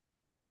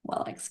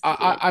well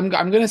executed. I'm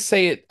gonna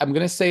say it. I'm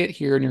gonna say it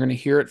here, and you're gonna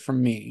hear it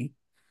from me.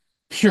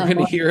 You're Oh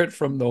gonna boy. hear it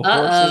from the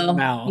horse's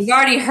Uh-oh. You've mouth.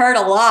 already heard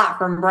a lot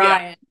from Yeah,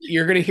 Brian.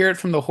 you're gonna hear it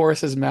from the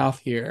horse's mouth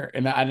here,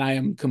 and I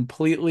am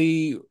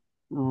completely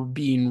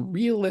being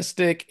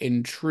realistic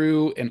and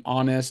true and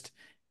honest,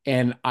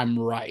 and I'm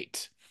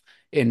right.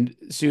 And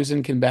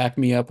Susan can back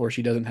me up, or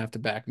she doesn't have to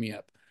back me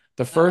up.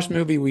 The first Oh.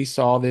 movie we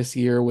saw this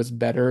year was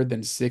better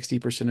than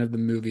 60% of the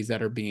movies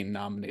that are being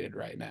nominated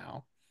right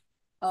now.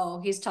 Oh,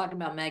 he's talking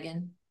about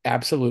Megan.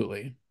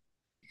 Absolutely.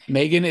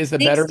 Megan is the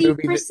better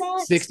movie that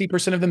 60%?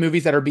 60% of the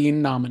movies that are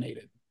being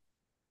nominated.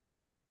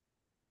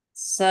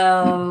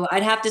 So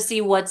I'd have to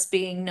see what's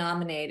being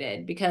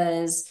nominated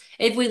because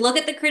if we look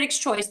at the Critics'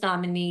 Choice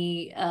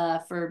nominee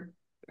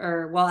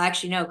or well,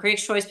 actually no,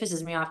 Critics' Choice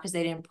pisses me off because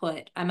they didn't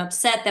put. I'm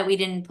upset that we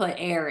didn't put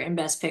Air in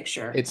Best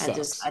Picture. It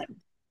sucks. I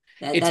don't,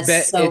 that's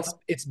so.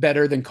 It's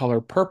better than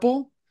Color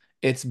Purple.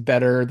 It's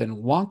better than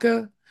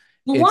Wonka.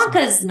 It's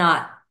Wonka's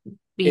not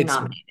being it's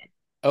nominated.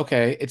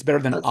 okay. It's better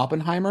than Oh,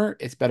 Oppenheimer.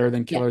 It's better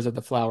than yeah, Killers of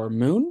the Flower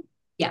Moon.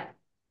 yeah,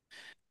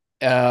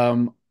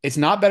 It's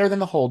not better than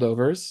The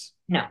Holdovers.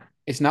 no,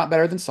 It's not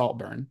better than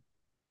Saltburn.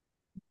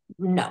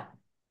 no.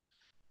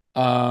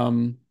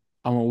 Um,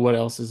 I don't know what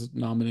else is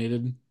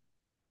nominated.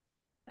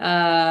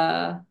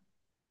 Uh,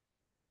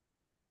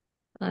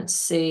 let's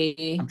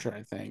I'm see.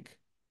 trying to think.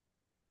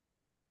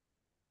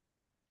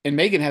 And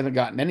Megan hasn't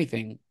gotten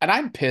anything. And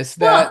I'm pissed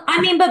Well, that I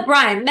mean, but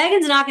Brian,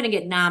 Megan's not going to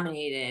get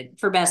nominated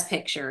for Best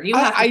Picture. You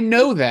have to. I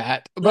know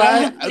that,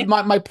 but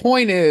my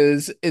point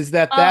is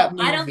that that Oh,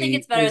 I don't think movie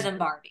it's better is than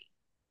Barbie.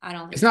 I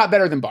don't it's think so. not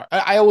better than Barbie.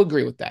 I will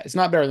agree with that. It's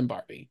not better than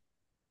Barbie.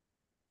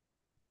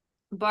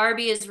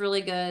 Barbie is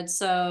really good.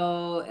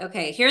 So,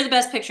 okay, here are the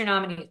Best Picture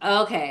nominees.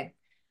 Okay,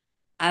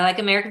 I like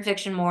American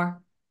Fiction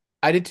more.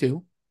 I did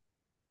too.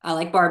 I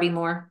like Barbie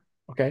more.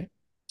 Okay.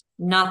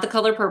 Not The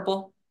Color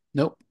Purple.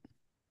 Nope.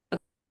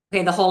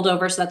 Okay, The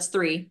Holdover, so that's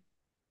three.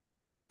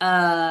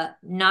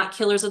 Not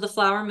Killers of the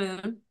Flower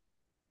Moon.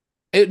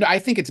 I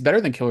think it's better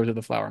than Killers of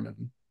the Flower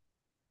Moon.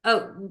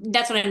 Oh,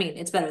 that's what I mean.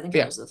 It's better than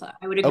Yeah. Killers of the Flower.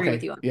 I would agree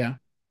with Okay. you on Yeah.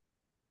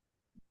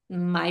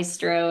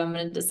 Maestro. I'm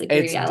going to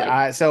disagree. I like.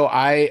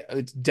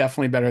 It's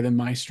definitely better than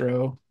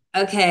Maestro.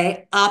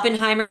 Okay,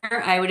 Oppenheimer.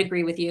 I would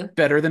agree with you.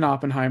 Better than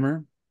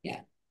Oppenheimer.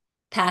 Yeah.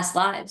 Past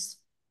Lives.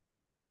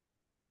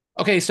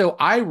 Okay, so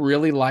I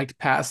really liked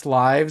Past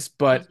Lives,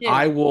 Me but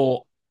I too.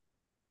 will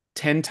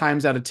 10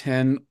 times out of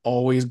 10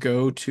 always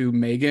go to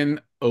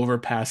Megan over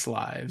Past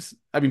Lives.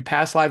 I mean,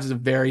 Past Lives is a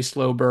very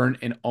slow burn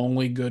and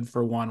only good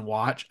for one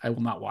watch. I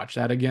will not watch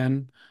that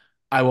again.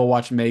 I will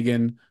watch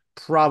Megan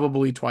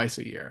probably twice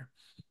a year.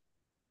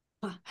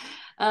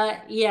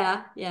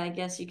 Yeah, I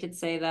guess you could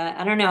say that.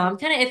 I don't know. I'm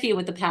kind of iffy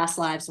with the past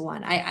lives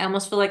one. I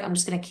almost feel like I'm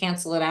just going to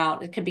cancel it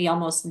out. It could be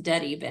almost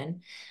dead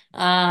even.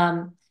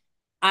 Um,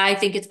 I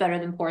think it's better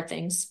than Poor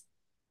Things.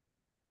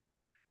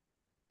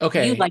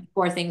 You Okay, like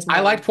Poor Things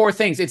I more like than. Poor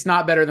Things. It's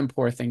not better than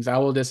Poor Things. I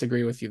will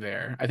disagree with you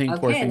there. I think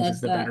Poor Okay, Things is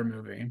that's the better that.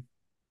 movie.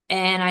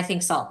 And I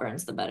think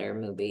Saltburn's the better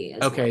movie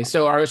as Okay, well.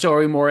 so are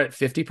we more at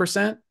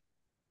 50%?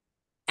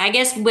 I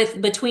guess with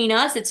between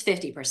us, it's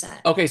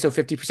 50%. Okay, so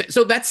 50%.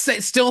 So that's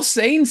still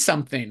saying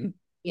something.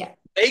 Yeah.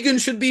 Megan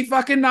should be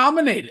fucking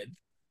nominated.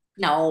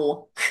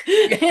 No.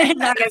 Yes. It's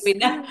not gonna be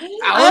no.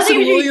 I don't Allison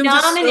think it should be Williams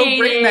is so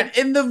great in nominated. that.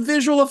 And the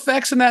visual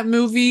effects in that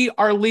movie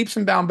are leaps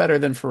and bounds better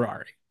than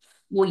Ferrari.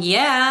 Well,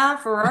 yeah,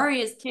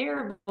 Ferrari is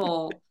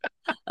terrible.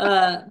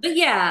 But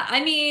yeah,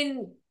 I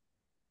mean,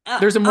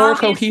 There's a more obvious.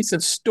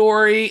 cohesive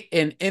story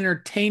and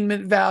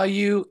entertainment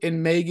value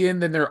in Megan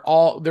than there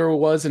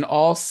was in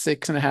all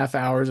 6.5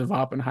 hours of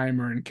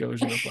Oppenheimer and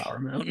Killers of the Flower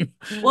Moon.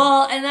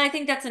 Well, and I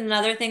think that's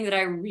another thing that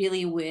I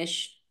really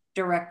wish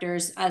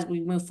directors, as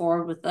we move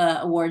forward with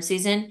the award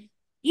season,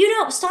 you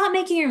don't stop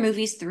making your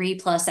movies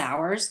 3+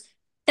 hours.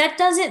 That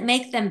doesn't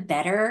make them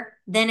better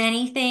than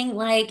anything.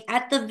 Like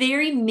at the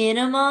very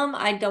minimum,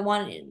 I don't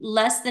want it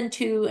less than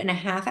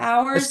 2.5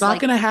 hours. It's not Like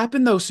going to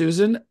happen though,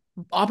 Susan.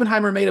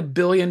 Oppenheimer made $1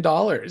 billion.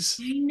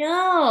 I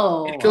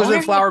And know. I Killers of wonder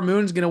the how much. Flower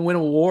Moon is going to win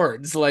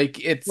awards. Like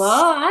Well,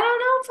 it's I don't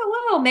know if it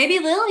will. Maybe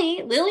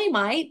Lily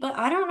might, but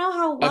I don't know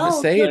how I'm well.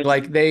 saying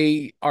like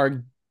they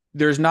are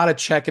there's not a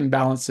check and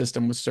balance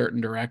system with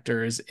certain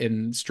directors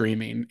in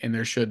streaming, and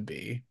there should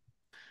be.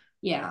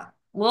 Yeah.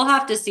 we'll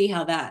have to see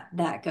how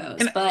that goes.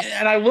 And But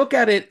and I look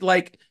at it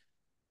like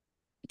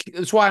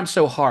that's why I'm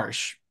so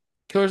harsh.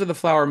 Killers of the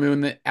Flower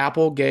Moon, that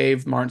Apple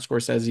gave Martin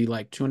Scorsese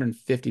like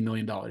 $250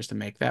 million to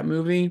make that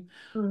movie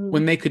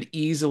when Mhm. they could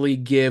easily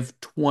give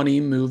 20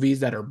 movies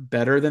that are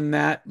better than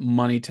that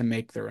money to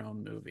make their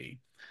own movie.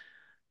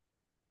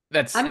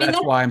 That's I mean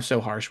that's why I'm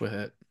so harsh with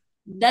it.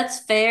 that's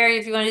fair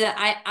if you want to do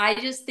that. I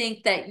just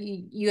think that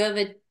you have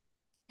a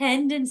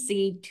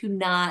tendency to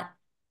not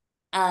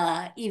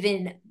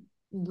even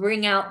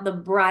bring out the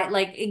bright,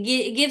 like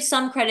it gives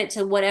some credit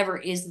to whatever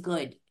is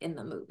good in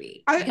the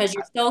movie I because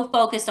you're so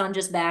focused on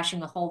just bashing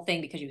the whole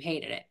thing because you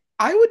hated it.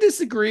 I would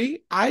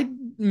disagree. I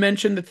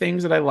mentioned the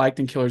things that I liked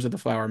in Killers of the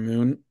Flower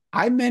Moon.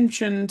 I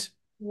mentioned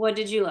What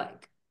did you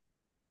like?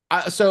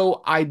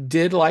 so I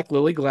did like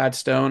Lily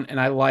Gladstone, and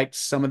I liked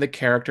some of the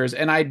characters,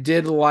 and I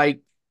did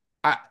like,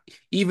 I,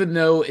 even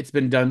though it's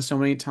been done so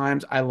many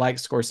times, I like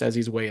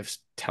Scorsese's way of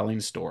telling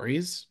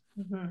stories.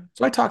 Mhm.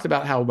 So I talked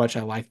about how much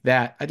I like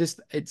that.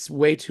 It's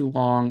way too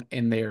long,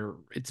 and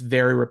it's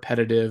very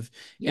repetitive,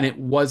 and Yeah. it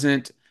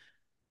wasn't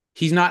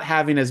he's not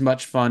having as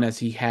much fun as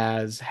he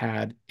has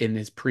had in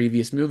his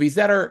previous movies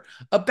that are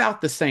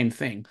about the same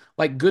thing.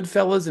 Like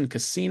Goodfellas and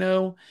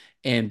Casino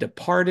and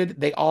Departed,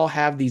 they all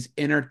have these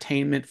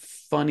entertainment,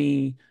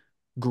 funny,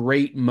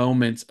 great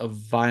moments of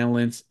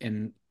violence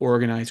and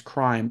organized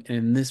crime. And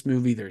in this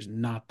movie, there's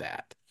not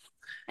that.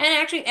 And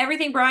actually,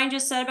 everything Brian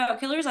just said about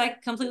killers, I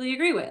completely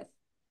agree with.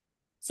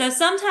 So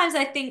sometimes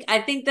I think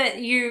that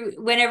you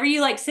whenever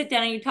you like sit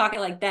down and you talk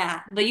it like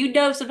that, but you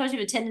know sometimes you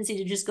have a tendency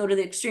to just go to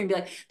the extreme, be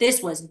like,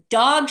 this was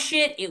dog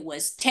shit, it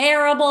was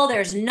terrible,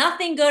 there's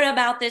nothing good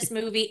about this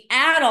movie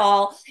at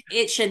all.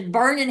 It should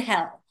burn in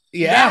hell.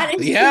 Yeah, That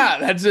is yeah,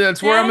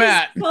 that's where that I'm is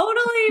at.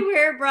 totally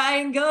where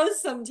Brian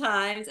goes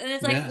sometimes. And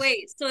it's like, Yes.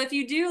 wait, so if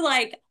you do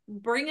like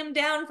bring him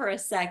down for a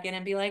second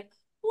and be like,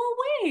 well,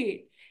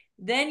 wait,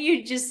 then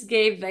you just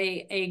gave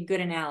a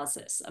good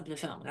analysis of the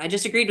film. I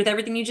just agreed with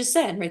everything you just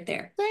said right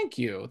there. Thank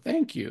you.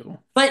 Thank you.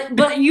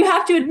 But you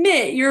have to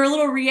admit you're a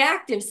little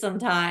reactive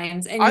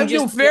sometimes, and I you do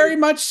just very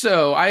much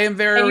so. I am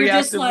very and you're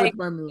just reactive with like,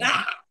 my movie.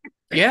 ah.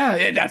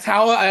 Yeah, that's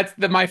how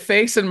my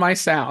face and my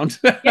sound.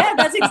 Yeah,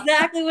 that's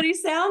exactly what he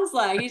sounds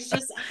like. He's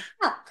just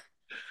ah,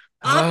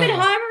 Oh.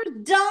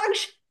 Oppenheimer dog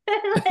shit.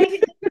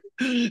 Like,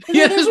 and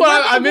Yeah, then this is there's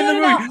what nothing I'm in the good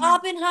about movie.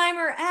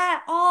 Oppenheimer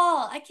at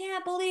all. I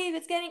can't believe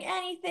it's getting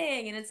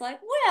anything. And it's like,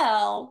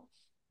 well,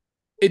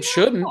 It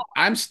shouldn't.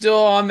 I'm still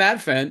on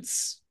that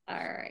fence. all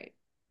right.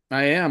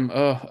 I am.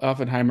 Oh,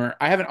 Oppenheimer.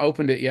 I haven't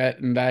opened it yet,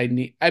 and I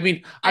mean, I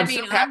I'm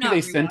so mean, I'm happy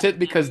they not sent it rewatching that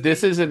because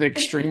this movie. is an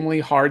extremely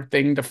hard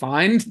thing to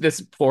find.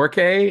 This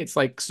 4K, it's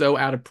like so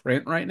out of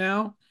print right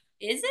now.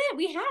 Is it?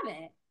 We have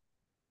it.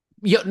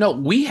 Yeah, no,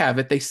 we have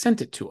it. They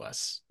sent it to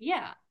us.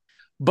 Yeah.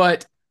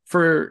 But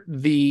for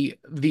the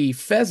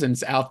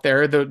pheasants out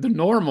there, the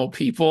normal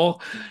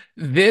people,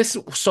 this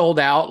sold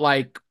out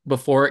like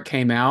before it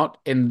came out,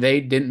 and they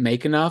didn't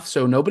make enough,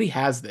 so nobody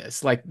has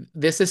this. Like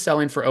this is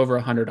selling for over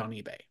 100 on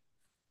eBay.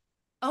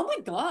 Oh my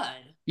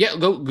God. Yeah,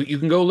 go you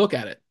can go look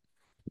at it.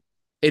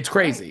 It's All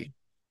right. crazy.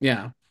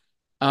 Yeah.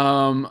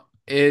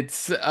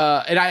 It's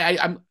and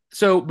I'm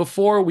so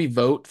before we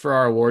vote for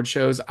our award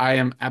shows, I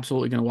am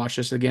absolutely going to watch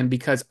this again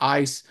because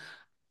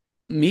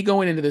me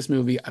going into this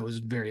movie, I was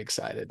very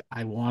excited.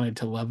 I wanted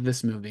to love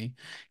this movie,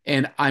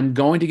 and I'm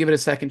going to give it a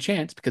second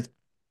chance because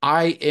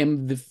I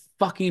am the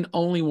fucking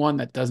only one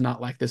that does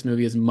not like this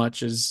movie as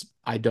much as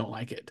I don't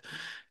like it.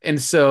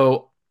 And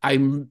so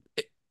I'm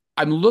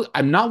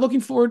not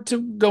looking forward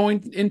to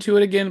going into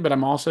it again, but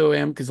I'm also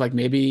am because like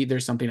maybe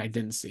there's something I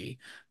didn't see.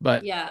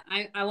 But Yeah,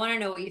 I want to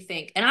know what you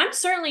think. And I'm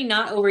certainly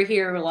not over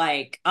here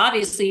like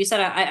obviously you said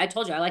I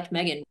told you I liked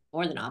Megan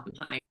more than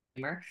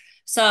Oppenheimer.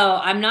 So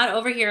I'm not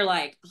over here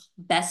like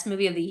best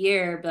movie of the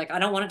year, but like I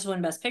don't want it to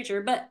win best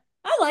picture, but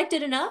I liked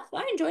it enough.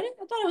 I enjoyed it.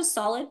 I thought it was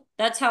solid.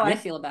 That's how I yeah.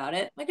 feel about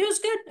it. Like it was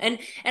good.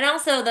 And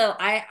also though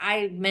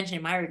I mentioned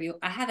in my review,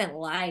 I haven't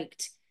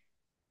liked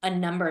a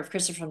number of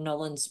Christopher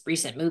Nolan's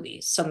recent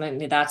movies. So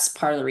maybe that's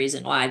part of the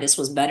reason why this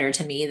was better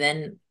to me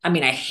than I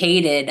mean, I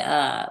hated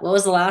what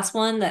was the last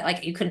one that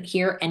like you couldn't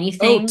hear Oh,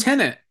 anything?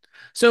 Tenet.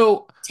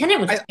 So Tenet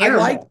was I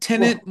like terrible.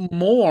 Tenet Whoa.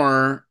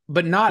 more,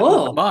 but not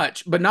Whoa.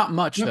 much. But not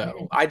much though.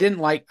 Mm-mm. I didn't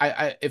like.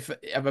 If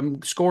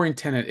I'm scoring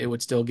Tenet, it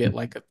would still get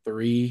like a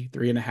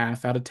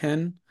 3.5 out of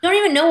 10. Don't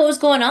even know what was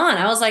going on.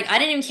 I was like, I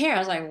didn't even care. I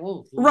was like,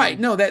 whoa, Right.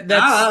 whoa. No, that's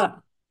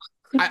Ah.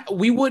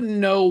 we wouldn't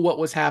know what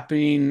was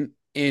happening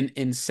in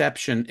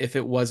Inception if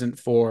it wasn't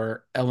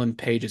for Ellen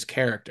Page's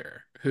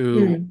character,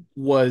 who Mm.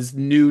 was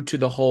new to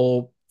the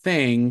whole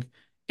thing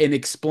and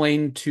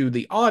explained to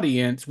the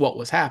audience what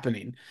was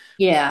happening.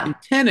 In Yeah.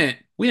 Tenet,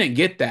 we didn't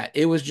get that.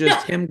 It was No.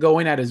 just him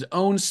going at his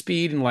own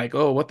speed and like,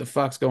 oh, what the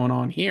fuck's going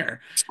on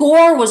here?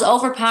 Score was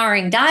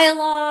overpowering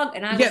dialogue,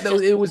 and I Yeah, was though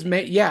just it was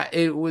made. Yeah,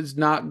 it was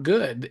not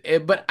good.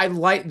 But I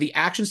like the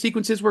action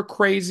sequences were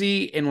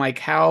crazy and like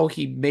how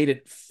he made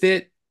it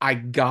fit. I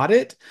got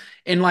it,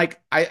 and like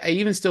I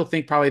even still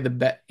think probably the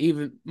bet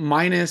even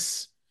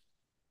minus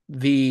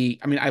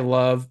I mean, I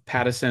love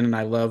Pattison and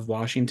I love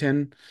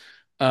Washington,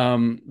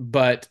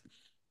 but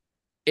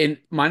in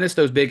minus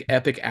those big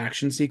epic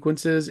action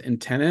sequences in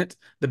Tenet,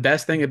 the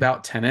best thing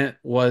about Tenet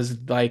was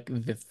like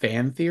the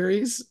fan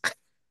theories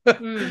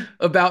Hmm.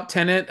 about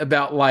Tenet,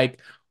 about like,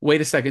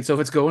 wait a second, so if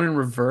it's going in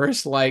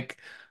reverse, like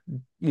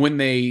when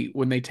they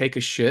take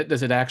a shit,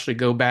 does it actually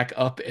go back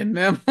up in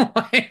them?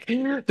 Like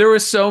there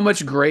was so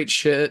much great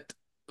shit,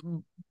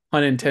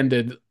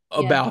 unintended,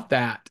 Yeah. about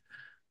that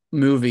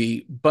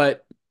movie,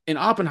 but in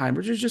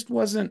Oppenheimer, there just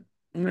wasn't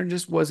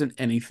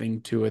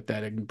anything to it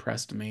that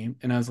impressed me.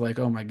 And I was like,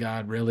 oh my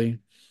God, really?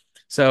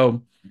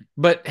 So,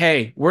 but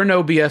hey, we're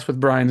no BS with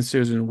Brian and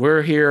Susan.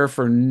 We're here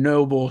for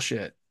no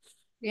bullshit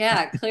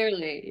Yeah,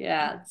 clearly.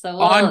 Yeah. So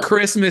on we'll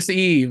Christmas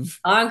Eve.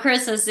 on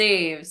Christmas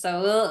Eve.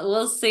 So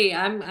we'll see.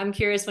 I'm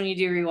curious when you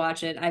do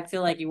rewatch it. I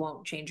feel like you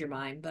won't change your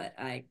mind, but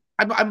I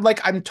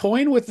I'm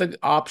toying with the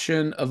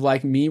option of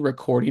like me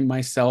recording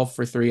myself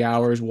for 3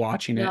 hours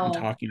watching it and no,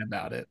 talking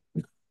about it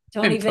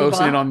don't and even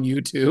posting it bother. on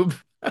YouTube.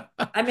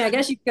 I mean, I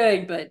guess you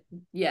could, but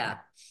yeah.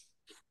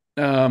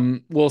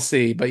 We'll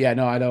see. But yeah,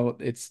 no, I don't.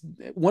 It's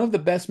one of the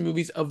best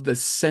movies of the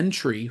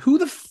century. Who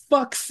the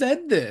fuck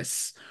said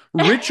this?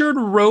 Richard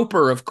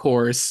Roper, of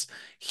course.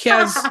 He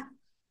has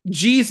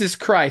Jesus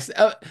Christ.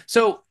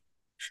 So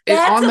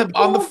That's on a the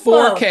pull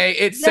quote. 4K,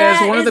 it says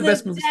That one of the is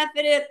best a movies.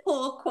 definite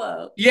pull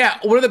quote. Yeah,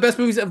 one of the best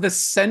movies of the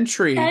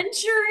century.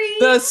 Century?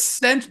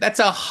 That's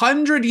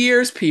 100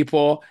 years,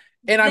 people.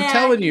 And I'm That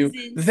telling is you,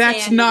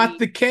 that's not insanity.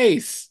 the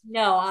case.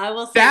 No, I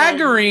will say that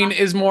is Staggering not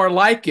the is more case.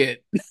 like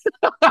it.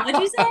 What'd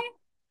you say?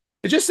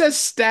 It just says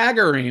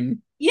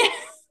staggering Yeah.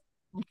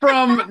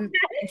 from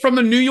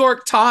the New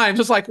York Times.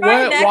 It's like,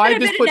 Brian, what? that could Why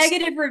have just been a put?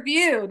 negative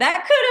review.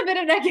 That could have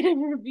been a negative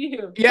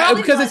review. Yeah,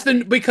 Probably because it's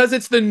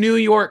wasn't. the New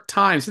York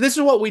Times. This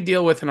is what we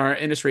deal with in our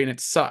industry, and it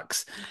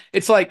sucks.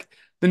 It's like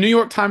the New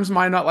York Times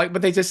might not like,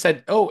 but they just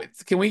said, "Oh,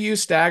 can we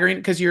use staggering?"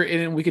 Because you're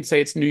in, we could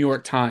say it's New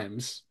York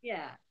Times.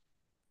 Yeah.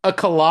 A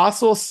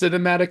colossal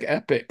cinematic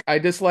epic. I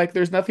just like,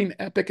 there's nothing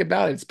epic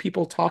about it. It's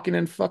people talking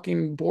in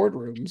fucking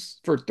boardrooms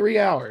for 3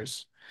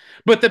 hours.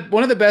 But the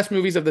one of the best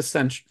movies of the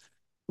century,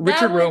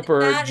 Richard Roper,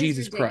 That is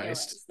Jesus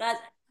Christ. ridiculous. That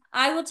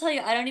I will tell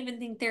you, I don't even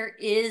think there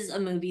is a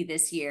movie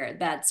this year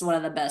that's one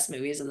of the best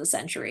movies of the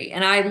century.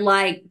 And I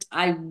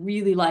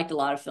really liked a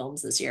lot of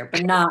films this year,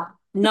 but not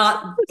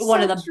The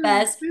one of the century.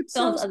 best It's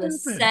so films of the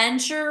stupid.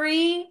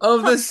 century.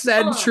 Of Come the on.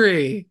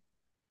 century.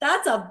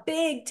 That's a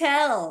big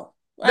tell.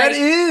 That Like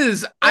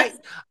is. it's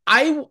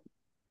I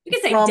you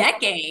can say from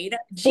decade.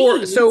 for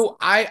Jeez. so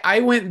I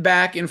went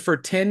back, and for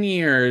 10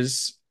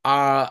 years,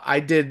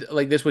 I did,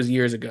 like, this was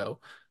years ago.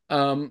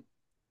 Um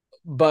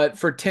but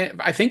for 10,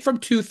 I think from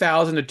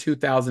 2000 to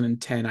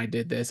 2010, I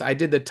did this. I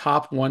did the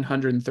top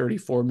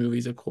 134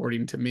 movies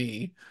according to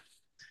me.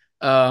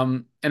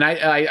 And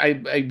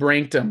I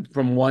ranked them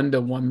from 1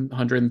 to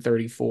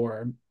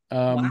 134.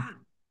 Um Wow.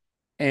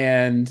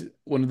 and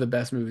one of the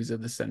best movies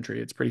of the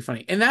century. It's pretty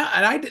funny. And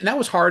that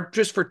was hard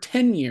just for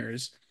 10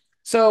 years.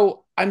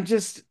 So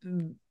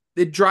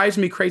it drives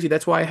me crazy.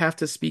 That's why I have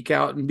to speak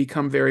out and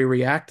become very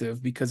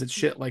reactive, because it's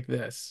shit like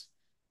this.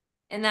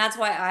 And that's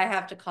why I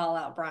have to call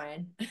out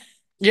Brian.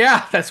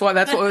 Yeah, that's what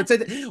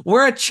it's.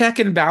 We're a check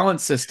and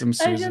balance system,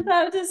 I just Susan.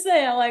 have to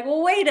say, I'm like,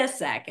 well, wait a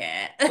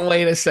second.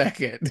 Wait a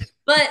second.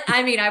 But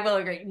I mean, I will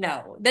agree.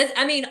 No, this,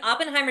 I mean,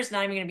 Oppenheimer's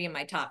not even going to be in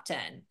my top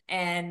 10.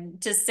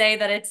 And to say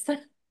that I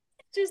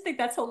just think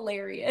that's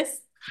hilarious.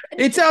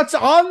 It's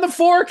on the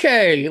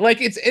 4K.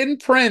 Like, it's in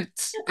print.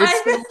 It's I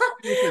so feel,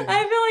 stupid. I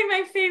feel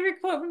like my favorite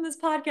quote from this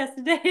podcast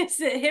today is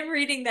him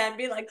reading that and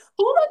being like,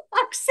 who the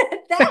fuck said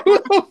that? Who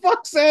the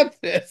fuck said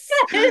this?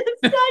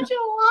 It's such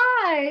a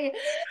lie.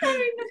 I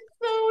mean, that's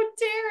so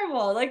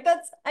terrible. Like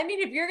I mean,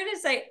 if you're gonna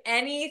say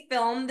any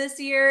film this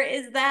year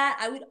is that,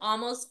 I would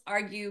almost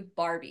argue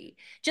Barbie,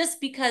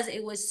 just because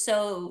it was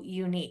so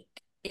unique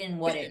in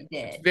what it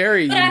It's did.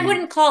 very But I unique.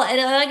 wouldn't call it,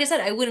 like I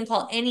said, I wouldn't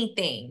call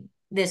anything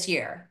this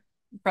year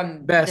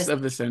from Best this.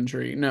 of the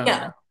century. No,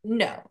 No.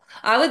 no.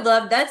 I would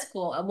love, that's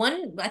cool.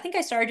 One, I think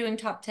I started doing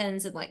top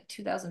tens in like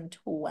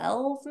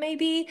 2012,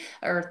 maybe,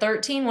 or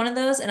 13, one of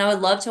those. And I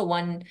would love to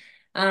one,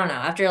 I don't know,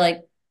 after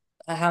like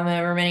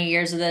however many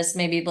years of this,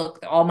 maybe look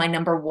at all my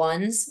number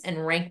ones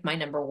and rank my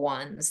number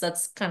ones.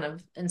 That's kind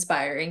of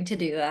inspiring to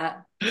do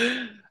that.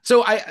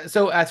 So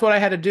that's what I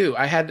had to do.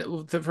 I had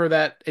for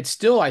that. It's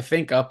still, I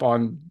think, up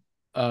on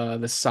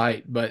the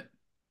site, but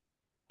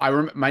I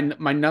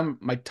remember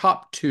my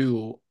top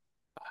two.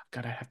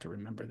 God, I have to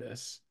remember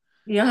this.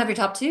 You don't have your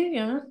top two, you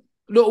know?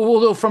 No,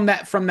 well, no, from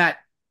that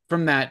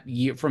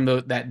year,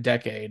 that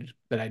decade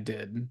that I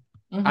did.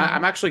 I'm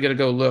Mm-hmm. actually gonna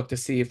go look to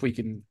see if we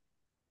can,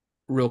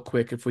 real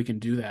quick, if we can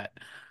do that.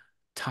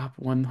 Top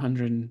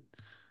 100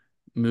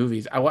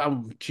 movies.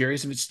 I'm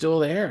curious if it's still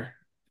there,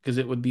 because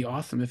it would be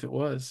awesome if it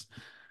was.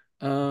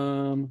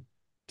 Um,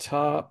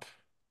 Top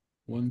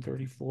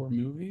 134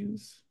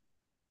 movies.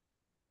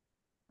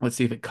 Let's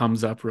see if it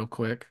comes up real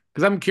quick,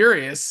 because I'm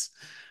curious.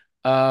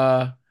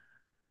 Uh,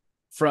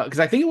 because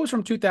I think it was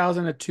from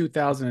 2000 to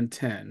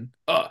 2010.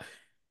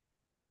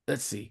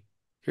 Let's see.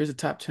 Here's a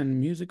top 10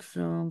 music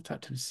film,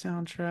 top 10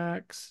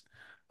 soundtracks.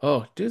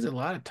 Oh, there's a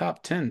lot of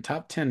top 10,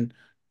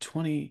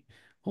 20.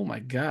 Oh my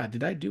God,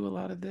 did I do a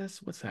lot of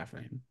this? What's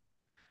happening?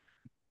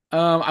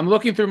 I'm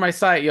looking through my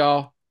site,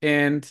 y'all,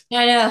 and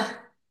I know.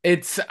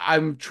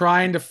 I'm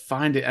trying to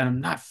find it and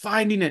I'm not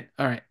finding it.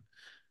 All right.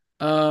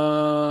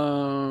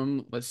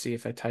 Let's see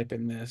if I type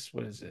in this.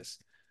 What is this?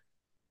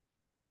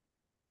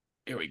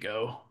 Here we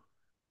go.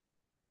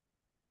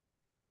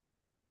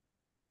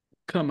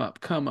 Come up,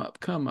 come up,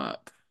 come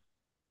up.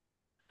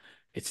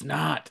 It's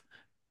not.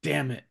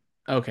 Damn it.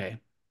 Okay.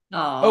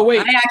 Oh, Oh, I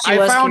wait. actually I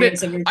was found it.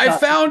 curious of your I top.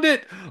 found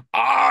it.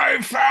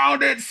 I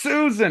found it,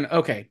 Susan.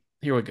 Okay.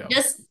 Here we go.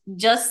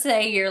 Just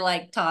say you're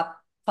like top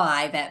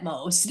five at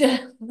most.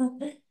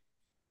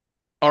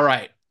 All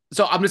right.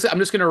 So I'm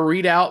just gonna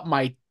read out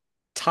my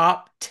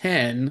top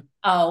 10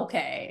 Oh,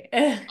 okay.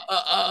 and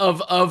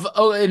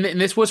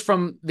this was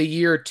from the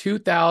year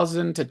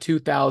 2000 to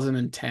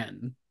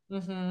 2010.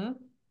 Mm-hmm.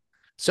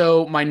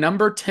 So my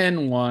number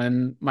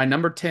 10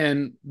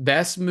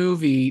 best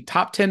movie,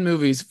 top 10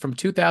 movies from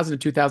 2000 to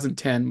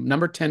 2010.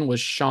 Number 10 was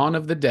Shaun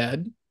of the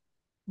Dead.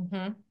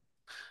 Mm-hmm.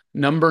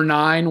 Number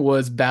 9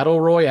 was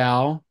Battle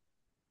Royale,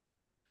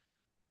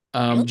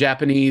 Really?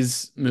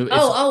 Japanese movie.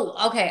 It's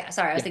Oh, okay.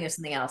 Sorry, I was yeah. thinking of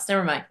something else.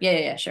 Never mind.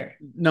 Yeah, sure.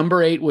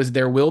 Number 8 was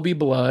There Will Be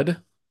Blood.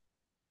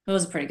 It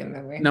was a pretty good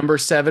movie. Number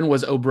 7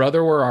 was Oh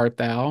Brother, Where Art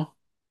Thou?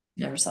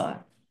 Never saw it.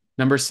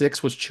 Number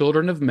 6 was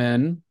Children of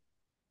Men.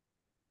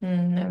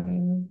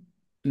 Mm,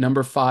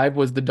 Number 5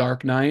 was The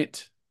Dark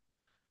Knight.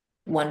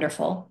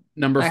 wonderful.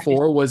 Number Actually,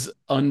 4 was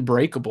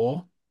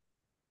Unbreakable.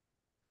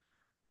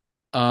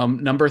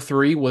 Number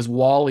 3 was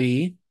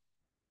Wall-E.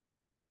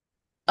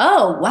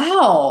 oh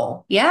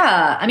wow.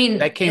 Yeah. I mean,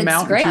 That came it's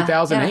out in great. Yeah.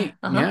 2008.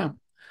 Uh-huh. Yeah.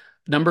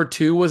 Number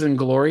 2 was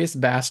Inglorious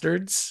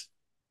Bastards.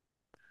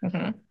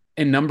 Hmm.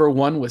 And number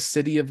 1 was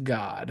City of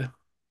God.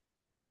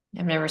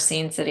 I've never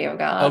seen City of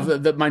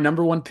Of God. my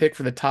number one pick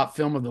for the top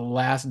film of the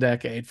last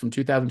decade from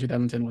 2000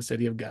 2010 was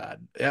City of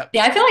God. Yep.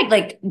 Yeah, I feel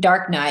like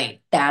Dark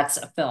Knight, that's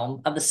a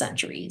film of the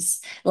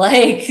centuries.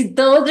 Like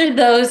those are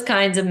those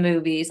kinds of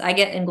movies. I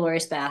get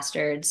Inglorious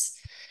Bastards.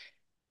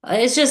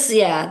 It's just,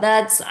 yeah,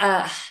 that's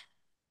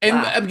And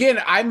wow. again,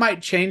 I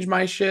might change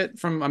my shit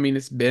from, I mean,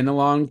 it's been a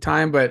long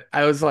time, but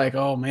I was like,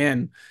 oh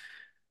man,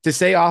 to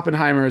say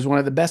Oppenheimer is one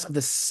of the best of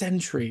the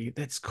century,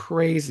 that's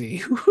crazy.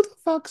 Who the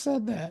fuck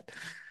said that?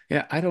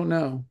 Yeah, I don't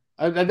know.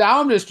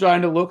 Now I'm just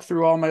trying to look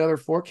through all my other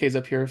 4Ks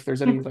up here if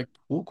there's any like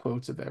cool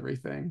quotes of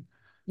everything.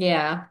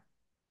 Yeah.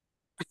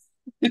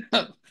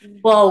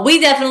 Well, we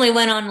definitely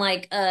went on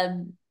like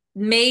a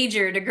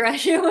major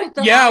digression with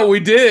the Yeah, Oscars. we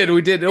did.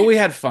 We did. Oh, we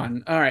had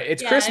fun. All right.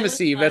 It's Yeah, it Christmas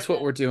was Eve. fun That's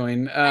what we're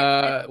doing.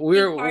 I think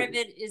We're part of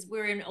it is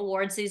we're in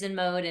award season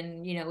mode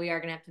and we are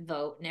gonna have to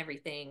vote and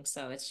everything.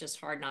 So it's just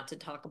hard not to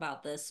talk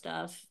about this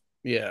stuff.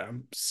 yeah.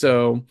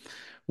 So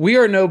we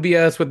are No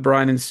BS with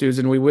Brian and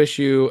Susan. We wish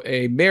you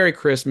a Merry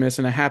Christmas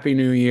and a Happy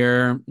New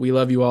Year. We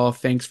love you all.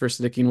 Thanks for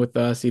sticking with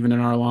us, even in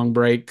our long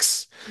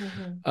breaks.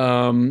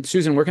 Mm-hmm.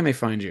 Susan, where can they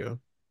find you?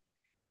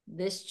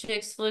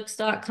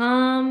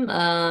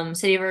 ThisChicksFlix.com,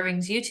 City of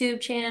Irving's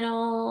YouTube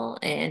channel,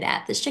 and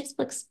at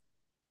ThisChicksFlix.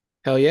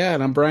 Hell yeah.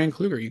 And I'm Brian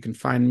Kluger. You can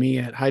find me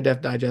at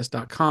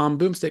highdefdigest.com,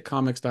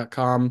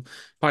 boomstickcomics.com.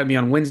 Find me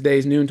on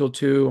Wednesdays, noon till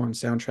 2 on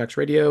Soundtracks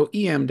Radio,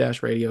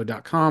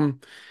 em-radio.com.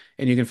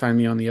 And you can find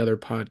me on the other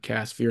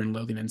podcast, Fear and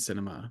Loathing in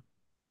Cinema.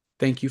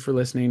 Thank you for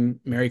listening.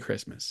 Merry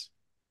Christmas.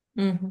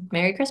 Mm-hmm.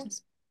 Merry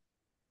Christmas.